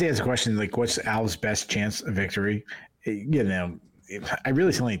 Yeah, just to answer the question, like, what's Al's best chance of victory? I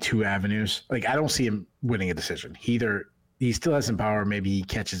really see only two avenues. Like, I don't see him winning a decision. He still has some power. Maybe he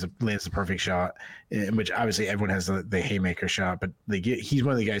lands the perfect shot, in which obviously everyone has the haymaker shot, but he's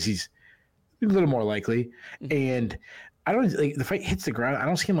one of the guys, he's a little more likely. Mm-hmm. And I don't like the fight hits the ground. I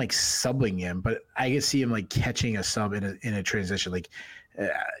don't see him like subbing him, but I can see him like catching a sub in a transition. Like,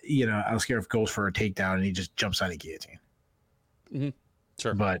 Aliskerov goes for a takedown and he just jumps on a guillotine. Mm-hmm.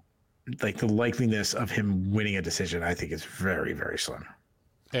 Sure. But like the likeliness of him winning a decision, I think is very, very slim.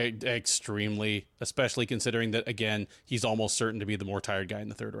 Extremely, especially considering that, again, he's almost certain to be the more tired guy in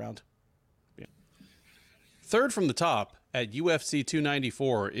the third round. Yeah. Third from the top at UFC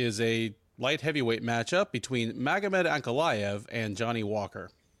 294 is a light heavyweight matchup between Magomed Ankalaev and Johnny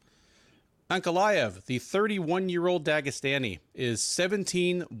Walker. Ankalaev, the 31-year-old Dagestani, is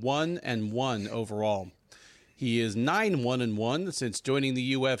 17-1-1 overall. He is 9-1-1 since joining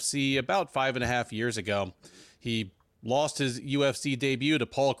the UFC about 5.5 years ago. He lost his UFC debut to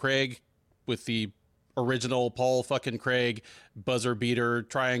Paul Craig with the original Paul fucking Craig buzzer beater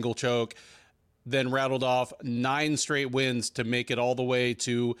triangle choke, then rattled off 9 straight wins to make it all the way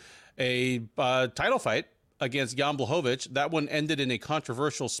to a title fight against Jan Blachowicz. That one ended in a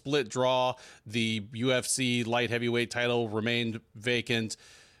controversial split draw. The UFC light heavyweight title remained vacant.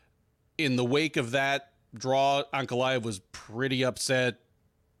 In the wake of that draw, Ankalaev was pretty upset,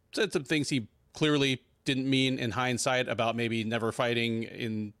 said some things he clearly didn't mean in hindsight about maybe never fighting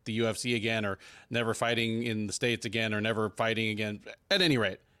in the UFC again, or never fighting in the States again, or never fighting again. At any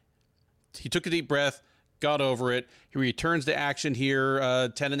rate, he took a deep breath, got over it. He returns to action here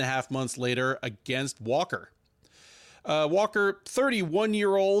 10 and a half months later against Walker. Walker,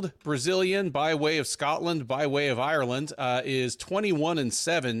 31-year-old Brazilian by way of Scotland, by way of Ireland, is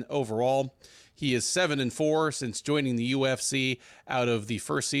 21-7 overall. He is 7-4 since joining the UFC out of the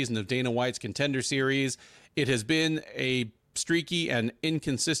first season of Dana White's Contender Series. It has been a streaky and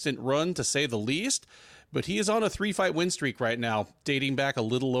inconsistent run, to say the least, but he is on a 3-fight win streak right now, dating back a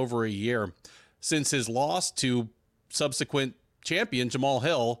little over a year. Since his loss to subsequent champion Jamal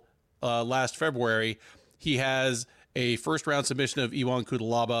Hill last February, he has a first-round submission of Ion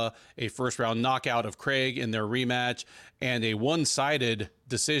Cutelaba, a first-round knockout of Craig in their rematch, and a one-sided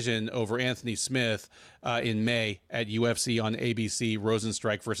decision over Anthony Smith in May at UFC on ABC,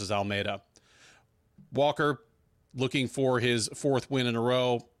 Rosenstrike versus Almeida. Walker looking for his 4th win in a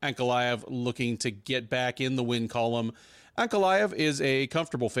row. Ankalaev looking to get back in the win column. Ankalaev is a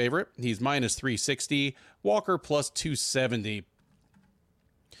comfortable favorite. He's minus 360. Walker plus 270.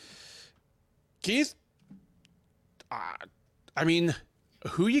 Keith? I mean,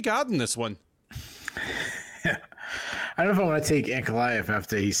 who you got in this one? I don't know if I want to take Ankalaev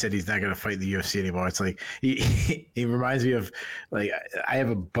after he said he's not going to fight in the UFC anymore. It's like he reminds me of, like, I have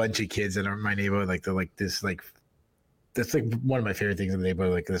a bunch of kids in my neighborhood. Like they're like this, like that's like one of my favorite things in the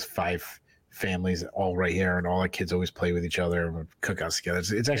neighborhood. Like there's 5 families all right here, and all the kids always play with each other and cook outs together.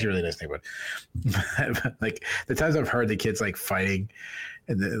 It's actually a really nice neighborhood. Like the times I've heard the kids like fighting,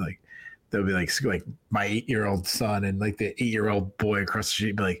 and then like they'll be like my 8-year-old son and like the 8-year-old boy across the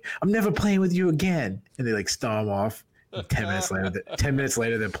street be like, "I'm never playing with you again," and they like storm off. 10 minutes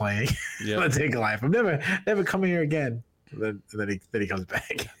later, they're playing. Yeah. Let's take a life. I'm never coming here again. Then he comes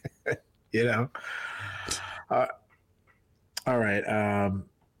back. You know. All right.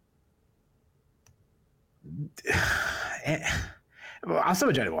 Well, I'll start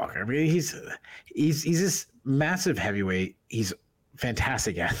with Johnny Walker. I mean, he's this massive heavyweight. He's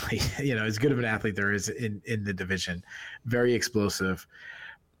fantastic athlete. You know, as good of an athlete there is in the division. Very explosive.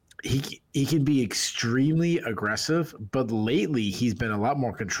 He can be extremely aggressive, but lately he's been a lot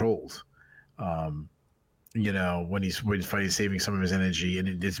more controlled. You know, when he's fighting, saving some of his energy,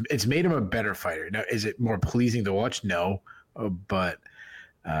 and it's made him a better fighter. Now, is it more pleasing to watch? No, but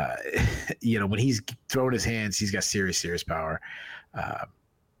you know, when he's throwing his hands, he's got serious power.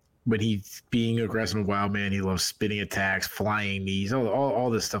 When he's being aggressive and wild man, he loves spinning attacks, flying knees, all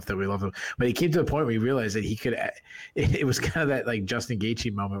this stuff that we love. But he came to the point where he realized that he could. It was kind of that like Justin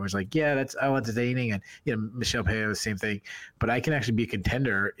Gaethje moment where it's like, yeah, that's all entertaining, and you know, Michelle Payne, the same thing. But I can actually be a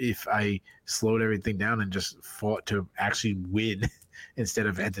contender if I slowed everything down and just fought to actually win instead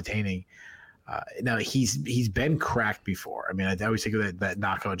of entertaining. Now he's been cracked before. I mean, I always think of that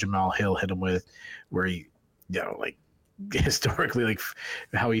knockout Jamal Hill hit him with, where he, you know, like. Historically, like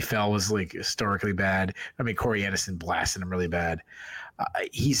how he fell was like historically bad. I mean, Corey Anderson blasted him really bad.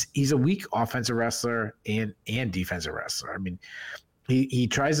 He's a weak offensive wrestler and defensive wrestler. I mean, he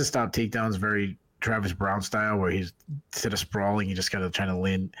tries to stop takedowns very Travis Brown style, where he's instead of sprawling, he just kind of trying to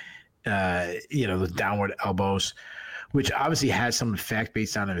land, you know, the downward elbows, which obviously has some effect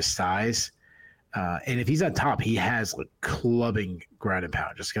based on his size. And if he's on top, he has like clubbing ground and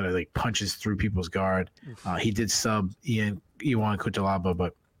pound, just kind of like punches through people's guard. He did sub Ion Cutelaba,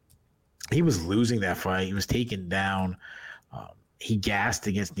 but he was losing that fight. He was taken down. He gassed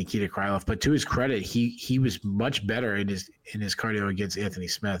against Nikita Krylov, but to his credit, he was much better in his cardio against Anthony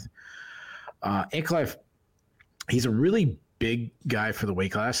Smith. Ankalaev, he's a really big guy for the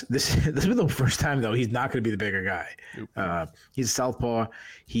weight class. This is the first time though he's not going to be the bigger guy. He's a southpaw.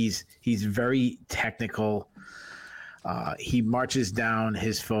 He's very technical. He marches down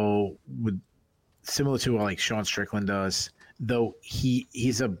his foe with similar to like Sean Strickland does. Though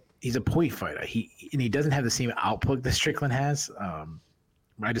he's a point fighter. He doesn't have the same output that Strickland has.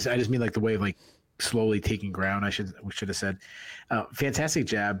 I just mean like the way of like slowly taking ground. We should have said. Fantastic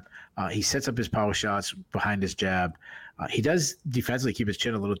jab. He sets up his power shots behind his jab. He does defensively keep his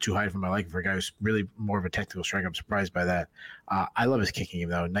chin a little too high for my liking for a guy who's really more of a technical striker. I'm surprised by that. I love his kicking game,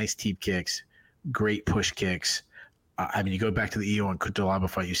 though. Nice teep kicks, great push kicks. I mean, you go back to the Ion Cutelaba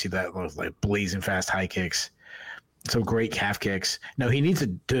fight, you see that like blazing fast high kicks. Some great calf kicks. Now, he needs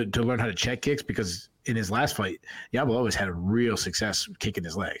to learn how to check kicks because in his last fight, Javid Basharat had a real success kicking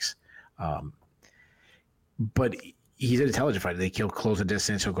his legs. But he's an intelligent fighter. He'll close the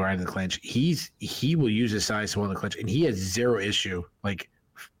distance. He'll grind in the clinch. He will use his size to win the clinch, and he has zero issue like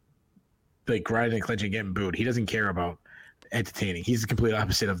grinding the clinch and getting booed. He doesn't care about entertaining. He's the complete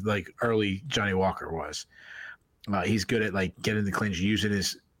opposite of like early Johnny Walker was. He's good at like getting the clinch, using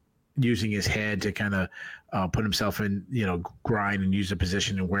his head to kind of put himself in, grind and use the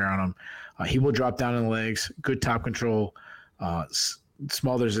position and wear on him. He will drop down on the legs, good top control,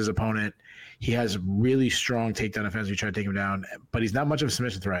 smothers his opponent. He has really strong takedown defense. We try to take him down, but he's not much of a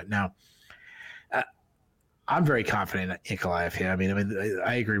submission threat. Now, I'm very confident in Ankalaev here. I mean,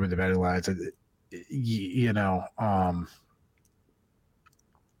 I agree with the betting lines.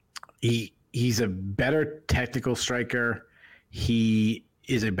 He's a better technical striker. He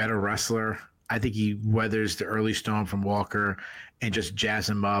is a better wrestler. I think he weathers the early storm from Walker and just jazz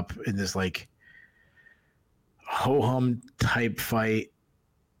him up in this like ho-hum type fight.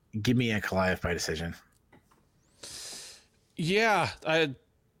 Give me Ankalaev by decision. Yeah,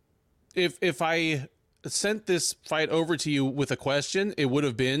 if I sent this fight over to you with a question, it would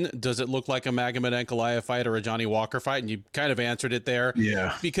have been, does it look like a Magomed Ankalaev fight or a Johnny Walker fight? And you kind of answered it there.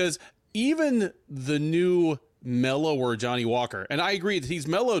 Yeah. Because even the new mellower Johnny Walker, and I agree that he's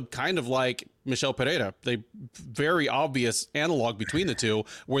mellowed kind of like Michel Pereira. They very obvious analog between the two,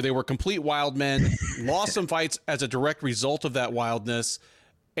 where they were complete wild men, lost some fights as a direct result of that wildness.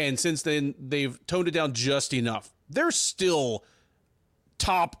 And since then, they've toned it down just enough. They're still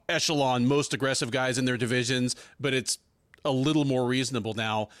top echelon, most aggressive guys in their divisions, but it's a little more reasonable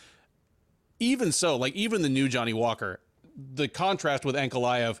now. Even so, like even the new Johnny Walker, the contrast with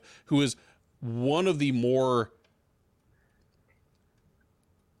Ankalaev, who is one of the more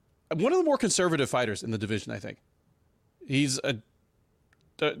conservative fighters in the division, I think. He's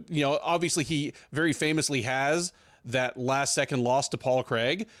obviously he very famously has that last second loss to Paul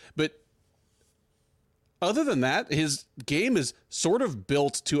Craig, but other than that, his game is sort of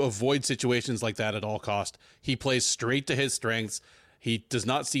built to avoid situations like that at all cost. He plays straight to his strengths. He does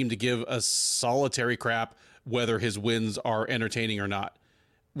not seem to give a solitary crap whether his wins are entertaining or not.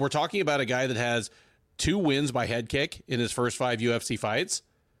 We're talking about a guy that has 2 wins by head kick in his first 5 UFC fights.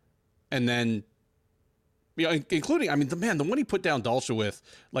 And then, including, the one he put down Dalsha with,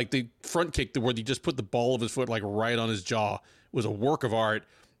 like the front kick where he just put the ball of his foot like right on his jaw, was a work of art.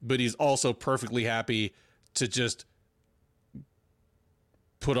 But he's also perfectly happy to just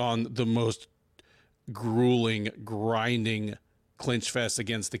put on the most grueling, grinding clinch fest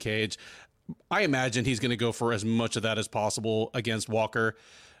against the cage. I imagine he's going to go for as much of that as possible against Walker.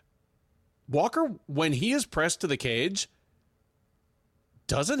 Walker, when he is pressed to the cage,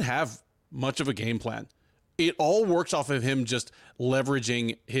 doesn't have much of a game plan. It all works off of him just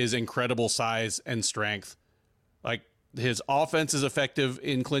leveraging his incredible size and strength. Like, his offense is effective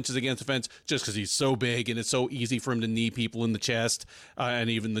in clinches against defense just because he's so big and it's so easy for him to knee people in the chest and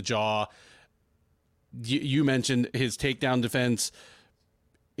even the jaw. You mentioned his takedown defense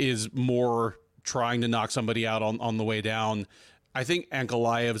is more trying to knock somebody out on the way down. I think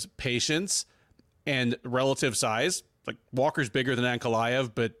Ankalaev's patience and relative size, like Walker's bigger than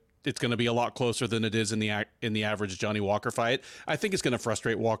Ankalaev, but it's going to be a lot closer than it is in the average Johnny Walker fight. I think it's going to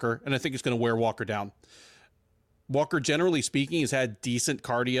frustrate Walker, and I think it's going to wear Walker down. Walker, generally speaking, has had decent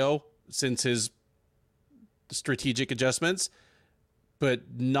cardio since his strategic adjustments, but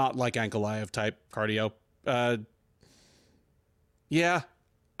not like Ankalaev type cardio. Yeah,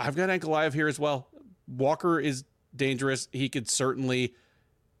 I've got Ankalaev here as well. Walker is dangerous. He could certainly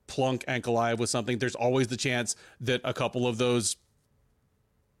plunk Ankalaev with something. There's always the chance that a couple of those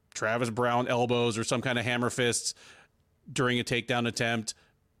Travis Brown elbows or some kind of hammer fists during a takedown attempt,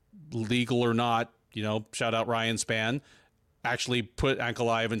 legal or not, shout out Ryan Spann, actually put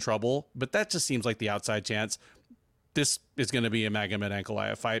Ankalaev in trouble. But that just seems like the outside chance. This is going to be a Magomed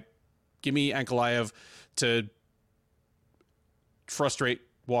Ankalaev fight. Give me Ankalaev to frustrate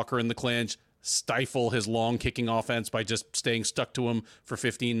Walker in the clinch, stifle his long kicking offense by just staying stuck to him for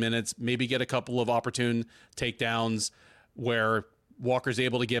 15 minutes, maybe get a couple of opportune takedowns where Walker's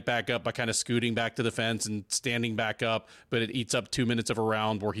able to get back up by kind of scooting back to the fence and standing back up, but it eats up 2 minutes of a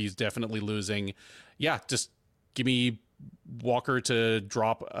round where he's definitely losing. Yeah, just give me Walker to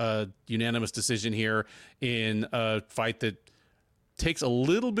drop a unanimous decision here in a fight that takes a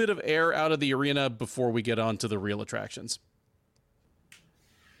little bit of air out of the arena before we get on to the real attractions.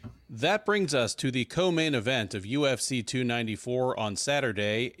 That brings us to the co-main event of UFC 294 on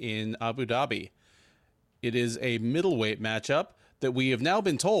Saturday in Abu Dhabi. It is a middleweight matchup that we have now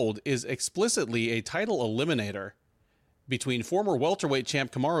been told is explicitly a title eliminator between former welterweight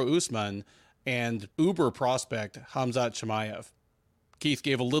champ Kamaru Usman and uber prospect Khamzat Chimaev. Keith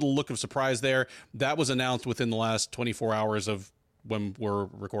gave a little look of surprise there. That was announced within the last 24 hours of when we're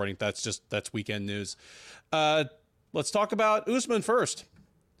recording. That's weekend news. Let's talk about Usman first.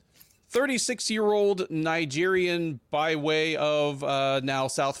 36-year-old Nigerian by way of now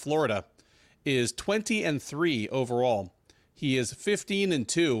South Florida is 20-3 overall. He is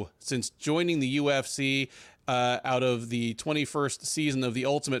 15-2 since joining the UFC out of the 21st season of The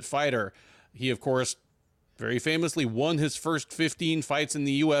Ultimate Fighter. He, of course, very famously won his first 15 fights in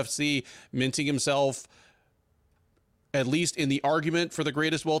the UFC, minting himself at least in the argument for the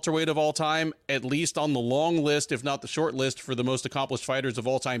greatest welterweight of all time, at least on the long list, if not the short list, for the most accomplished fighters of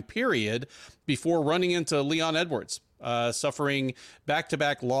all time, period, before running into Leon Edwards, suffering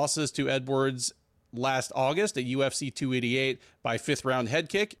back-to-back losses to Edwards last August at UFC 288 by fifth-round head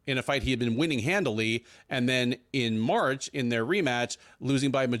kick in a fight he had been winning handily, and then in March, in their rematch,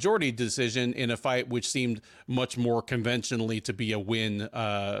 losing by majority decision in a fight which seemed much more conventionally to be a win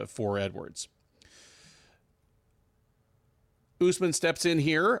for Edwards. Usman steps in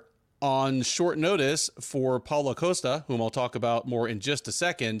here on short notice for Paulo Costa, whom I'll talk about more in just a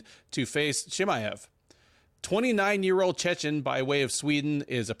second, to face Chimaev. 29-year-old Chechen by way of Sweden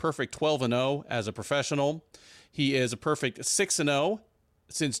is a perfect 12-0 as a professional. He is a perfect 6-0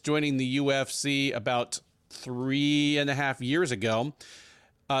 since joining the UFC about 3.5 years ago.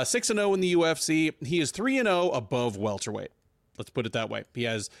 6-0 in the UFC. He is 3-0 above welterweight. Let's put it that way. He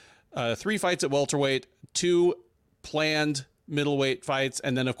has 3 fights at welterweight, 2 planned middleweight fights,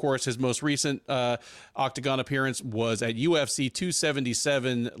 and then of course his most recent octagon appearance was at UFC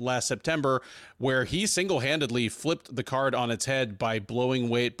 277 last September, where he single-handedly flipped the card on its head by blowing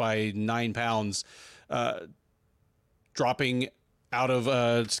weight by 9 pounds, dropping out of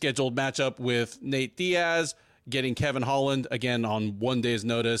a scheduled matchup with Nate Diaz, getting Kevin Holland again on 1 day's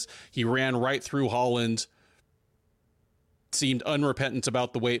notice. He ran right through Holland, seemed unrepentant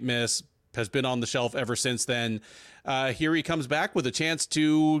about the weight miss, has been on the shelf ever since then. Here he comes back with a chance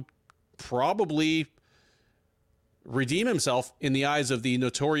to probably redeem himself in the eyes of the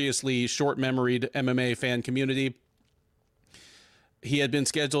notoriously short-memoried MMA fan community. He had been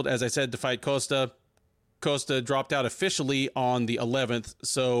scheduled, as I said, to fight Costa. Costa dropped out officially on the 11th,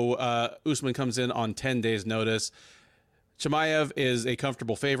 so Usman comes in on 10 days' notice. Chimaev is a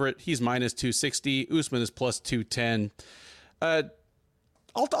comfortable favorite. He's minus 260. Usman is plus 210.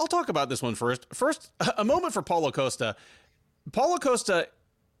 I'll talk about this one first. First, a moment for Paulo Costa. Paulo Costa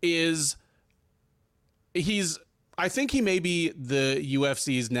I think he may be the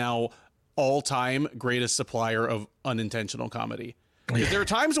UFC's now all-time greatest supplier of unintentional comedy. There are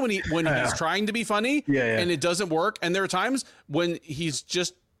times when he's trying to be funny and it doesn't work, and there are times when he's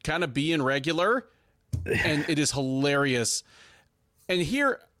just kind of being regular and it is hilarious. And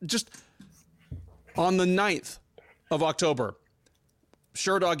here, just on the 9th of October,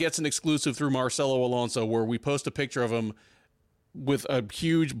 Sherdog gets an exclusive through Marcelo Alonso where we post a picture of him with a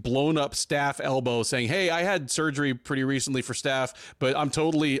huge blown up staph elbow saying, "Hey, I had surgery pretty recently for staph, but I'm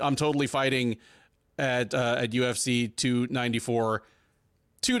totally fighting at UFC 294.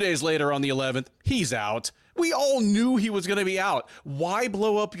 2 days later on the 11th, he's out. We all knew he was going to be out. Why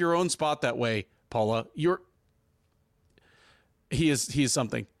blow up your own spot that way, Paula? He is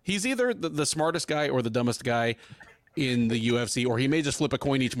something. He's either the smartest guy or the dumbest guy in the UFC, or he may just flip a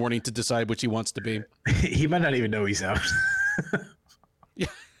coin each morning to decide which he wants to be. He might not even know he's out. Yeah,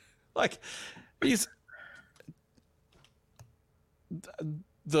 like he's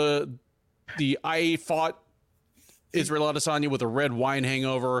the I fought Israel Adesanya with a red wine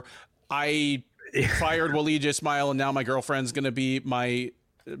hangover. I fired Waleed Ismail, and now my girlfriend's going to be my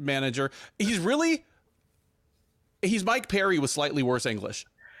manager. He's Mike Perry with slightly worse English.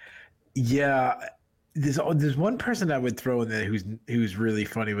 Yeah. There's one person I would throw in there who's really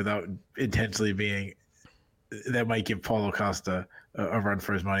funny without intentionally being, that might give Paulo Costa a run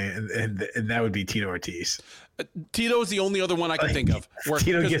for his money, and that would be Tito Ortiz. Tito is the only other one I can think of.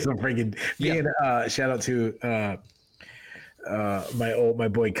 Tito gets some freaking. Shout out to my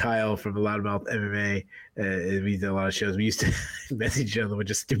boy Kyle from the Loudmouth MMA. We did a lot of shows. We used to message each other with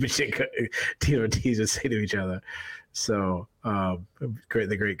just stupid shit Tito Ortiz would say to each other. So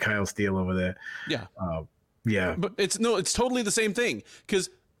the great Kyle Steele over there. Yeah. But it's totally the same thing, because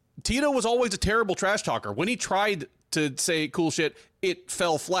Tito was always a terrible trash talker. When he tried to say cool shit, it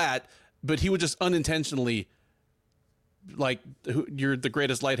fell flat, but he would just unintentionally, like, you're the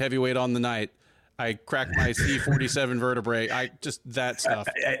greatest light heavyweight on the night. I cracked my C47 vertebrae. That stuff.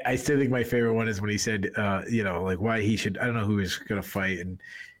 I still think my favorite one is when he said, like why he should, I don't know who he was going to fight. And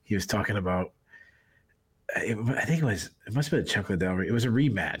he was talking about, I think it must have been Chuck Liddell. It was a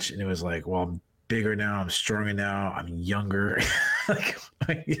rematch, and it was like, well, I'm bigger now, I'm stronger now, I'm younger.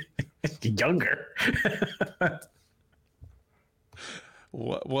 Younger.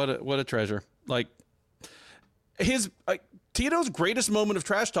 What a treasure. Like Tito's greatest moment of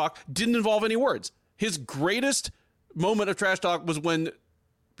trash talk didn't involve any words. His greatest moment of trash talk was when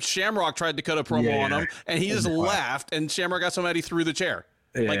Shamrock tried to cut a promo on him, and he just laughed, and Shamrock got so mad he threw the chair.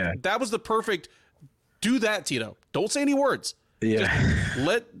 Yeah. Like, that was the perfect, do that, Tito. Don't say any words. Yeah.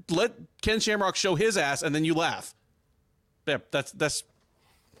 Just let Ken Shamrock show his ass, and then you laugh. Yeah, that's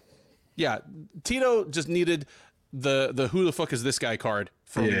yeah. Tito just needed the who the fuck is this guy card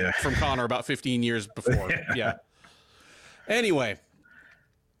from Conor about 15 years before. Yeah. Anyway,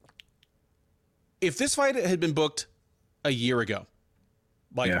 if this fight had been booked a year ago,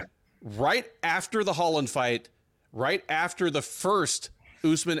 right after the Holland fight, right after the first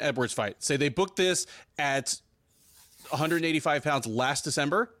Usman Edwards fight, say they booked this at 185 pounds last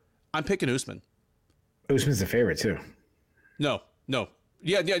December, I'm picking Usman. Usman's the favorite too. No.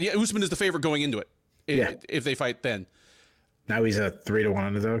 Yeah. Usman is the favorite going into it. If they fight then. Now he's a 3-1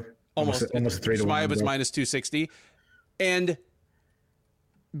 underdog. Almost a 3-1. Chimaev is minus 260. And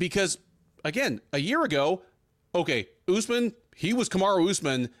because, again, a year ago, okay, Usman, he was Kamaru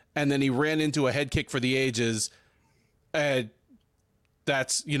Usman, and then he ran into a head kick for the ages.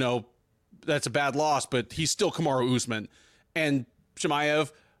 That's a bad loss, but he's still Kamaru Usman. And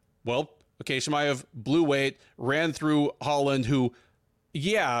Chimaev, Chimaev blew weight, ran through Holland, who,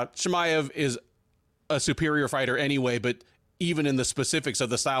 Chimaev is a superior fighter anyway, but even in the specifics of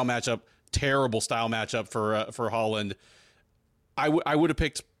the style matchup, terrible style matchup for Holland. I would have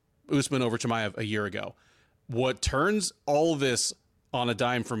picked Usman over Chimaev a year ago. What turns all this on a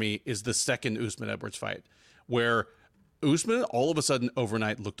dime for me is the second Usman Edwards fight, where Usman all of a sudden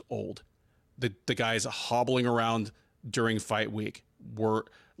overnight looked old. The guys hobbling around during fight week. We're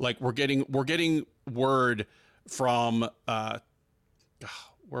getting word from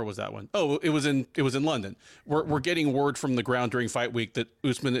where was that one? Oh, it was in London. We're getting word from the ground during fight week that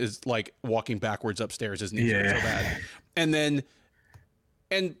Usman is like walking backwards upstairs. His knees are so bad.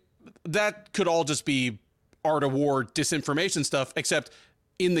 And that could all just be art of war disinformation stuff, except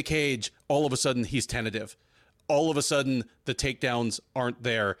in the cage, all of a sudden he's tentative. All of a sudden the takedowns aren't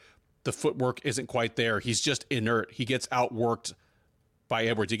there. The footwork isn't quite there. He's just inert. He gets outworked by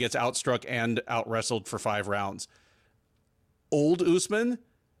Edwards. He gets outstruck and out-wrestled for 5 rounds. Old Usman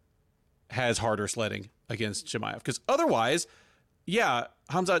has harder sledding against Chimaev, because otherwise,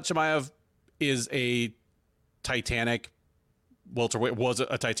 Khamzat Chimaev is a Titanic welterweight, was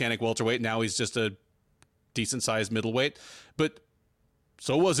a Titanic welterweight. Now he's just a decent sized middleweight, but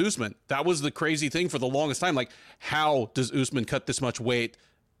so was Usman. That was the crazy thing for the longest time. Like, how does Usman cut this much weight,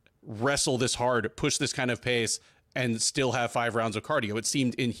 wrestle this hard, push this kind of pace, and still have 5 rounds of cardio? It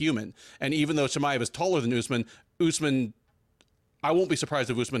seemed inhuman. And even though Chimaev is taller than Usman, I won't be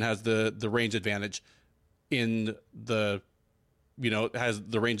surprised if Usman has the range advantage in the, has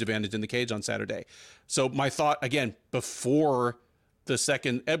the range advantage in the cage on Saturday. So my thought, again, before the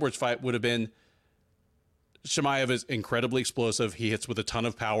second Edwards fight would have been, Chimaev is incredibly explosive. He hits with a ton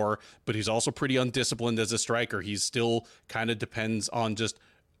of power, but he's also pretty undisciplined as a striker. He's still kind of depends on just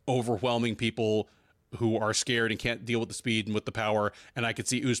overwhelming people who are scared and can't deal with the speed and with the power. And I could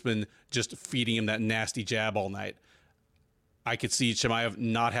see Usman just feeding him that nasty jab all night. I could see Chimaev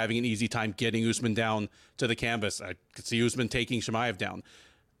not having an easy time getting Usman down to the canvas. I could see Usman taking Chimaev down.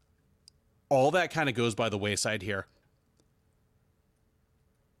 All that kind of goes by the wayside here.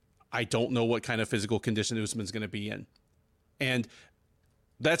 I don't know what kind of physical condition Usman's going to be in. And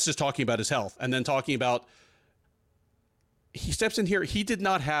that's just talking about his health. And then talking about, he steps in here, he did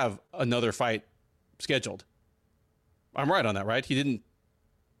not have another fight scheduled. I'm right on that, right? He didn't,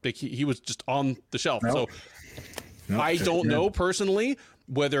 he was just on the shelf. Nope. So I don't know personally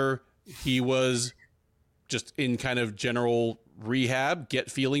whether he was just in kind of general rehab,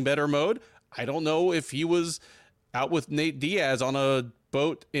 get feeling better mode. I don't know if he was out with Nate Diaz on a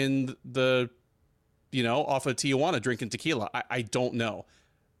boat in the, off of Tijuana drinking tequila. I don't know.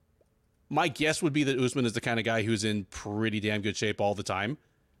 My guess would be that Usman is the kind of guy who's in pretty damn good shape all the time.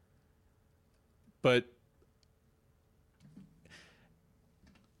 But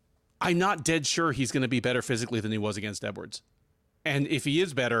I'm not dead sure he's going to be better physically than he was against Edwards. And if he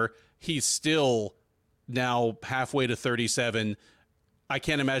is better, he's still now halfway to 37. I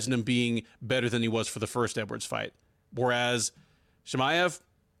can't imagine him being better than he was for the first Edwards fight. Whereas Chimaev,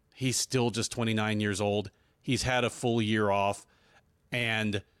 he's still just 29 years old. He's had a full year off,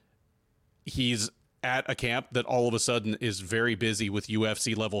 and he's at a camp that all of a sudden is very busy with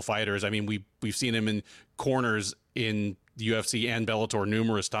UFC level fighters. I mean, we've seen him in corners in the UFC and Bellator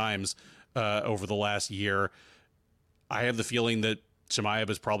numerous times over the last year. I have the feeling that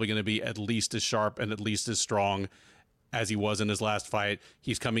Chimaev is probably going to be at least as sharp and at least as strong. as he was in his last fight.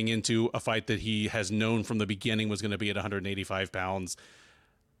 He's coming into a fight that he has known from the beginning was going to be at 185 pounds.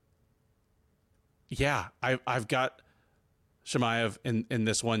 Yeah, I've got Chimaev in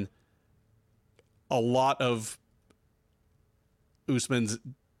this one. A lot of Usman's,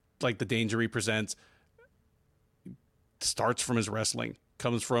 like, the danger he presents starts from his wrestling,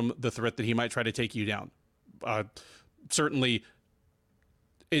 comes from the threat that he might try to take you down. Certainly,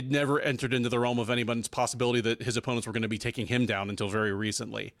 it never entered into the realm of anyone's possibility that his opponents were going to be taking him down until very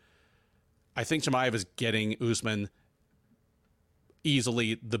recently. I think Chimaev is getting Usman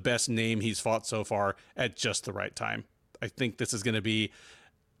easily the best name he's fought so far at just the right time. I think this is going to be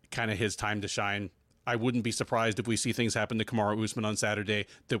kind of his time to shine. I wouldn't be surprised if we see things happen to Kamaru Usman on Saturday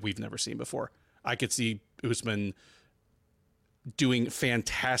that we've never seen before. I could see Usman doing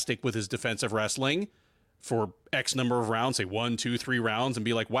fantastic with his defensive wrestling for X number of rounds, say 1, 2, 3 rounds, and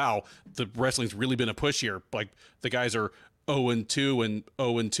be like, wow, the wrestling's really been a push here. Like, the guys are 0-2 and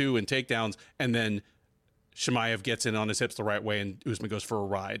 0-2 in takedowns, and then Chimaev gets in on his hips the right way, and Usman goes for a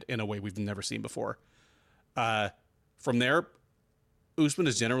ride in a way we've never seen before. From there, Usman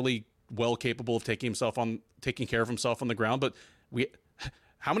is generally well capable of taking care of himself on the ground, but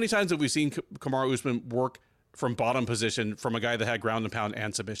how many times have we seen Kamaru Usman work from bottom position from a guy that had ground and pound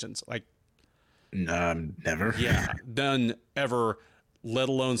and submissions? Like, never. Yeah, none ever, let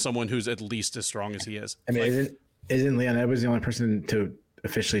alone someone who's at least as strong as he is. I mean, like, isn't Leon Edwards the only person to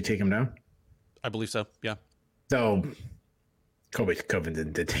officially take him down? I believe so, yeah. So, Colby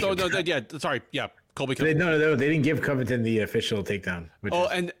Covington did take him down. Yeah, sorry, yeah. Colby Covington. No, they didn't give Covington the official takedown.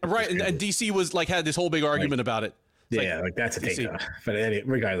 And DC was like, had this whole big argument about it. It's like that's a takedown. But anyway,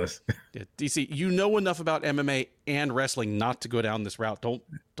 regardless. Yeah, DC, you know enough about MMA and wrestling not to go down this route.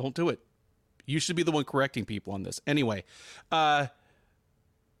 Don't do it. You should be the one correcting people on this. Anyway, well,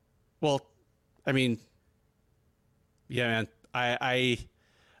 I mean, yeah, man,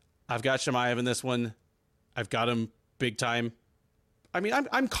 I've got Chimaev in this one. I've got him big time. I mean,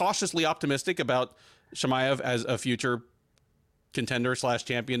 I'm cautiously optimistic about Chimaev as a future contender /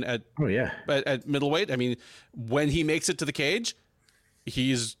 champion at middleweight. I mean, when he makes it to the cage,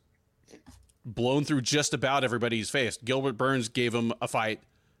 he's blown through just about everybody he's faced. Gilbert Burns gave him a fight,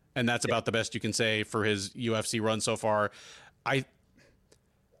 and that's about the best you can say for his UFC run so far.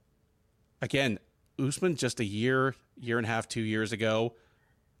 Usman just a year and a half, 2 years ago,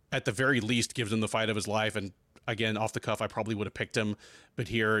 at the very least gives him the fight of his life. And again, off the cuff, I probably would have picked him, but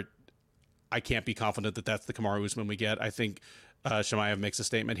here I can't be confident that that's the Kamaru Usman we get. I think Chimaev makes a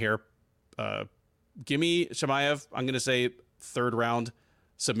statement here. Give me Chimaev. I'm going to say 3rd round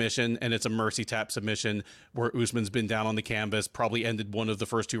submission, and it's a mercy tap submission where Usman's been down on the canvas, probably ended one of the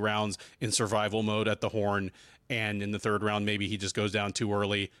first 2 rounds in survival mode at the horn, and in the 3rd round, maybe he just goes down too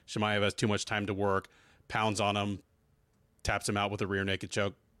early. Chimaev has too much time to work, pounds on him, taps him out with a rear naked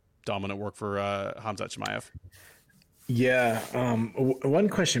choke. Dominant work for Khamzat Chimaev. Yeah. One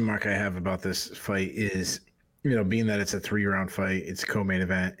question mark I have about this fight is, being that it's a 3-round fight, it's a co-main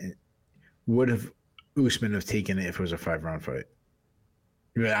event, would have Usman have taken it if it was a 5-round fight?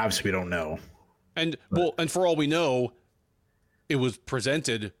 Obviously, we don't know. And for all we know, it was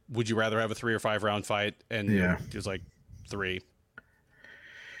presented. Would you rather have a 3 or 5-round fight? And it was like 3.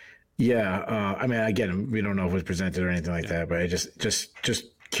 Yeah. I mean, again, we don't know if it was presented or anything like that, but I just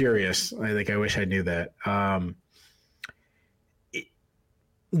curious. I wish I knew that.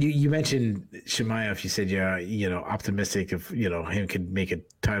 You mentioned Chimaev. You said optimistic if him could make a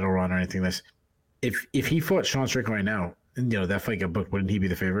title run or anything. If he fought Sean Strickland right now, and that fight got booked, wouldn't he be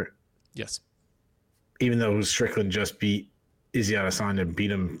the favorite? Yes. Even though Strickland just beat Izzy Adesanya and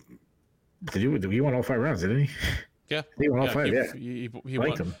beat him. He won all 5 rounds, didn't he? Yeah. He won all 5. He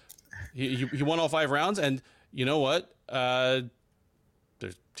liked him. He won all 5 rounds, and you know what? There's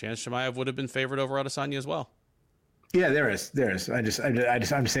a chance Chimaev would have been favored over Adesanya as well. Yeah, there is. I'm just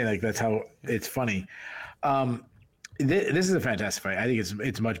saying, like, that's how it's funny. This is a fantastic fight. I think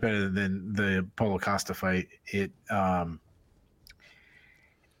it's much better than the Paulo Costa fight.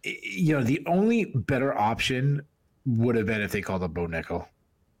 The only better option would have been if they called up Bo Nickal.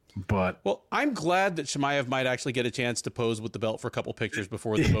 But I'm glad that Chimaev might actually get a chance to pose with the belt for a couple pictures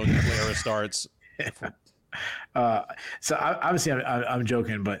before the Bo Nickal era starts. So obviously I'm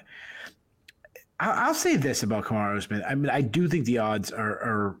joking, but I'll say this about Kamaru Usman. I mean, I do think the odds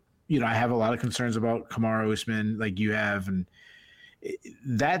are I have a lot of concerns about Kamaru Usman, like you have, and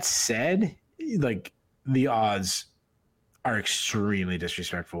that said, like, the odds are extremely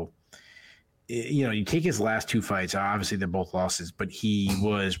disrespectful. You take his last 2 fights, obviously they're both losses, but he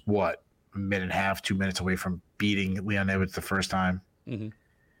was a minute and a half, 2 minutes away from beating Leon Edwards the first time. Mm-hmm.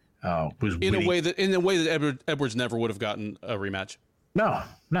 was in a way that Edwards never would have gotten a rematch. No.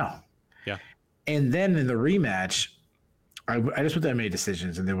 Yeah. And then in the rematch, I just went down and made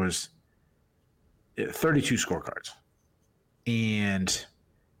decisions, and there was 32 scorecards. And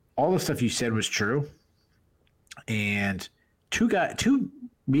all the stuff you said was true. And two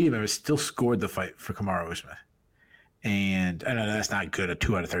media members still scored the fight for Kamaru Usman. And I know that's not good, a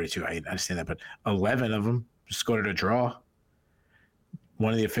 2 out of 32. I understand that, but 11 of them scored at a draw.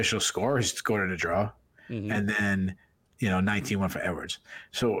 One of the official scorers scored at a draw. Mm-hmm. And then, 19 went for Edwards.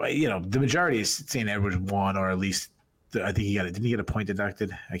 So, the majority is saying Edwards won, or at least I think didn't he get a point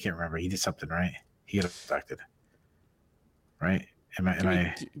deducted? I can't remember. He did something, right? He got deducted. Right?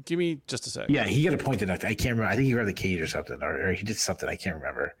 Give me just a sec. Yeah, he got a point deducted. I can't remember. I think he grabbed the cage or something, or he did something. I can't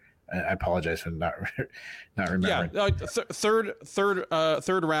remember. I apologize for not remembering. Yeah,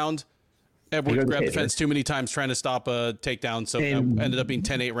 third round, Edwards grabbed the fence too many times trying to stop a takedown, so it ended up being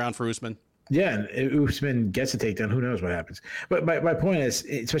 10-8 round for Usman. Yeah, and Usman gets a takedown. Who knows what happens? But my point is,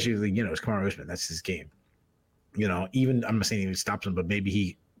 especially it's Kamaru Usman. That's his game. Even I'm not saying he stops him, but maybe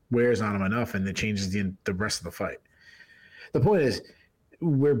he wears on him enough and it changes the rest of the fight. The point is,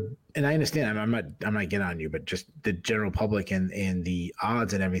 and I understand. I'm not getting on you, but just the general public and the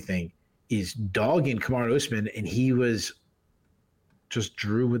odds and everything is dogging Kamaru Usman, and he was just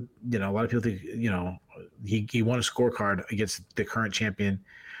drew with a lot of people think he won a scorecard against the current champion.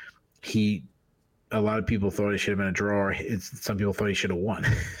 A lot of people thought it should have been a draw. Or some people thought he should have won.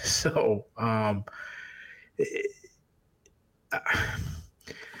 So,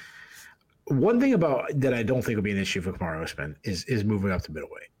 one thing about that I don't think will be an issue for Kamaru Usman is moving up to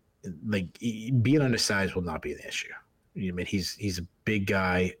middleweight. Like being undersized will not be an issue. I mean, he's a big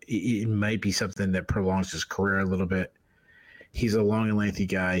guy. It might be something that prolongs his career a little bit. He's a long and lengthy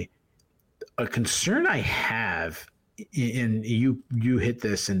guy. A concern I have, and you hit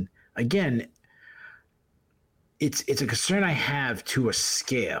this, and again, it's a concern I have to a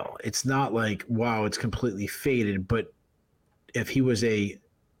scale. It's not like, wow, it's completely faded, but if he was if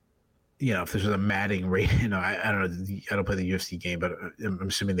this was a matting rating, I don't know. I don't play the UFC game, but I'm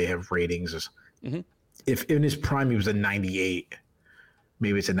assuming they have ratings. Mm-hmm. If in his prime he was a 98,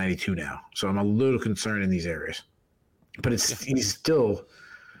 maybe it's a 92 now. So I'm a little concerned in these areas. But he's still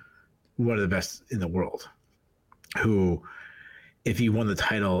one of the best in the world. Who, if he won the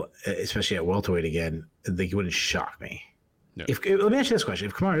title, especially at welterweight again, it wouldn't shock me. No. Let me ask you this question: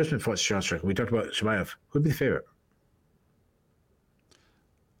 if Kamaru Usman fought Shara Bullet, we talked about Chimaev, who would be the favorite?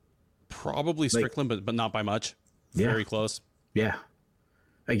 Probably Strickland, but not by much. Very close. Yeah.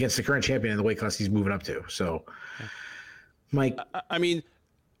 Against the current champion in the weight class he's moving up to. So, Mike. I mean,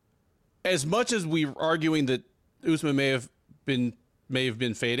 as much as we're arguing that Usman may have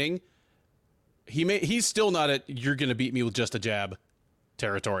been fading, he's still not at you're going to beat me with just a jab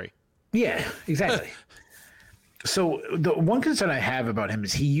territory. Yeah, exactly. So the one concern I have about him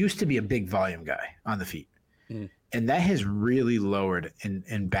is he used to be a big volume guy on the feet. Mm. And that has really lowered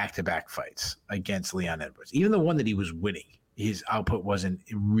in back-to-back fights against Leon Edwards. Even the one that he was winning, his output wasn't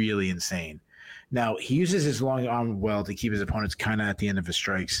really insane. Now, he uses his long arm well to keep his opponents kind of at the end of his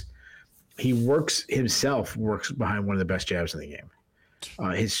strikes. He works behind one of the best jabs in the game.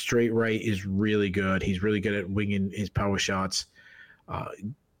 His straight right is really good. He's really good at winging his power shots.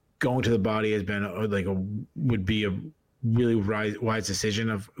 Going to the body has been would be a really wise decision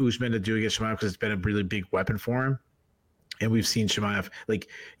of Usman to do against Chimaev because it's been a really big weapon for him. And we've seen Chimaev,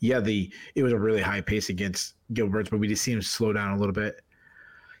 it was a really high pace against Gilbert's, but we just seen him slow down a little bit.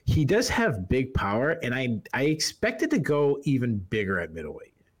 He does have big power, and I expected to go even bigger at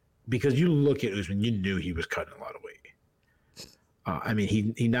middleweight because you look at Usman, you knew he was cutting a lot of weight.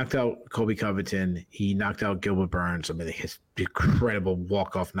 He knocked out Colby Covington. He knocked out Gilbert Burns. His incredible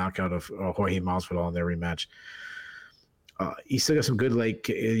walk-off knockout of Jorge Masvidal in their rematch. He still got some good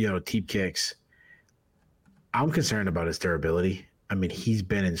teep kicks. I'm concerned about his durability. He's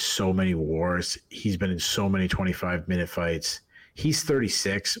been in so many wars. He's been in so many 25-minute fights. He's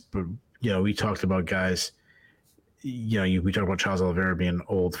 36, but we talked about guys. We talked about Charles Oliveira being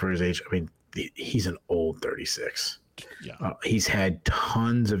old for his age. He's an old 36. Yeah. He's had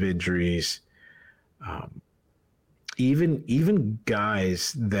tons of injuries. Even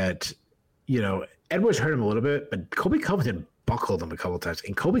guys that Edwards hurt him a little bit, but Colby Covington buckled him a couple of times.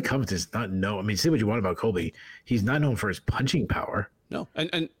 And Colby Covington's not known. Say what you want about Colby. He's not known for his punching power. No.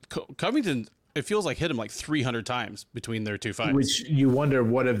 And Covington, it feels like hit him 300 times between their two fights. Which you wonder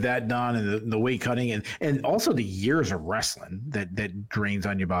what have that done, and the weight cutting and also the years of wrestling that drains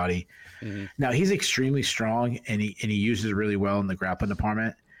on your body. Mm-hmm. Now he's extremely strong and he uses it really well in the grappling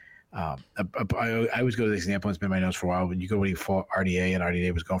department. I always go to the example. It's been my notes for a while. When you go when he fought RDA and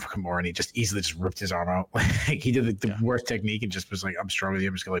RDA was going for Kamaru and he just easily just ripped his arm out. Like he did the worst technique and just was like, "I'm strong with you.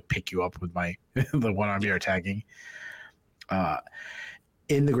 I'm just gonna like pick you up with my the one arm you're attacking."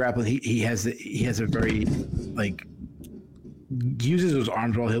 In the grappling, he has a very like uses those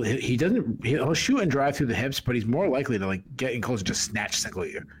arms well. He'll shoot and drive through the hips, but he's more likely to like get in close and just snatch single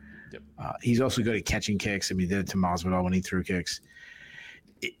you. Yep. He's also good at catching kicks. I mean, he did it to Masvidal when he threw kicks.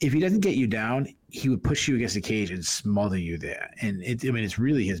 If he doesn't get you down, he would push you against the cage and smother you there. And it's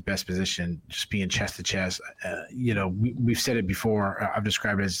really his best position, just being chest to chest. We've said it before. I've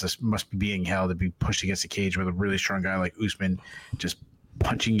described it as just must be being held to be pushed against the cage with a really strong guy like Usman, just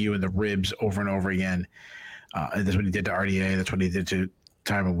punching you in the ribs over and over again. And that's what he did to RDA. That's what he did to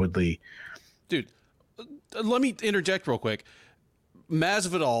Tyron Woodley. Dude, let me interject real quick.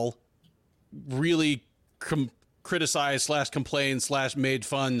 Masvidal really criticized / complained / made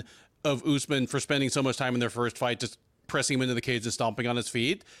fun of Usman for spending so much time in their first fight just pressing him into the cage and stomping on his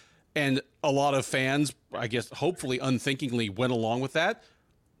feet. And a lot of fans, I guess, hopefully unthinkingly went along with that.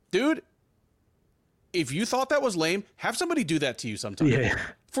 Dude, if you thought that was lame, have somebody do that to you sometime.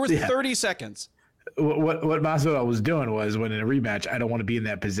 For 30 seconds. What Masvidal was doing was, when in a rematch, I don't want to be in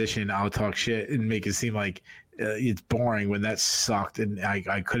that position. I'll talk shit and make it seem like it's boring when that sucked and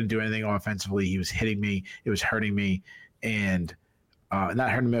I couldn't do anything offensively. He was hitting me. It was hurting me, and not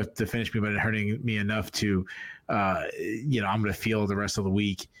hurting me enough to finish me, but hurting me enough to, I'm going to feel the rest of the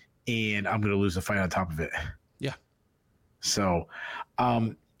week, and I'm going to lose the fight on top of it. Yeah. So,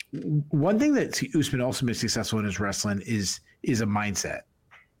 one thing that Usman also been successful in his wrestling is a mindset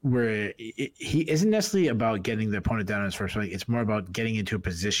where he isn't necessarily about getting the opponent down in his first fight. It's more about getting into a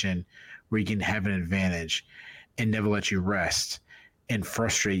position where you can have an advantage and never let you rest and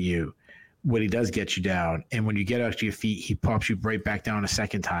frustrate you when he does get you down. And when you get up to your feet, he pops you right back down a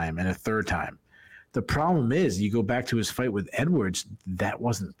second time and a third time. The problem is, you go back to his fight with Edwards, that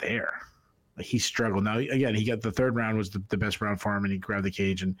wasn't there. Like, he struggled. Now, again, he got the third round was the best round for him, and he grabbed the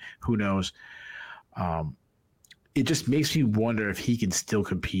cage, and who knows. It just makes me wonder if he can still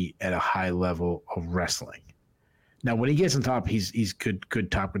compete at a high level of wrestling. Now, when he gets on top, he's good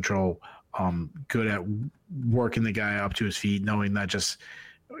top control, good at working the guy up to his feet, knowing not just,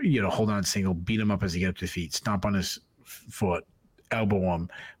 hold on single, beat him up as he gets to his feet, stomp on his foot, elbow him,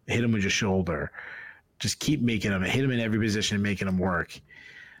 hit him with your shoulder, just keep making him, hit him in every position and making him work.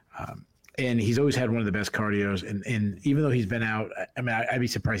 And he's always had one of the best cardios. And even though he's been out, I mean, I'd be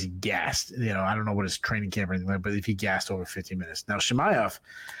surprised he gassed. I don't know what his training camp or anything like, but if he gassed over 15 minutes. Now, Chimaev,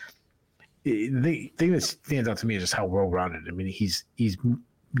 the thing that stands out to me is just how well-rounded. I mean, he's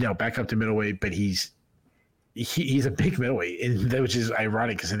back up to middleweight, but he's a big middleweight, which is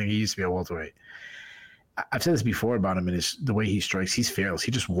ironic because I think he used to be a welterweight. I've said this before about him, and the way he strikes, he's fearless.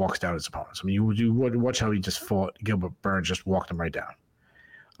 He just walks down his opponents. I mean, you watch how he just fought Gilbert Burns, just walked him right down.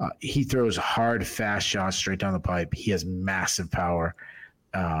 He throws hard, fast shots straight down the pipe. He has massive power.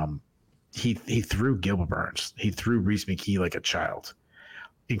 He threw Gilbert Burns. He threw Reese McKee like a child.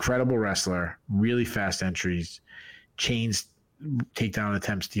 Incredible wrestler, really fast entries, chains takedown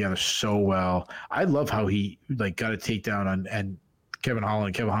attempts together so well. I love how he got a takedown on Kevin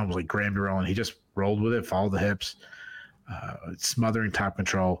Holland. Kevin Holland was like Graham Durrell, and he just rolled with it, followed the hips, smothering top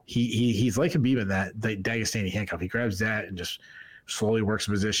control. He's like Khabib in that Dagestani handcuff. He grabs that and just slowly works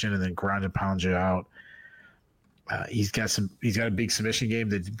a position and then ground and pounds you out. He's got a big submission game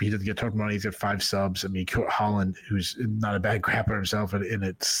that he doesn't get talked about. He's got 5 subs. I mean, Holland, who's not a bad grappler himself, in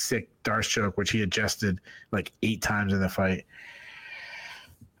a sick Darce choke, which he adjusted like 8 times in the fight.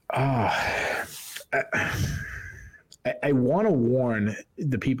 I want to warn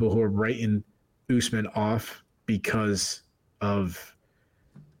the people who are writing Usman off because of,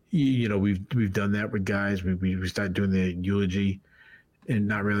 we've done that with guys. We started doing the eulogy and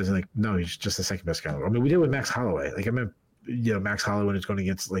not realizing no, he's just the second best guy. I mean, we did with Max Holloway. I remember, Max Holloway was going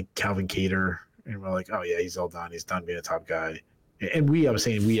against Calvin Kattar, and we're like, oh yeah, he's all done. He's done being a top guy. And I was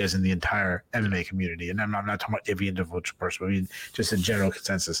saying we as in the entire MMA community, and I'm not talking about every individual person, but I mean just a general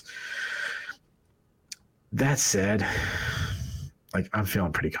consensus. That said, I'm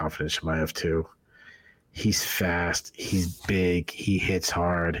feeling pretty confident in Chimaev too. He's fast, he's big, he hits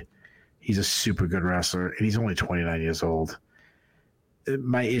hard, he's a super good wrestler, and he's only 29 years old.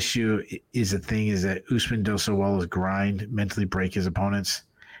 My issue is that Usman does so well as grind, mentally break his opponents,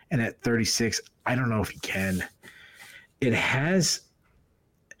 and at 36, I don't know if he can. It has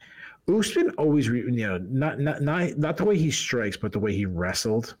Usman always, not the way he strikes, but the way he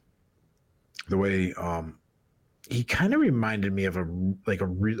wrestled, the way he kind of reminded me of a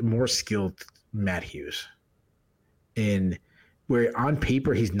more skilled Matt Hughes, where on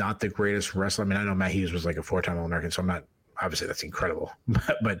paper he's not the greatest wrestler. I mean, I know Matt Hughes was like a 4-time All-American, so I'm not, obviously that's incredible,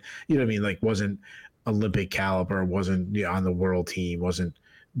 but you know what I mean? Like wasn't Olympic caliber, wasn't on the world team, wasn't,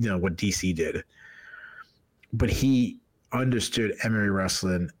 what DC did. But he understood MMA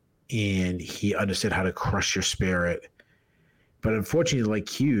wrestling and he understood how to crush your spirit. But unfortunately, like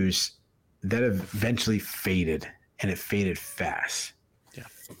Hughes, that eventually faded, and it faded fast. Yeah.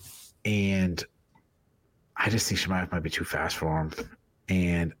 And I just think Chimaev might be too fast for him.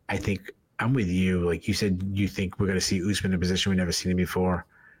 And I think I'm with you. Like you said, you think we're going to see Usman in a position we've never seen him before.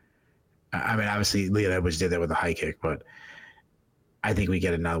 I mean, obviously, Leon Edwards did that with a high kick, but I think we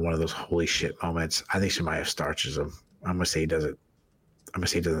get another one of those holy shit moments. I think Chimaev starches him. I'm going to say he does it. I'm going to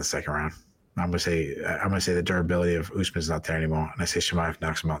say he does it in the second round. I'm going to say the durability of Usman's not there anymore. And I say Chimaev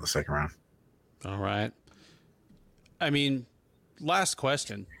knocks him out in the second round. All right. I mean, last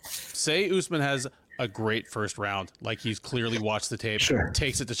question. Say Usman has a great first round, like he's clearly watched the tape,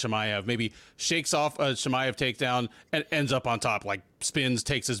 takes it to Chimaev, maybe shakes off a Chimaev takedown and ends up on top, like spins,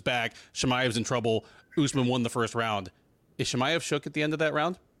 takes his back, Chimaev's in trouble, Usman won the first round. Is Chimaev shook at the end of that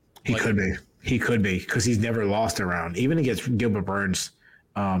round? He could be, because he's never lost a round, even against Gilbert Burns.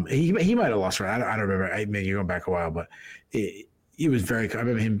 He might have lost a round. I don't remember. I mean, you're going back a while, but it was I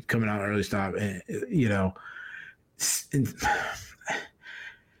remember him coming out early stop, and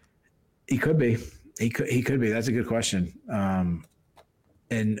he could be. He could be. That's a good question.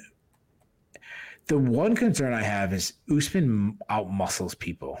 And the one concern I have is Usman out-muscles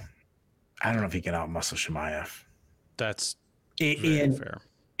people. I don't know if he can out-muscle Chimaev. That's very fair.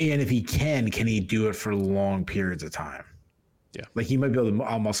 And if he can he do it for long periods of time? Yeah. Like he might be able to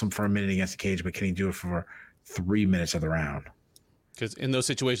out-muscle him for a minute against the cage, but can he do it for 3 minutes of the round? Because in those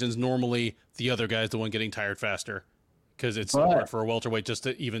situations, normally the other guy's the one getting tired faster, because it's hard for a welterweight just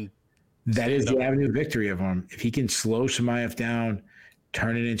to even. That is the avenue of victory of him. If he can slow Chimaev down,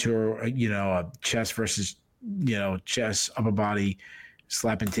 turn it into a chest versus chest, upper body,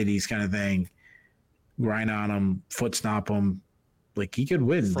 slapping titties kind of thing, grind on him, foot stomp him, like he could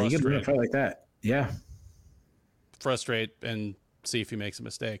win. He could win a fight like that. Yeah. Frustrate and see if he makes a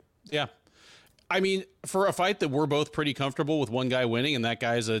mistake. Yeah. I mean, for a fight that we're both pretty comfortable with one guy winning and that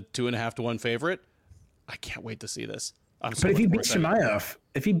guy's a 2.5 to 1 favorite, I can't wait to see this. But if he beats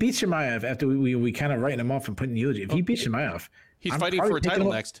Chimaev after we kind of writing him off and putting the eulogy, if he beats Chimaev, he's fighting for a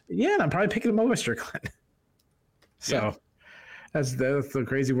title next. Yeah, and I'm probably picking him over Strickland. So that's the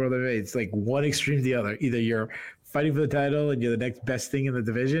crazy world of it. It's like one extreme to the other. Either you're fighting for the title and you're the next best thing in the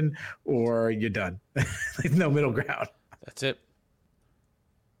division, or you're done. Like no middle ground. That's it.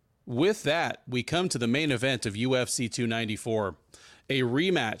 With that, we come to the main event of UFC 294. A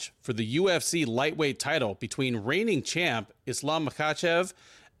rematch for the UFC lightweight title between reigning champ Islam Makhachev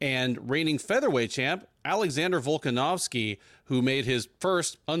and reigning featherweight champ Alexander Volkanovski, who made his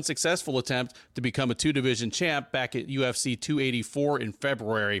first unsuccessful attempt to become a 2-division champ back at UFC 284 in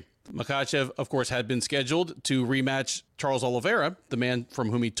February. Makhachev, of course, had been scheduled to rematch Charles Oliveira, the man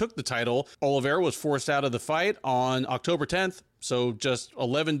from whom he took the title. Oliveira was forced out of the fight on October 10th, so just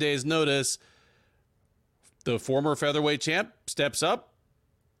 11 days' notice. The former featherweight champ steps up.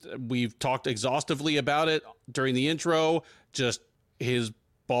 We've talked exhaustively about it during the intro. Just his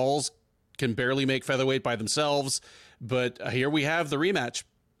balls can barely make featherweight by themselves. But here we have the rematch.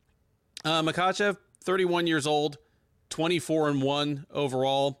 Makhachev, 31 years old, 24-1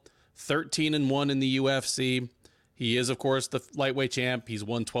 overall, 13-1 in the UFC. He is, of course, the lightweight champ. He's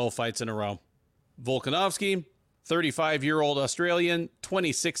won 12 fights in a row. Volkanovski, 35-year-old Australian,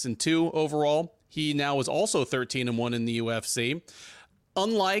 26-2 overall. He now is also 13-1 in the UFC.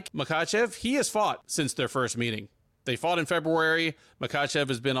 Unlike Makhachev, he has fought since their first meeting. They fought in February. Makhachev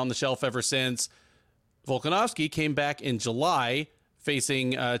has been on the shelf ever since. Volkanovski came back in July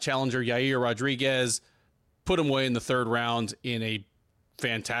facing challenger Yair Rodriguez, put him away in the third round in a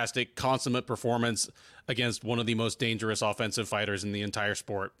fantastic, consummate performance against one of the most dangerous offensive fighters in the entire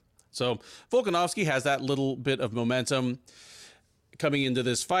sport. So Volkanovski has that little bit of momentum coming into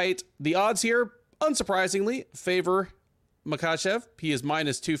this fight. The odds here, unsurprisingly, favor Makhachev. He is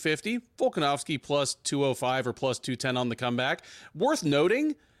minus 250. Volkanovski plus 205 or plus 210 on the comeback. Worth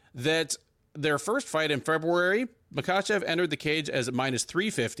noting that their first fight in February, Makhachev entered the cage as minus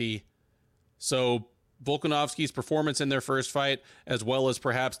 350. So Volkanovski's performance in their first fight, as well as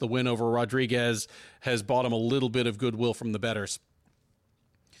perhaps the win over Rodriguez, has bought him a little bit of goodwill from the bettors.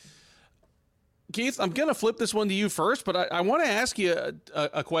 Keith, I'm going to flip this one to you first, but I want to ask you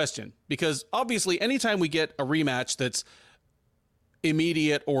a question, because obviously anytime we get a rematch that's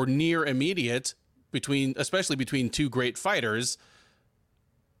immediate or near immediate, especially between two great fighters,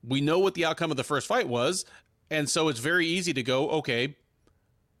 we know what the outcome of the first fight was, And so it's very easy to go, okay,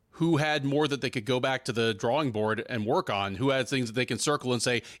 who had more that they could go back to the drawing board and work on? Who had things that they can circle and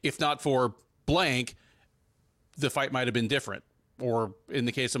say, if not for blank, the fight might have been different. Or in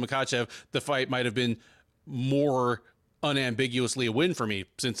the case of Makhachev, the fight might have been more unambiguously a win for me,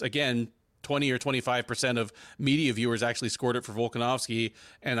 since, again, 20 or 25% of media viewers actually scored it for Volkanovski,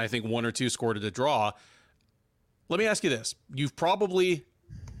 and I think 1 or 2 scored it a draw. Let me ask you this. You've probably...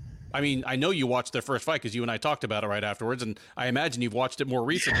 I know you watched their first fight because you and I talked about it right afterwards, and I imagine you've watched it more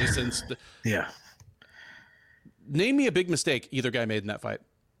recently since... Yeah. Name me a big mistake either guy made in that fight.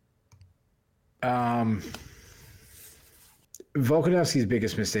 Volkanovski's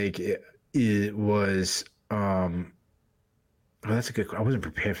biggest mistake was... that's a good... I wasn't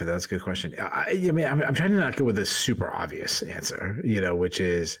prepared for that. That's a good question. I'm trying to not go with a super obvious answer, which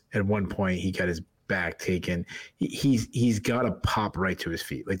is at one point he got his back taken. He's got to pop right to his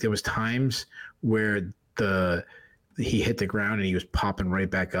feet. Like, there was times where he hit the ground and he was popping right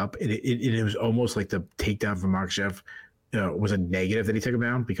back up, and it was almost like the takedown from Makhachev was a negative that he took him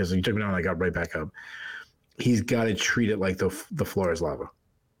down, because he took him down and I got right back up. He's got to treat it like the floor is lava.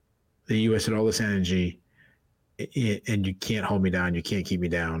 The U.S. had all this energy, and you can't hold me down. You can't keep me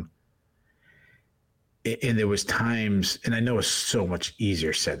down. And there was times, and I know it's so much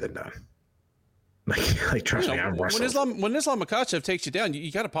easier said than done. Like trust me, I've wrestled. When Islam Makhachev takes you down,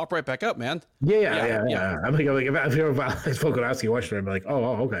 you got to pop right back up, man. Yeah. I'm like, if you're about Volkanovski watching, I'm like,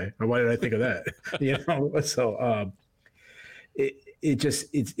 oh, okay. Why did I think of that? So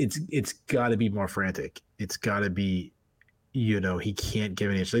it's got to be more frantic. It's got to be, he can't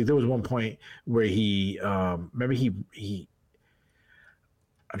give any. Like, there was one point where he, remember he.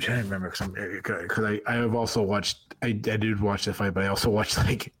 I'm trying to remember because I have also watched. I did watch the fight, but I also watched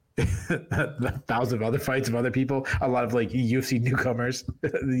like 1,000 other fights of other people, a lot of like UFC newcomers,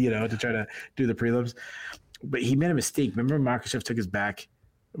 to try to do the prelims. But he made a mistake. Remember, Makhachev took his back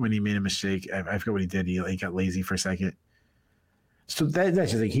when he made a mistake. I forget what he did. He got lazy for a second. So that's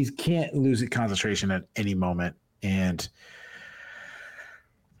just like, he can't lose concentration at any moment. And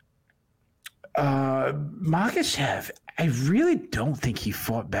Makhachev, I really don't think he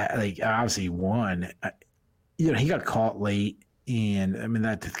fought bad. Like, obviously he won. He got caught late. And I mean,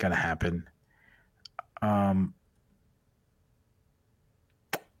 that's going to happen. I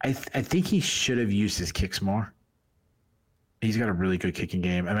think he should have used his kicks more. He's got a really good kicking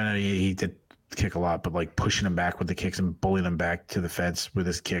game. I mean, he did kick a lot, but like pushing him back with the kicks and bullying him back to the fence with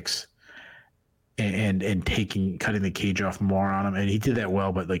his kicks, and cutting the cage off more on him. And he did that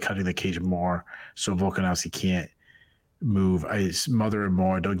well, but like cutting the cage more so Volkanovski can't move. I smother him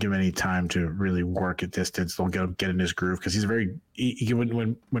more. Don't give him any time to really work at distance. Don't get in his groove, because he's when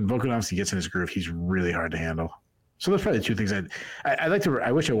Volkanovski gets in his groove, he's really hard to handle. So that's probably the two things I like to.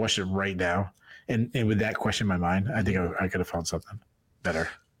 I wish I watched it right now, and with that question in my mind, I think I could have found something better.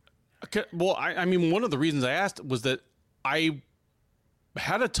 Okay, well, I mean, one of the reasons I asked was that I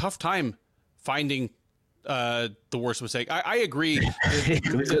had a tough time finding the worst mistake. I agree.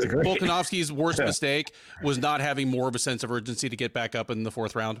 Volkanovski's worst mistake was not having more of a sense of urgency to get back up in the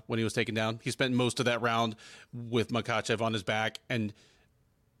 4th round when he was taken down. He spent most of that round with Makhachev on his back, and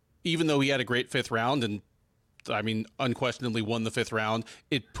even though he had a great 5th round, and I mean, unquestionably won the 5th round,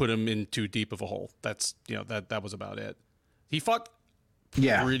 it put him in too deep of a hole. That's that was about it. He fought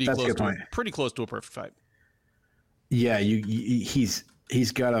pretty close to a perfect fight. Yeah, he's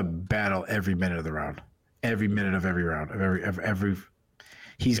got to battle every minute of the round. Every minute of every round, every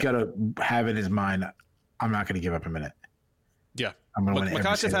he's got to have in his mind, I'm not going to give up a minute. Yeah, I'm going to win.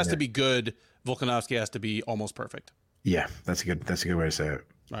 Makhachev has to be good. Volkanovski has to be almost perfect. Yeah, that's a good way to say it.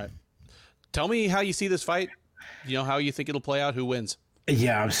 All right, tell me how you see this fight. How you think it'll play out. Who wins?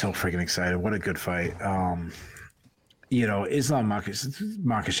 Yeah, I'm so freaking excited. What a good fight. Islam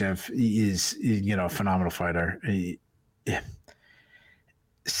Makhachev is a phenomenal fighter.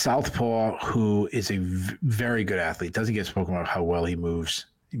 Southpaw, who is a very good athlete, doesn't get spoken about how well he moves.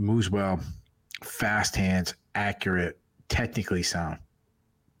 He moves well, fast hands, accurate, technically sound.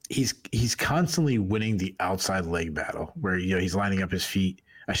 He's constantly winning the outside leg battle, where he's lining up his feet.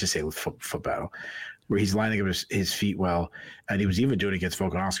 I should say foot battle, where he's lining up his feet well, and he was even doing it against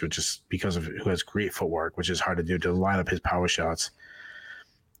Volkanovski, just because of who has great footwork, which is hard to do, to line up his power shots.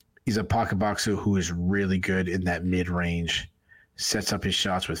 He's a pocket boxer who is really good in that mid range. Sets up his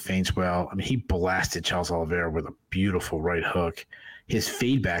shots with feints well. I mean, he blasted Charles Oliveira with a beautiful right hook. His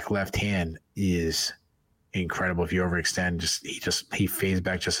fade back left hand is incredible. If you overextend, he fades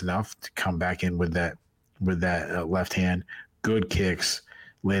back just enough to come back in with that left hand. Good kicks,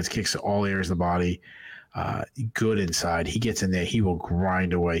 lands kicks to all areas of the body. Good inside. He gets in there. He will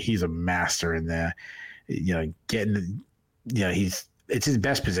grind away. He's a master in there. it's his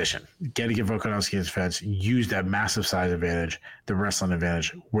best position. Get to give Volkanovski his defense, use that massive size advantage, the wrestling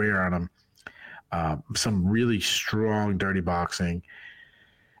advantage, wear on him. Some really strong, dirty boxing.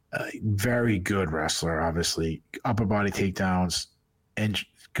 Very good wrestler, obviously. Upper body takedowns and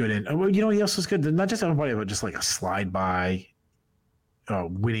good in. Well, he also is good. Not just upper body, but just like a slide by,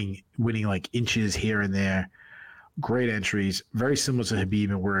 winning like inches here and there. Great entries, very similar to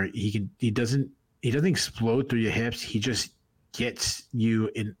Khabib, where he doesn't explode through your hips. He just gets you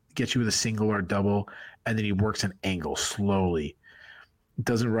with a single or a double, and then he works an angle slowly.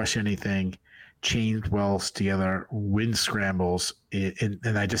 Doesn't rush anything. Chains wells together, wins scrambles, and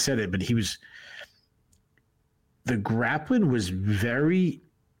I just said it, but the grappling was very,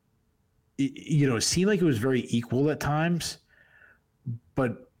 it seemed like it was very equal at times,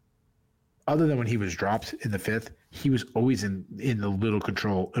 but other than when he was dropped in the fifth, he was always in the little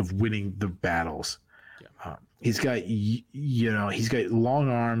control of winning the battles. Yeah. He's got long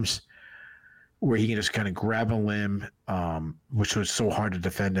arms where he can just kind of grab a limb, which was so hard to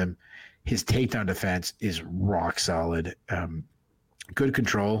defend him. His takedown defense is rock solid. Good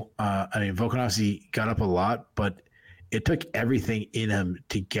control. Volkanovski got up a lot, but it took everything in him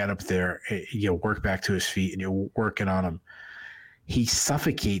to get up there, work back to his feet, and you're working on him. He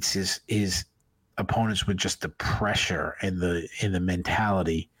suffocates his opponents with just the pressure and the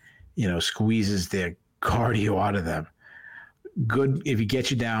mentality, squeezes their cardio out of them. Good if he gets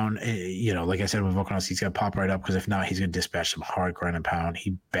you down, like I said with Volkanovski, he's got to pop right up, because if not, he's going to dispatch some hard ground and pound.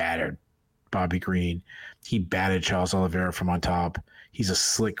 He battered Bobby Green. He battered Charles Oliveira from on top. He's a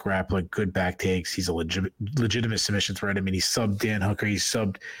slick grappler, good back takes. He's a legitimate submission threat. He subbed Dan Hooker. He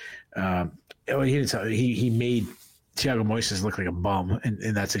subbed he made Thiago Moises look like a bum,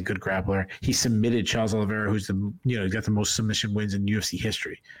 and that's a good grappler. He submitted Charles Oliveira, who's got the most submission wins in UFC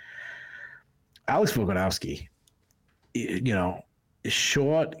history. Alex Volkanovski,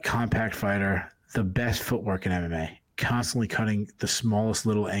 short, compact fighter, the best footwork in MMA, constantly cutting the smallest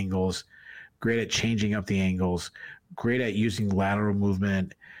little angles, great at changing up the angles, great at using lateral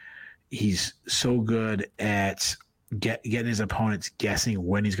movement. He's so good at getting his opponents guessing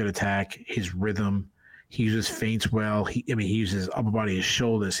when he's going to attack, his rhythm. He uses feints well. He uses his upper body, his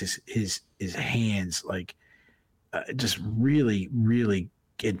shoulders, his hands, just really, really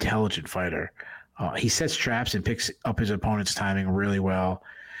intelligent fighter. He sets traps and picks up his opponent's timing really well.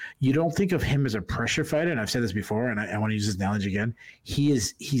 You don't think of him as a pressure fighter, and I've said this before, and I want to use this analogy again.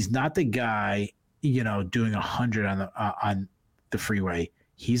 He's not the guy, doing 100 on the freeway.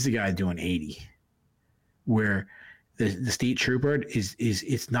 He's the guy doing 80, where the state trooper is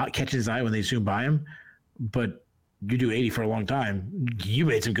it's not catching his eye when they zoom by him, but you do 80 for a long time, you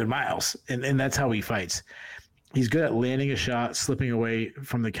made some good miles, and that's how he fights. He's good at landing a shot, slipping away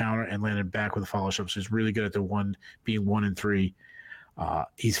from the counter, and landing back with a follow-up. So he's really good at being 1 and 3.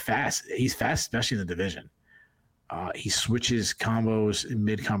 He's fast. He's fast, especially in the division. He switches combos in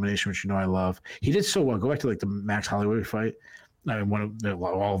mid combination, which I love. He did so well. Go back to the Max Holloway fight.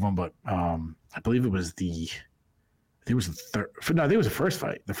 All of them, but I believe it was the third. No, I think it was the first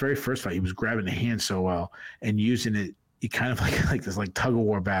fight. The very first fight, he was grabbing the hand so well and using it. He kind of like this tug of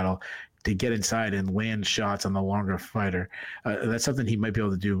war battle to get inside and land shots on the longer fighter. That's something he might be able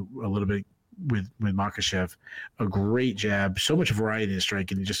to do a little bit with Makhachev. A great jab, so much variety in his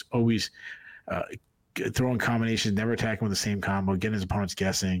striking, and just always throwing combinations, never attacking with the same combo, getting his opponents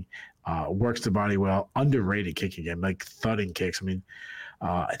guessing. Works the body well. Underrated kicking game, thudding kicks.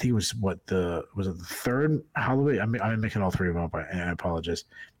 I think it was the third Holloway? I'm making all three of them up. I apologize.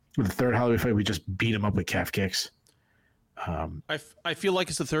 With the third Holloway fight, we just beat him up with calf kicks. I feel like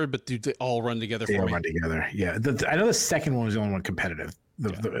it's the third, but they all run together for me. They all run together, yeah. I know the second one was the only one competitive.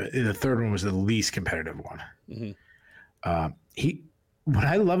 The third one was the least competitive one. Mm-hmm. What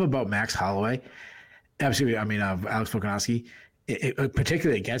I love about Max Holloway, absolutely, Alex Volkanovski,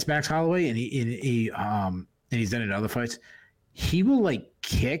 particularly against Max Holloway, and he's done it in other fights. He will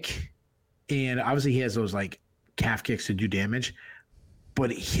kick, and obviously he has those calf kicks to do damage. But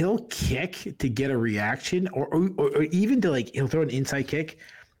he'll kick to get a reaction, or even to he'll throw an inside kick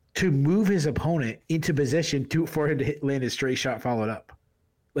to move his opponent into position for him to land his straight shot followed up,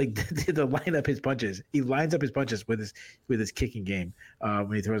 to line up his punches. He lines up his punches with his kicking game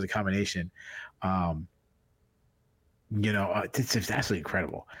when he throws a combination. It's absolutely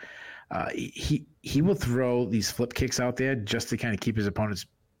incredible. He will throw these flip kicks out there just to kind of keep his opponents.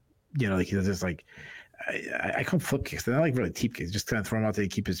 He does this I call them flip kicks. They're not really teep kicks. Just kind of throw them out there to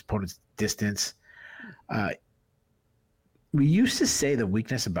keep his opponent's distance. We used to say the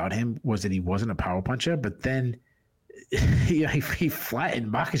weakness about him was that he wasn't a power puncher, but then he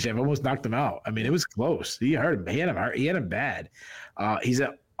flattened Makhachev, almost knocked him out. I mean, it was close. He hurt him. He had him bad. He's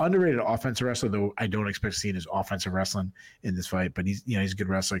an underrated offensive wrestler, though I don't expect to see his offensive wrestling in this fight. But he's a good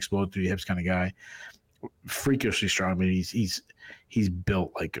wrestler, explode through the hips kind of guy. Freakishly strong, but he's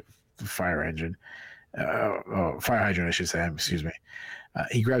built like a fire engine. Fire hydrant, I should say. Excuse me.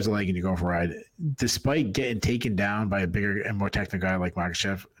 He grabs the leg and you go for a ride. Despite getting taken down by a bigger and more technical guy like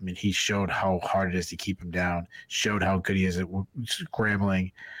Makhachev, I mean, he showed how hard it is to keep him down, showed how good he is at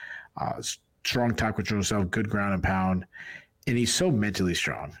scrambling, strong top control himself, good ground and pound, and he's so mentally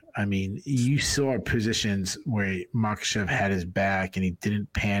strong. I mean, you saw positions where Makhachev had his back and he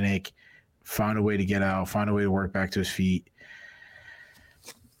didn't panic, found a way to get out, found a way to work back to his feet.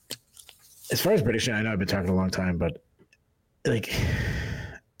 As far as prediction, I know I've been talking a long time, but like,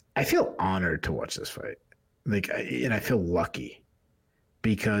 I feel honored to watch this fight. Like, and I feel lucky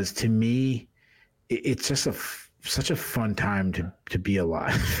because to me, it's just such a fun time to be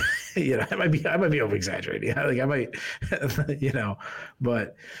alive. I might be over exaggerating. Like I might,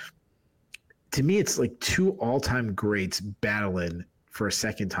 but to me, it's like two all-time greats battling for a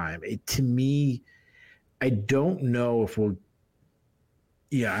second time. To me, I don't know if we'll.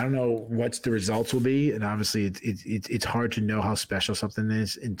 Yeah, I don't know what the results will be, and obviously it's hard to know how special something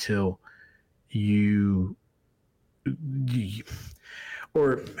is until you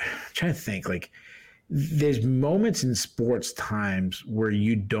or I'm trying to think. Like, there's moments in sports times where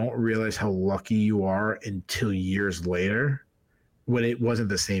you don't realize how lucky you are until years later, when it wasn't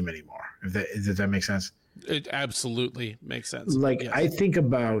the same anymore. Does that make sense? It absolutely makes sense. Like, yes. I think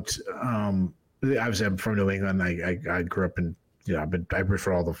about obviously I'm from New England. I grew up in. I root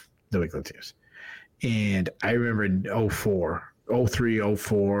for all the New England teams. And I remember in 04, 03,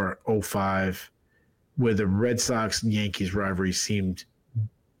 04, 05, where the Red Sox-Yankees rivalry seemed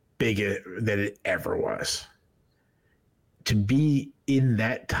bigger than it ever was. To be in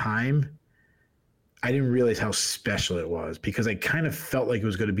that time, I didn't realize how special it was because I kind of felt like it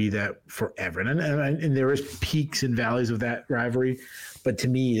was going to be that forever. And there was peaks and valleys of that rivalry. But to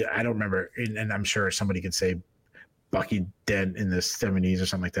me, I don't remember, and I'm sure somebody could say, Bucky dead in the 70s or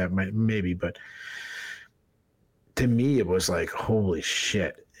something like that, maybe. But to me, it was like, holy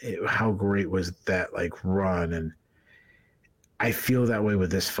shit, how great was that like run? And I feel that way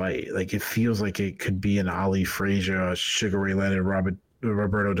with this fight. Like, it feels like it could be an Ali Frazier, Sugar Ray Leonard,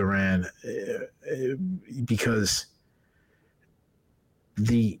 Roberto Duran, because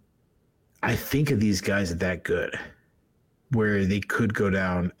I think of these guys that good, where they could go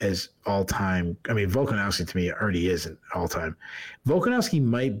down as all-time. I mean, Volkanovski to me already isn't all-time. Volkanovski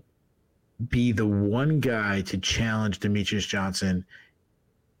might be the one guy to challenge Demetrius Johnson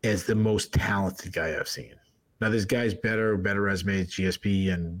as the most talented guy I've seen. Now, there's guys better resumes,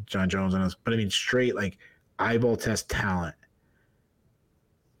 GSP and John Jones and us, but I mean, straight like eyeball test talent,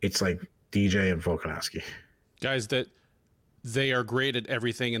 it's like DJ and Volkanovski. Guys that they are great at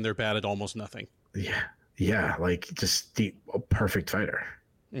everything and they're bad at almost nothing. Yeah. Yeah, like just the perfect fighter.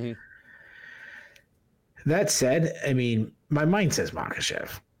 Mm-hmm. That said, I mean, my mind says Makhachev.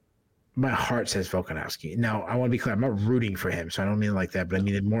 My heart says Volkanovski. Now, I want to be clear. I'm not rooting for him, so I don't mean it like that. But I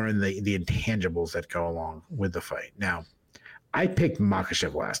mean more in the intangibles that go along with the fight. Now, I picked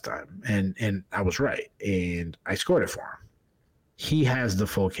Makhachev last time, and I was right, and I scored it for him. He has the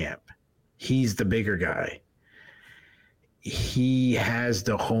full camp. He's the bigger guy. He has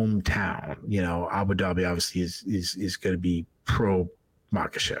the hometown, Abu Dhabi obviously is going to be pro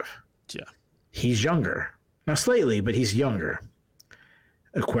Makhachev. Yeah. He's younger. Now slightly, but he's younger.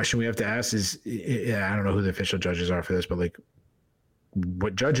 A question we have to ask is, I don't know who the official judges are for this, but like,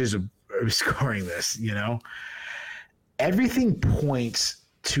 what judges are scoring this, Everything points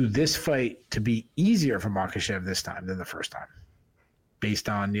to this fight to be easier for Makhachev this time than the first time, based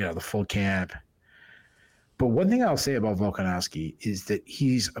on, the full camp. But one thing I'll say about Volkanovski is that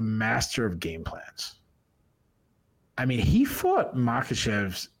he's a master of game plans. I mean, he fought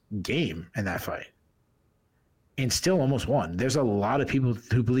Makhachev's game in that fight and still almost won. There's a lot of people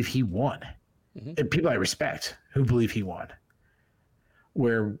who believe he won. Mm-hmm. And people I respect who believe he won.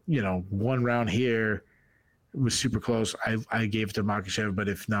 Where, one round here was super close. I gave it to Makhachev, but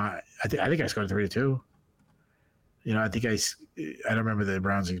if not, I think I scored 3-2. I think I don't remember the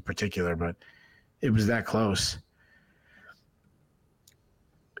rounds in particular, but it was that close.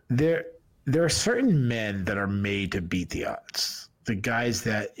 There are certain men that are made to beat the odds. The guys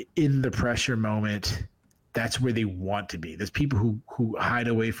that in the pressure moment, that's where they want to be. There's people who hide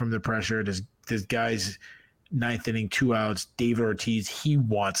away from the pressure. There's guys, ninth inning, 2 outs. David Ortiz, he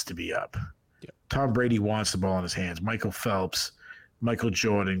wants to be up. Yep. Tom Brady wants the ball in his hands. Michael Phelps, Michael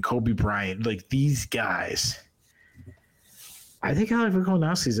Jordan, Kobe Bryant, like these guys, I think Alex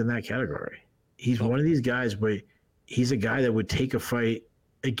Volkanovski's in that category. He's one of these guys where he's a guy that would take a fight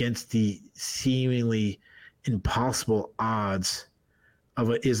against the seemingly impossible odds of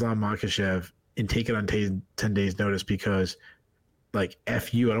an Islam Makhachev and take it on 10 days notice because, like,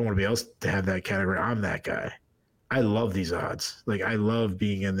 F you, I don't want to be else to have that category. I'm that guy. I love these odds. Like, I love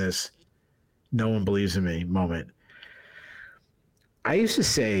being in this no one believes in me moment. I used to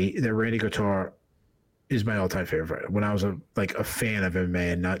say that Randy Couture is my all-time favorite fighter when I was a fan of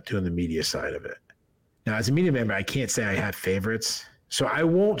MMA and not doing the media side of it. Now, as a media member, I can't say I have favorites, so I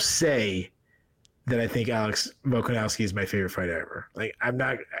won't say that I think Alex Volkanovski is my favorite fighter ever. Like, I'm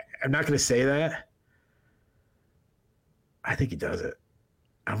not going to say that. I think he does it.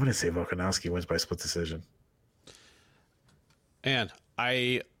 I'm going to say Volkanovski wins by split decision. And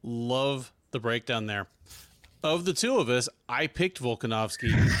I love the breakdown there. Of the two of us, I picked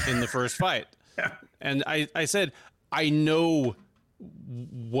Volkanovski in the first fight. Yeah. And I said, I know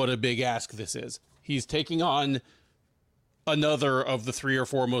what a big ask this is. He's taking on another of the 3 or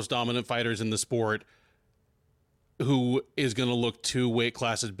 4 most dominant fighters in the sport who is going to look 2 weight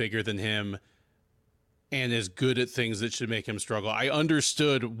classes bigger than him and is good at things that should make him struggle. I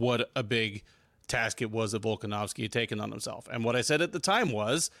understood what a big task it was that Volkanovski had taken on himself. And what I said at the time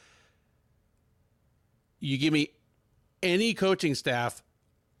was, you give me any coaching staff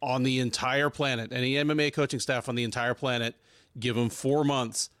on the entire planet, any MMA coaching staff on the entire planet, give them 4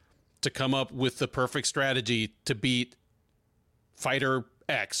 months to come up with the perfect strategy to beat fighter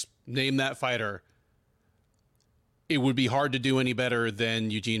X, name that fighter. It would be hard to do any better than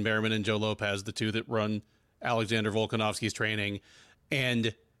Eugene Berriman and Joe Lopez, the two that run Alexander Volkanovski's training.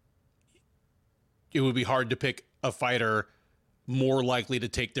 And it would be hard to pick a fighter more likely to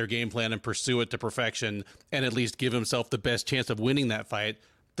take their game plan and pursue it to perfection and at least give himself the best chance of winning that fight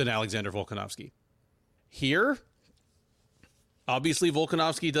than Alexander Volkanovski. Here, obviously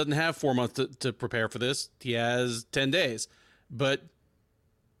Volkanovski doesn't have 4 months to prepare for this. He has 10 days. But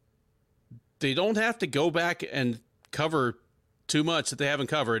they don't have to go back and cover too much that they haven't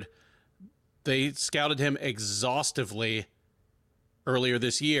covered. They scouted him exhaustively earlier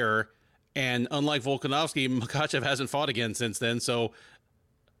this year, and unlike Volkanovski, Makhachev hasn't fought again since then, so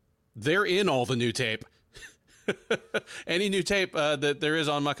they're in all the new tape. Any new tape that there is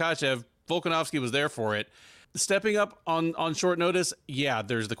on Makhachev, Volkanovski was there for it. Stepping up on short notice, yeah,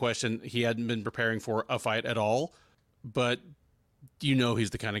 there's the question. He hadn't been preparing for a fight at all, but you know he's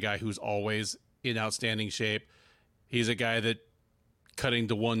the kind of guy who's always in outstanding shape. He's a guy that cutting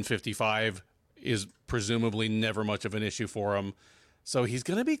to 155 is presumably never much of an issue for him. So he's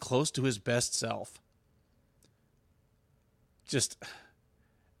going to be close to his best self. Just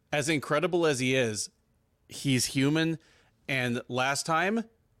as incredible as he is, he's human. And last time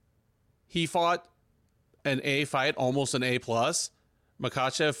he fought an A fight, almost an A+.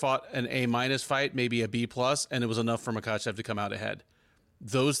 Makhachev fought an A- fight, maybe a B+, and it was enough for Makhachev to come out ahead.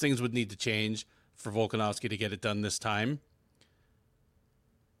 Those things would need to change for Volkanovski to get it done this time.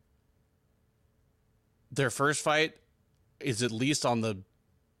 Their first fight is at least on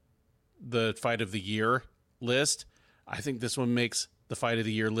the fight of the year list. I think this one makes the fight of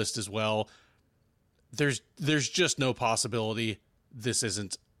the year list as well. There's just no possibility this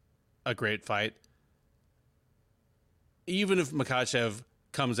isn't a great fight. Even if Makhachev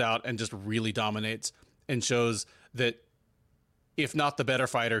comes out and just really dominates and shows that if not the better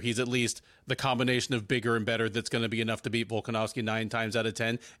fighter, he's at least the combination of bigger and better that's going to be enough to beat Volkanovski 9 times out of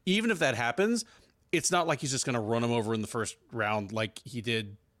 10. Even if that happens, it's not like he's just going to run him over in the first round like he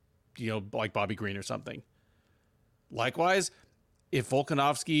did, like Bobby Green or something. Likewise, if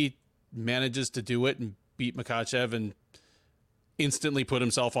Volkanovski manages to do it and beat Makhachev and instantly put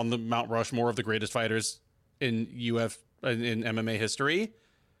himself on the Mount Rushmore of the greatest fighters in MMA history,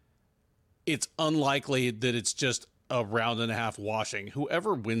 it's unlikely that it's just a round and a half washing.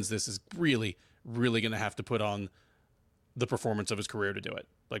 Whoever wins this is really, really going to have to put on the performance of his career to do it.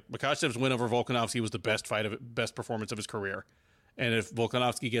 Like, Makhachev's win over Volkanovski was the best performance of his career. And if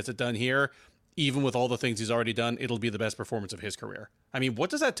Volkanovski gets it done here, even with all the things he's already done, it'll be the best performance of his career. I mean, what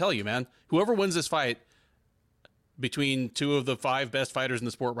does that tell you, man? Whoever wins this fight between 2 of the 5 best fighters in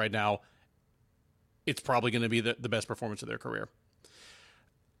the sport right now, it's probably going to be the best performance of their career.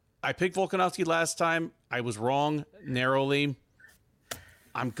 I picked Volkanovski last time. I was wrong narrowly.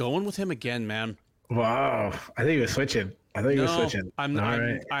 I'm going with him again, man. Wow. I think you were switching. I'm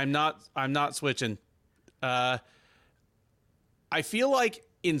not switching. I feel like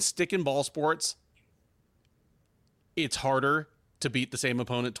in stick and ball sports, it's harder to beat the same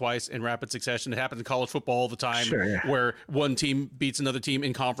opponent twice in rapid succession. It happens in college football all the time, sure, yeah. Where one team beats another team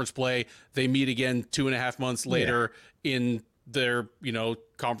in conference play. They meet again 2.5 months later in their,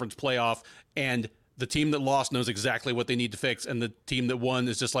 conference playoff, and the team that lost knows exactly what they need to fix, and the team that won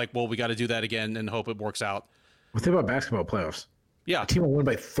is just like, well, we got to do that again and hope it works out. Well, think about basketball playoffs. Yeah. A team will win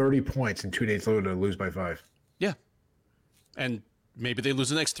by 30 points and 2 days later to lose by 5. Yeah. And maybe they lose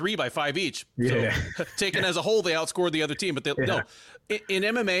the next 3 by 5 each. Yeah. So, taken as a whole, they outscored the other team. But no, in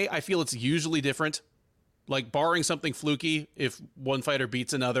MMA, I feel it's usually different. Like, barring something fluky, if one fighter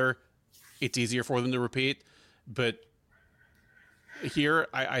beats another, it's easier for them to repeat. But here,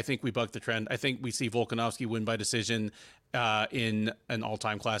 I think we bucked the trend. I think we see Volkanovski win by decision in an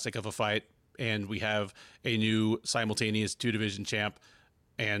all-time classic of a fight, and we have a new simultaneous 2-division champ,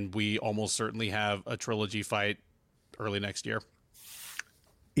 and we almost certainly have a trilogy fight early next year.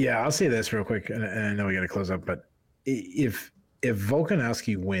 Yeah, I'll say this real quick, and I know we got to close up, but if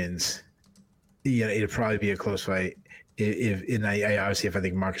Volkanovski wins, it'd probably be a close fight. I obviously, if I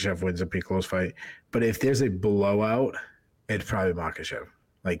think Makhachev wins, it'd be a close fight. But if there's a blowout, it's probably Makhachev.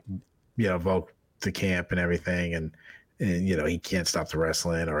 Like, Volk to camp and everything, and he can't stop the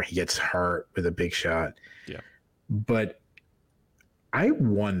wrestling, or he gets hurt with a big shot. Yeah. But I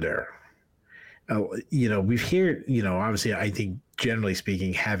wonder, we've heard, obviously, I think generally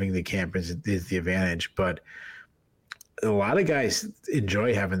speaking, having the camp is the advantage, but a lot of guys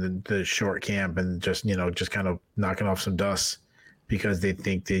enjoy having the short camp and just kind of knocking off some dust, because they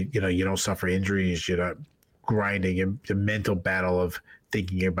think that, you don't suffer injuries, you're not grinding, and the mental battle of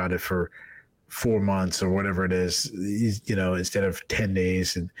thinking about it for 4 months or whatever it is, instead of 10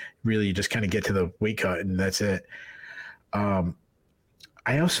 days, and really you just kind of get to the weight cut and that's it.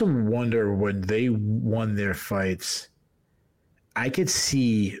 I also wonder, when they won their fights, I could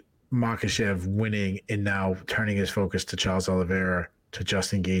see Makhachev winning and now turning his focus to Charles Oliveira, to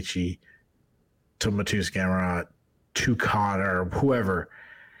Justin Gaethje, to Mateusz Gamrot, to Conor, whoever.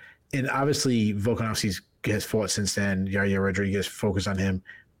 And obviously Volkanovski has fought since then. Yair Rodriguez focused on him.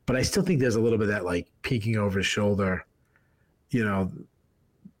 But I still think there's a little bit of that, like, peeking over his shoulder,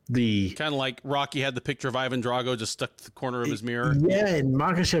 the kind of like Rocky had the picture of Ivan Drago just stuck to the corner of his mirror. Yeah, and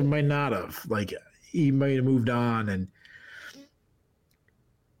Makhachev might not have. Like, he might have moved on, and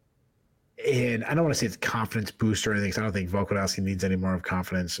I don't want to say it's a confidence boost or anything, because I don't think Volkanovski needs any more of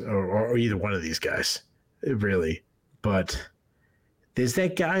confidence, or either one of these guys, really. But there's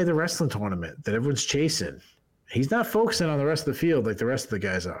that guy in the wrestling tournament that everyone's chasing. He's not focusing on the rest of the field like the rest of the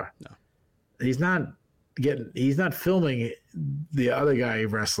guys are. No. He's not filming the other guy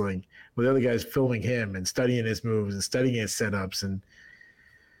wrestling, with the other guys filming him and studying his moves and studying his setups. And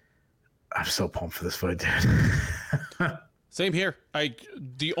I'm so pumped for this fight, dude. Same here.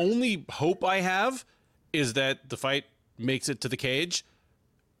 The only hope I have is that the fight makes it to the cage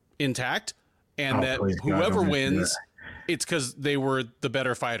intact, and that whoever wins, it's because they were the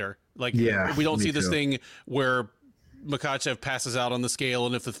better fighter. Like, we don't see this thing where Makhachev passes out on the scale,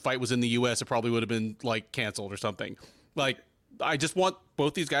 and if the fight was in the U.S., it probably would have been, like, canceled or something. Like, I just want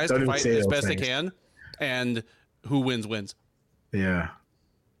both these guys to fight as best they can, and who wins. Yeah.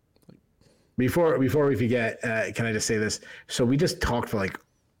 Before we forget, can I just say this? So we just talked for like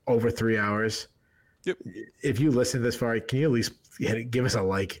over 3 hours. Yep. If you listen to this far, can you at least give us a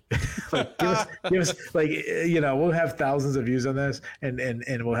like? Like, give us like, we'll have thousands of views on this, and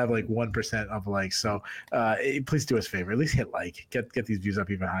we'll have like 1% of likes. So please do us a favor, at least hit like, get these views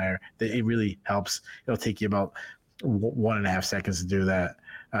up even higher. It really helps. It'll take you about 1.5 seconds to do that.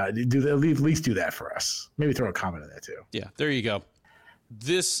 At least do that for us. Maybe throw a comment in there too. Yeah, there you go.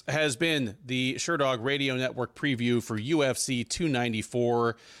 This has been the Sherdog Radio Network preview for UFC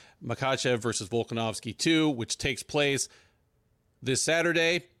 294, Makhachev versus Volkanovski 2, which takes place this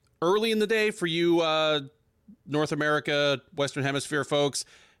Saturday, early in the day for you North America, Western Hemisphere folks.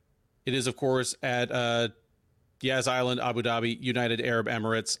 It is, of course, at Yas Island, Abu Dhabi, United Arab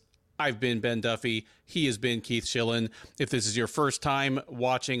Emirates. I've been Ben Duffy. He has been Keith Shillan. If this is your first time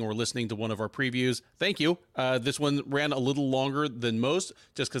watching or listening to one of our previews, thank you. This one ran a little longer than most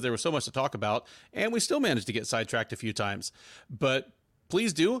just because there was so much to talk about, and we still managed to get sidetracked a few times. But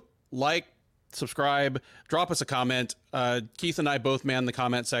please do like, subscribe, drop us a comment. Keith and I both man the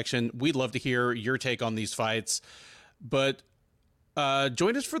comment section. We'd love to hear your take on these fights. But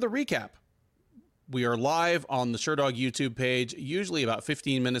join us for the recap. We are live on the Sherdog YouTube page, usually about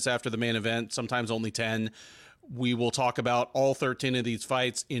 15 minutes after the main event, sometimes only 10. We will talk about all 13 of these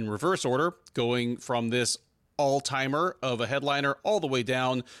fights in reverse order, going from this all-timer of a headliner all the way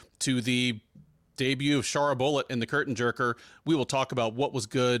down to the debut of Shara Bullet in the curtain jerker. We will talk about what was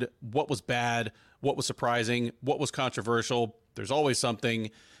good, what was bad, what was surprising, what was controversial. There's always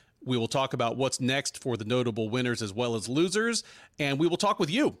something. We will talk about what's next for the notable winners as well as losers, and we will talk with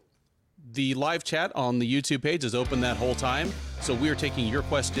you. The live chat on the YouTube page is open that whole time. So we are taking your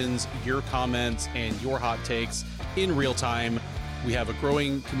questions, your comments, and your hot takes in real time. We have a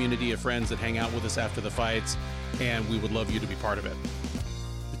growing community of friends that hang out with us after the fights, and we would love you to be part of it.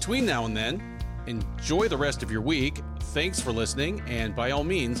 Between now and then, enjoy the rest of your week. Thanks for listening, and by all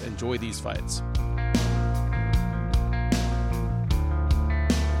means, enjoy these fights.